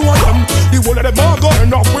I know them. The whole of them all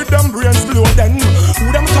going up with them brains blooding. Who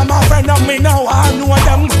them come a friend of me now I know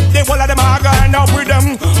them. The whole of them all going up with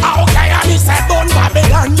them. Okay, and he said born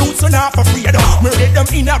Babylon youths are not afraid. Me read them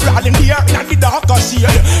in a brawling here in the darker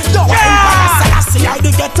shade. Though I see I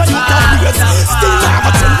do get to you to praise. Still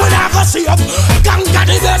never turn when I go see up. Conquer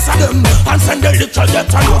the rest of them. And send the little get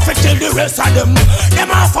to you to kill the rest of them.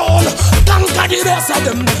 Them a fall. Conquer the rest of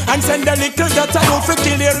them. And send the little get to you to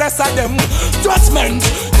kill the rest of them. Judgment.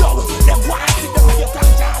 Yo, them want to see them get a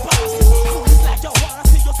job. It's like you want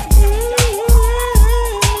to see your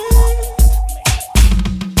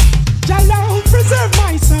Jalla, preserve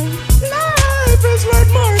my soul. Life is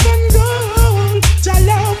worth more than gold.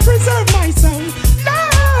 Jalla, preserve my soul.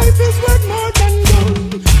 Life is worth more than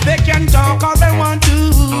gold. They can talk all they want to.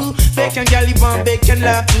 They can get live on, they can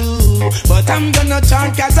love too. But I'm gonna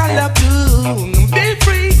chant cause I love to. Be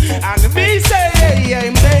free and be safe.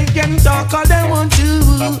 They can talk all they want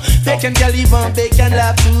to. They can get live on, they can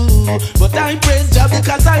love too. But I praise God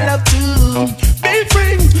because I love to. Be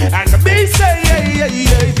free and be safe.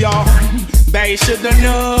 They should've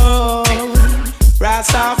known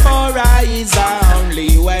Rastafari is the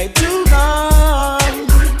only way to go.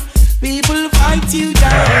 People fight you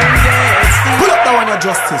down, yes. Pull up that one of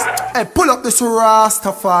justice. Hey, pull up this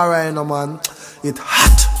Rastafarian, man. It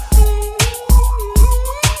hot.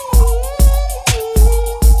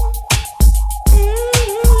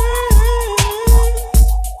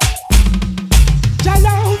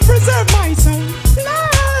 Jalla, preserve my soul.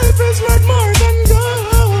 Life is worth more than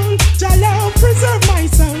gold. Jalla, preserve my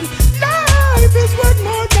soul. Life is worth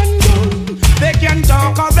more than gold. They can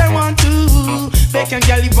talk all they want to. They can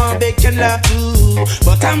get live on, they can love too.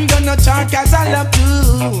 But I'm gonna chant cause I love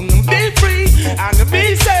to. Be free and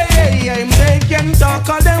be safe. They can talk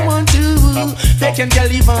all they want to. They can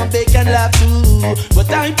get live on, they can love too.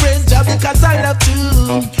 But I praise God because I love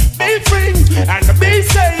to. Be free and be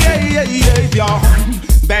safe.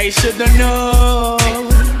 They should've known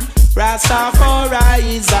Rastafari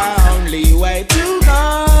is the only way to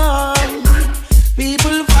go.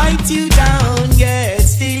 People fight you down, yet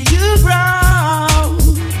still you grow.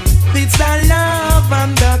 It's the love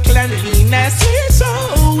and the cleanliness we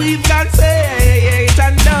show. We've got faith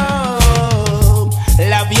and love.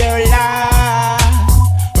 Love your life.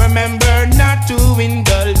 Remember not to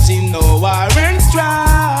indulge in no war and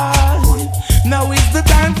strife. Now is the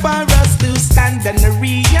time for us to stand and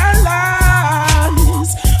realize.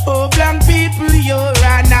 Oh, black people, you're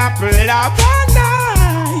an apple of an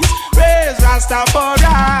eye. Praise Rastafari.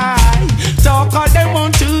 Talk all they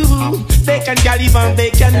want to. They can get even, they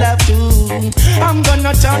can love too. I'm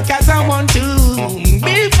gonna talk as I want to.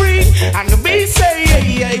 Be free and be safe.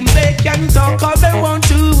 They can talk all they want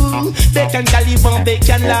to. They can get even, they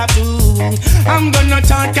can love too. I'm gonna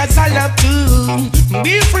talk as I love to.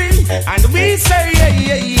 Be free and be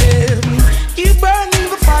safe. Keep burning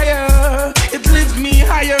the fire. It lifts me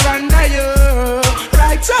higher and higher.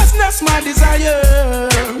 Righteousness my desire.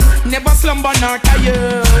 Never slumber nor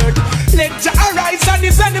tired. Let Jah arise and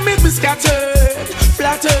his enemies be scattered.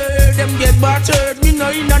 Flattered, them get battered. Me know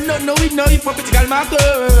you no hypocritical markers.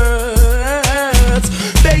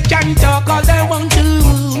 They can talk all they want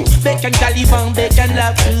to. They can call even, they can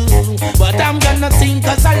love too. But I'm gonna sing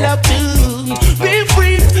cause I love to. Be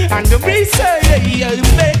free and be safe.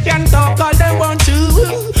 They can talk all they want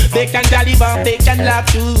to. They can call even, they can love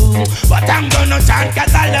too. But I'm gonna chant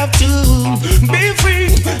cause I love to. Be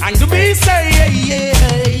free and be safe.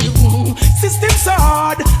 System's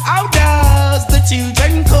hard. How does the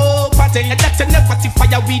children cope? I tell you that you never see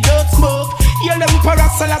fire without smoke. Hear them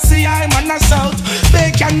Selassie, I'm on a shout. They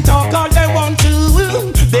can talk all they want to.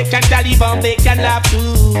 They can live and they can laugh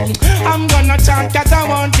too. I'm gonna chant cause I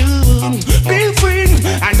want to be free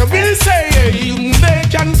and will say. They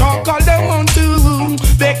can talk all they want to.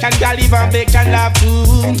 They can live and they can laugh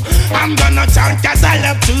too. I'm gonna chant cause I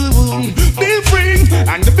love to be free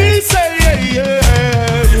and be safe.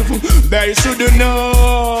 They should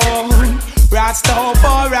know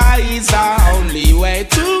Rastafari is the only way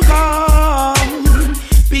to go.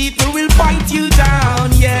 People will point you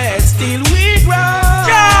down, yet still we grow.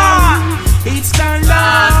 Yeah. It's the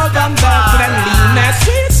love and the cleanliness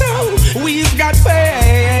we show. We've got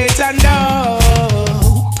faith and love.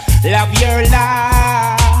 Love your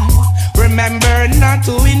life. Remember not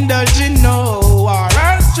to indulge in no war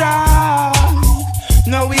or strife.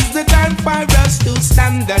 Now is the time for us to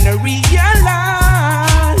stand and realize.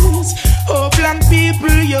 Oh, black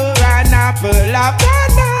people, you're an apple of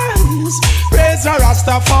paradise. Praise the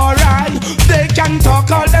Rastafari. They can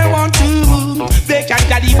talk all they want to. They can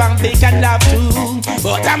live and they can laugh too.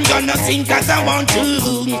 But I'm gonna sing cause I want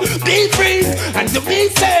to be free and to be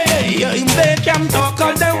safe. They can talk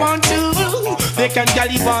all they want to. They can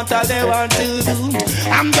live all they want to.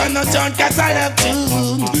 I'm gonna chant cause I love to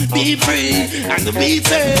be free and to be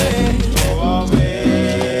safe.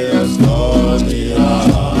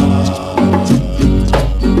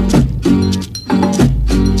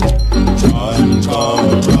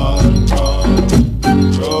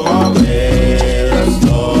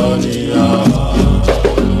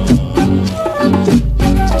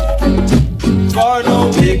 For no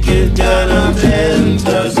wicked cannot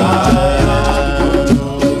enter Zion.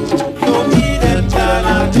 No heathen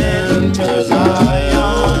cannot enter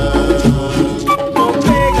Zion. No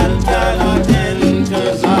pagan cannot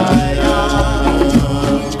enter Zion.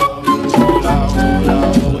 Hula, hula,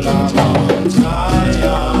 hula, Mount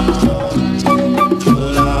Zion.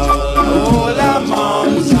 Hula, hula, hula,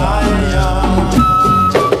 Mount Zion. Hula, hula, Mount Zion.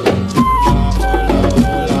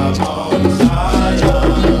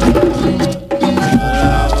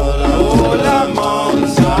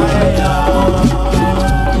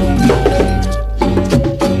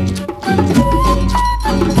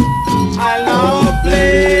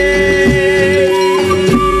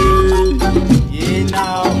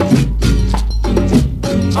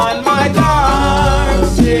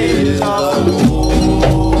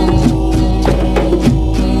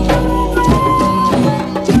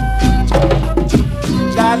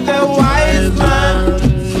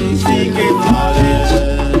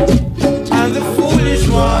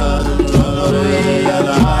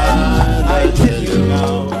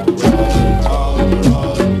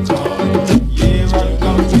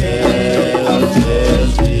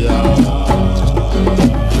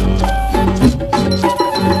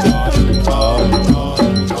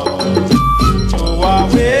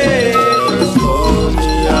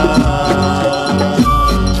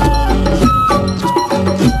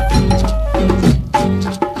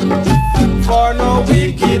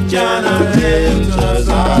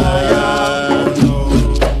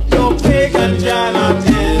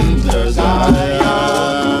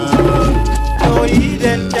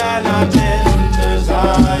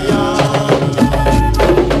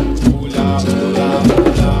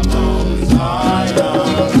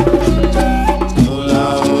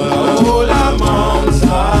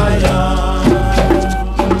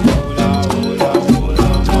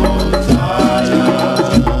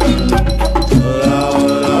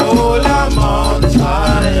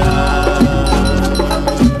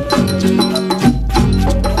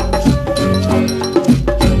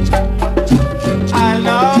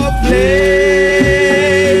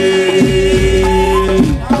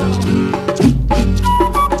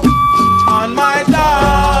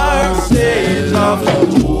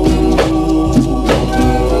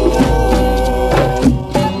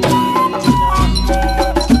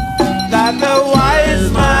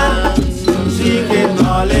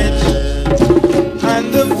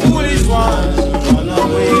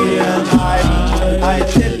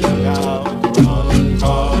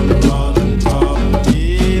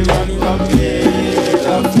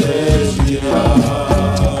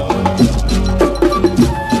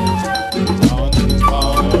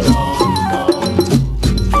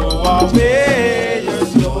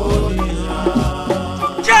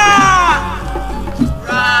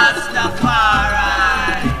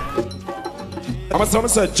 Someone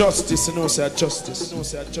said justice, you know, say justice, you know,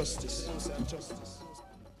 say justice.